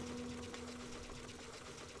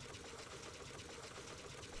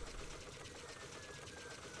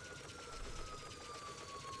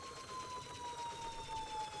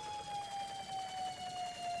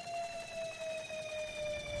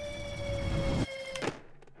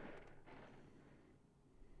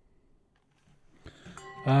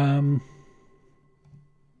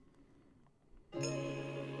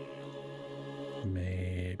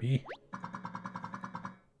 Maybe.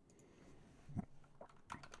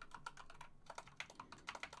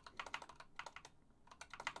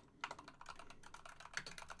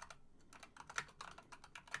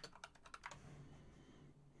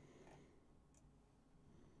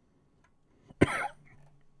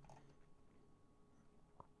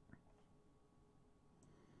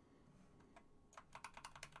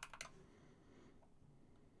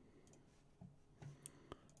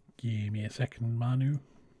 Give me a second, Manu.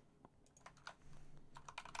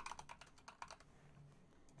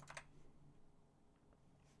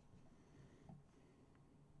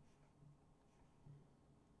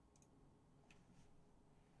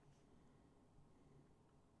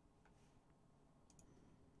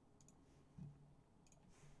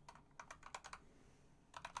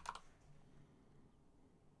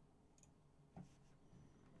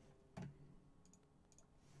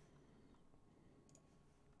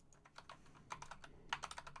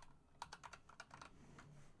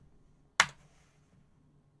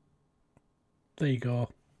 There you go.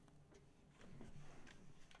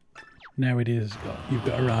 Now it is. You've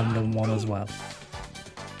got a random one as well.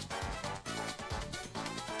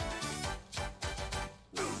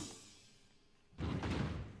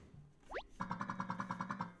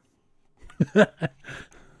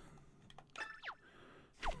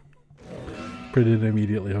 Brendan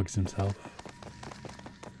immediately hugs himself.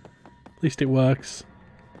 At least it works.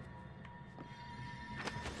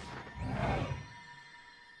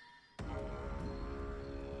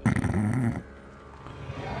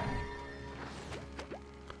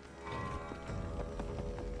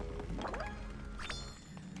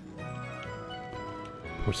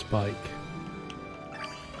 Poor Spike.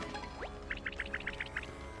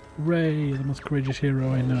 Ray, the most courageous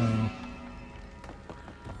hero I know.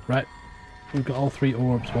 Right, we've got all 3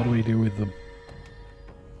 orbs. What do we do with them?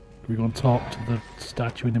 We go and talk to the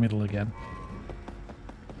statue in the middle again.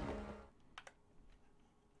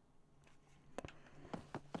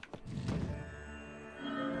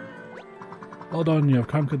 Well done, you have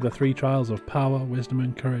conquered the 3 trials of power, wisdom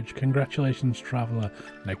and courage. Congratulations, traveller.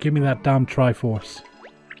 Now give me that damn Triforce.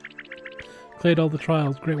 Cleared all the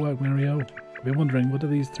trials. Great work, Mario. I've been wondering, what do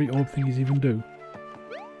these 3 orb thingies even do?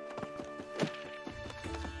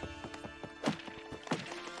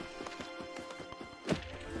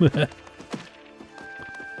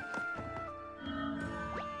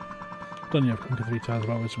 Done, you have conquered 3 trials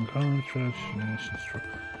about wisdom, courage, treasure.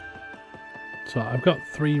 So I've got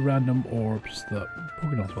 3 random orbs that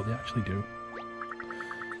who knows what they actually do.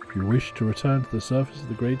 If you wish to return to the surface of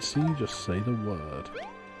the Great Sea, just say the word.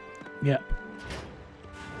 Yep.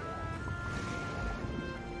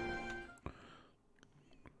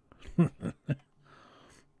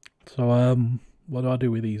 So what do I do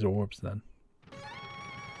with these orbs then?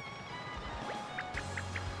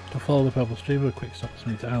 To follow the purple stream with a quick stop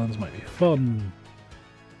to islands might be fun.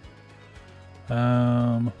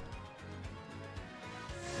 Right.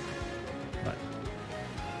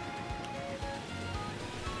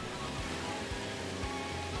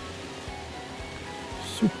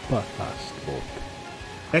 Super fast orb.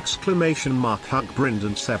 Exclamation mark hug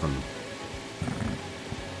Brendan 7.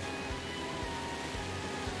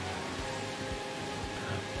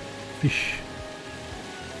 Fish.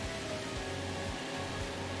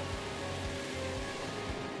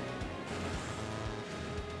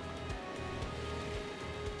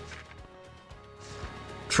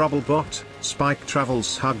 Troublebot, Spike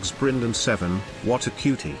travels hugs Brendan 7, what a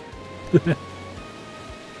cutie.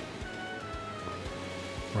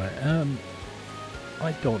 Right,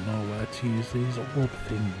 I don't know where to use these orb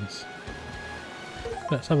things.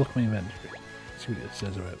 Let's have a look at my inventory. See what it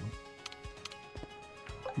says about them.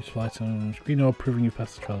 Use flight on green orb, proving you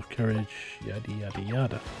passed the trial of courage, yada yada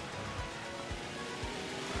yada.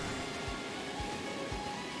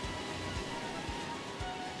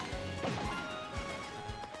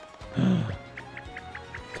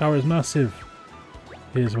 Tower is massive.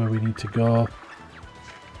 Here's where we need to go.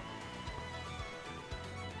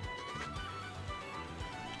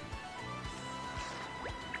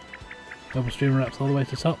 Double stream wraps all the way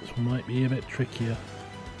to top, so might be a bit trickier.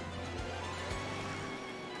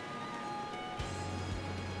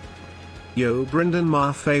 Yo Brendan,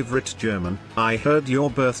 my favorite German, I heard your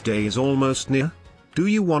birthday is almost near. Do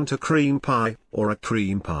you want a cream pie, or a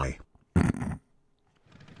cream pie?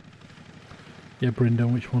 Yeah,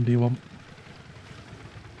 Brendan, which one do you want?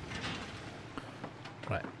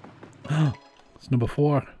 Right. It's number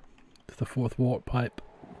 4. It's the 4th warp pipe.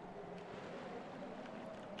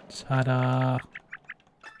 Ta-da!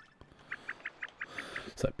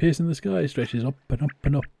 It's like piercing the sky, stretches up and up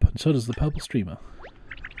and up, and so does the purple streamer.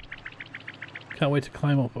 Can't wait to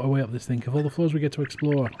climb up our way up this thing. Of all the floors we get to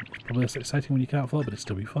explore, it's probably less exciting when you can't fall, but it'll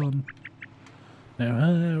still be fun. Now,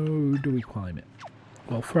 how do we climb it?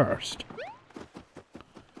 Well, first,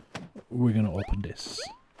 we're going to open this.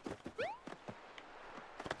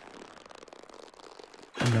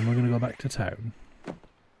 And then we're going to go back to town.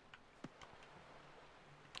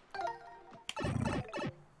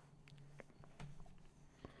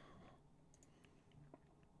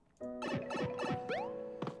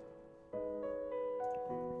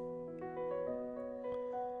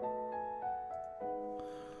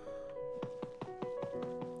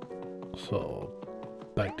 So,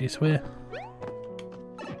 back this way.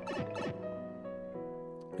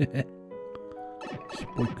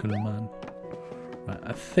 Spoiler man. Right,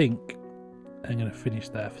 I think I'm going to finish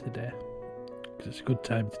there for today. Because it's a good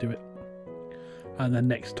time to do it. And then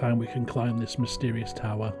next time we can climb this mysterious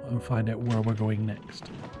tower and find out where we're going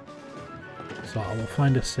next. So I will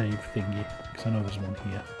find a save thingy, because I know there's one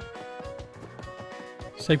here.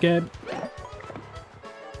 Save game!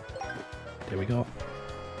 There we go.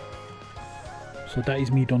 So that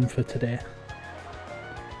is me done for today.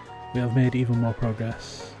 We have made even more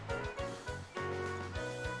progress.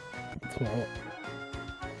 So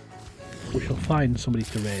we shall find somebody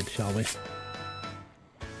to raid, shall we? So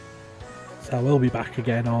I will be back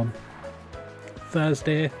again on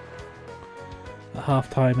Thursday at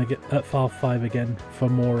half-time again, at 5 again for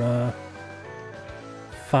more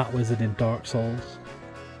Fat Wizard in Dark Souls.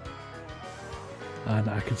 And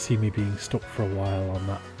I can see me being stuck for a while on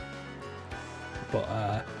that. But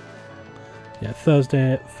yeah,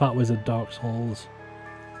 Thursday, Fat Wizard Dark Souls.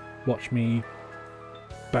 Watch me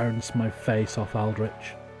bounce my face off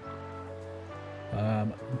Aldrich.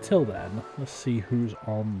 Until then, let's see who's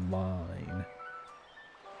online.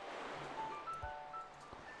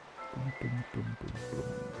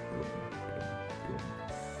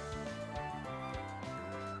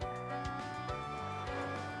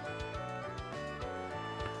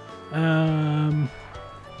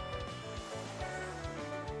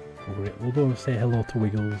 We'll go and say hello to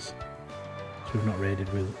Wiggles. So we've not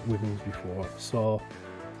raided with Wiggles before. So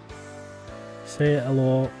say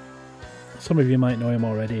hello. Some of you might know him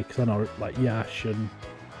already because I know like Yash and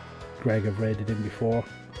Greg have raided him before.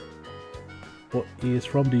 But he is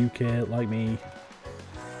from the UK like me.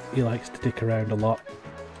 He likes to dick around a lot.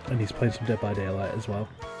 And he's playing some Dead by Daylight as well.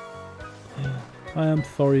 I am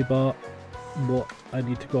sorry, but I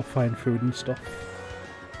need to go find food and stuff.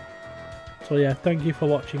 So yeah, thank you for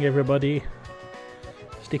watching everybody.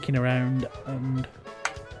 Sticking around, and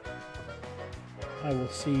I will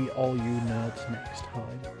see all you nerds next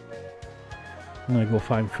time. I'm gonna go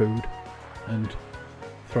find food and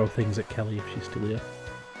throw things at Kelly if she's still here.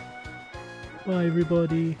 Bye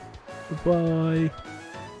everybody. Goodbye.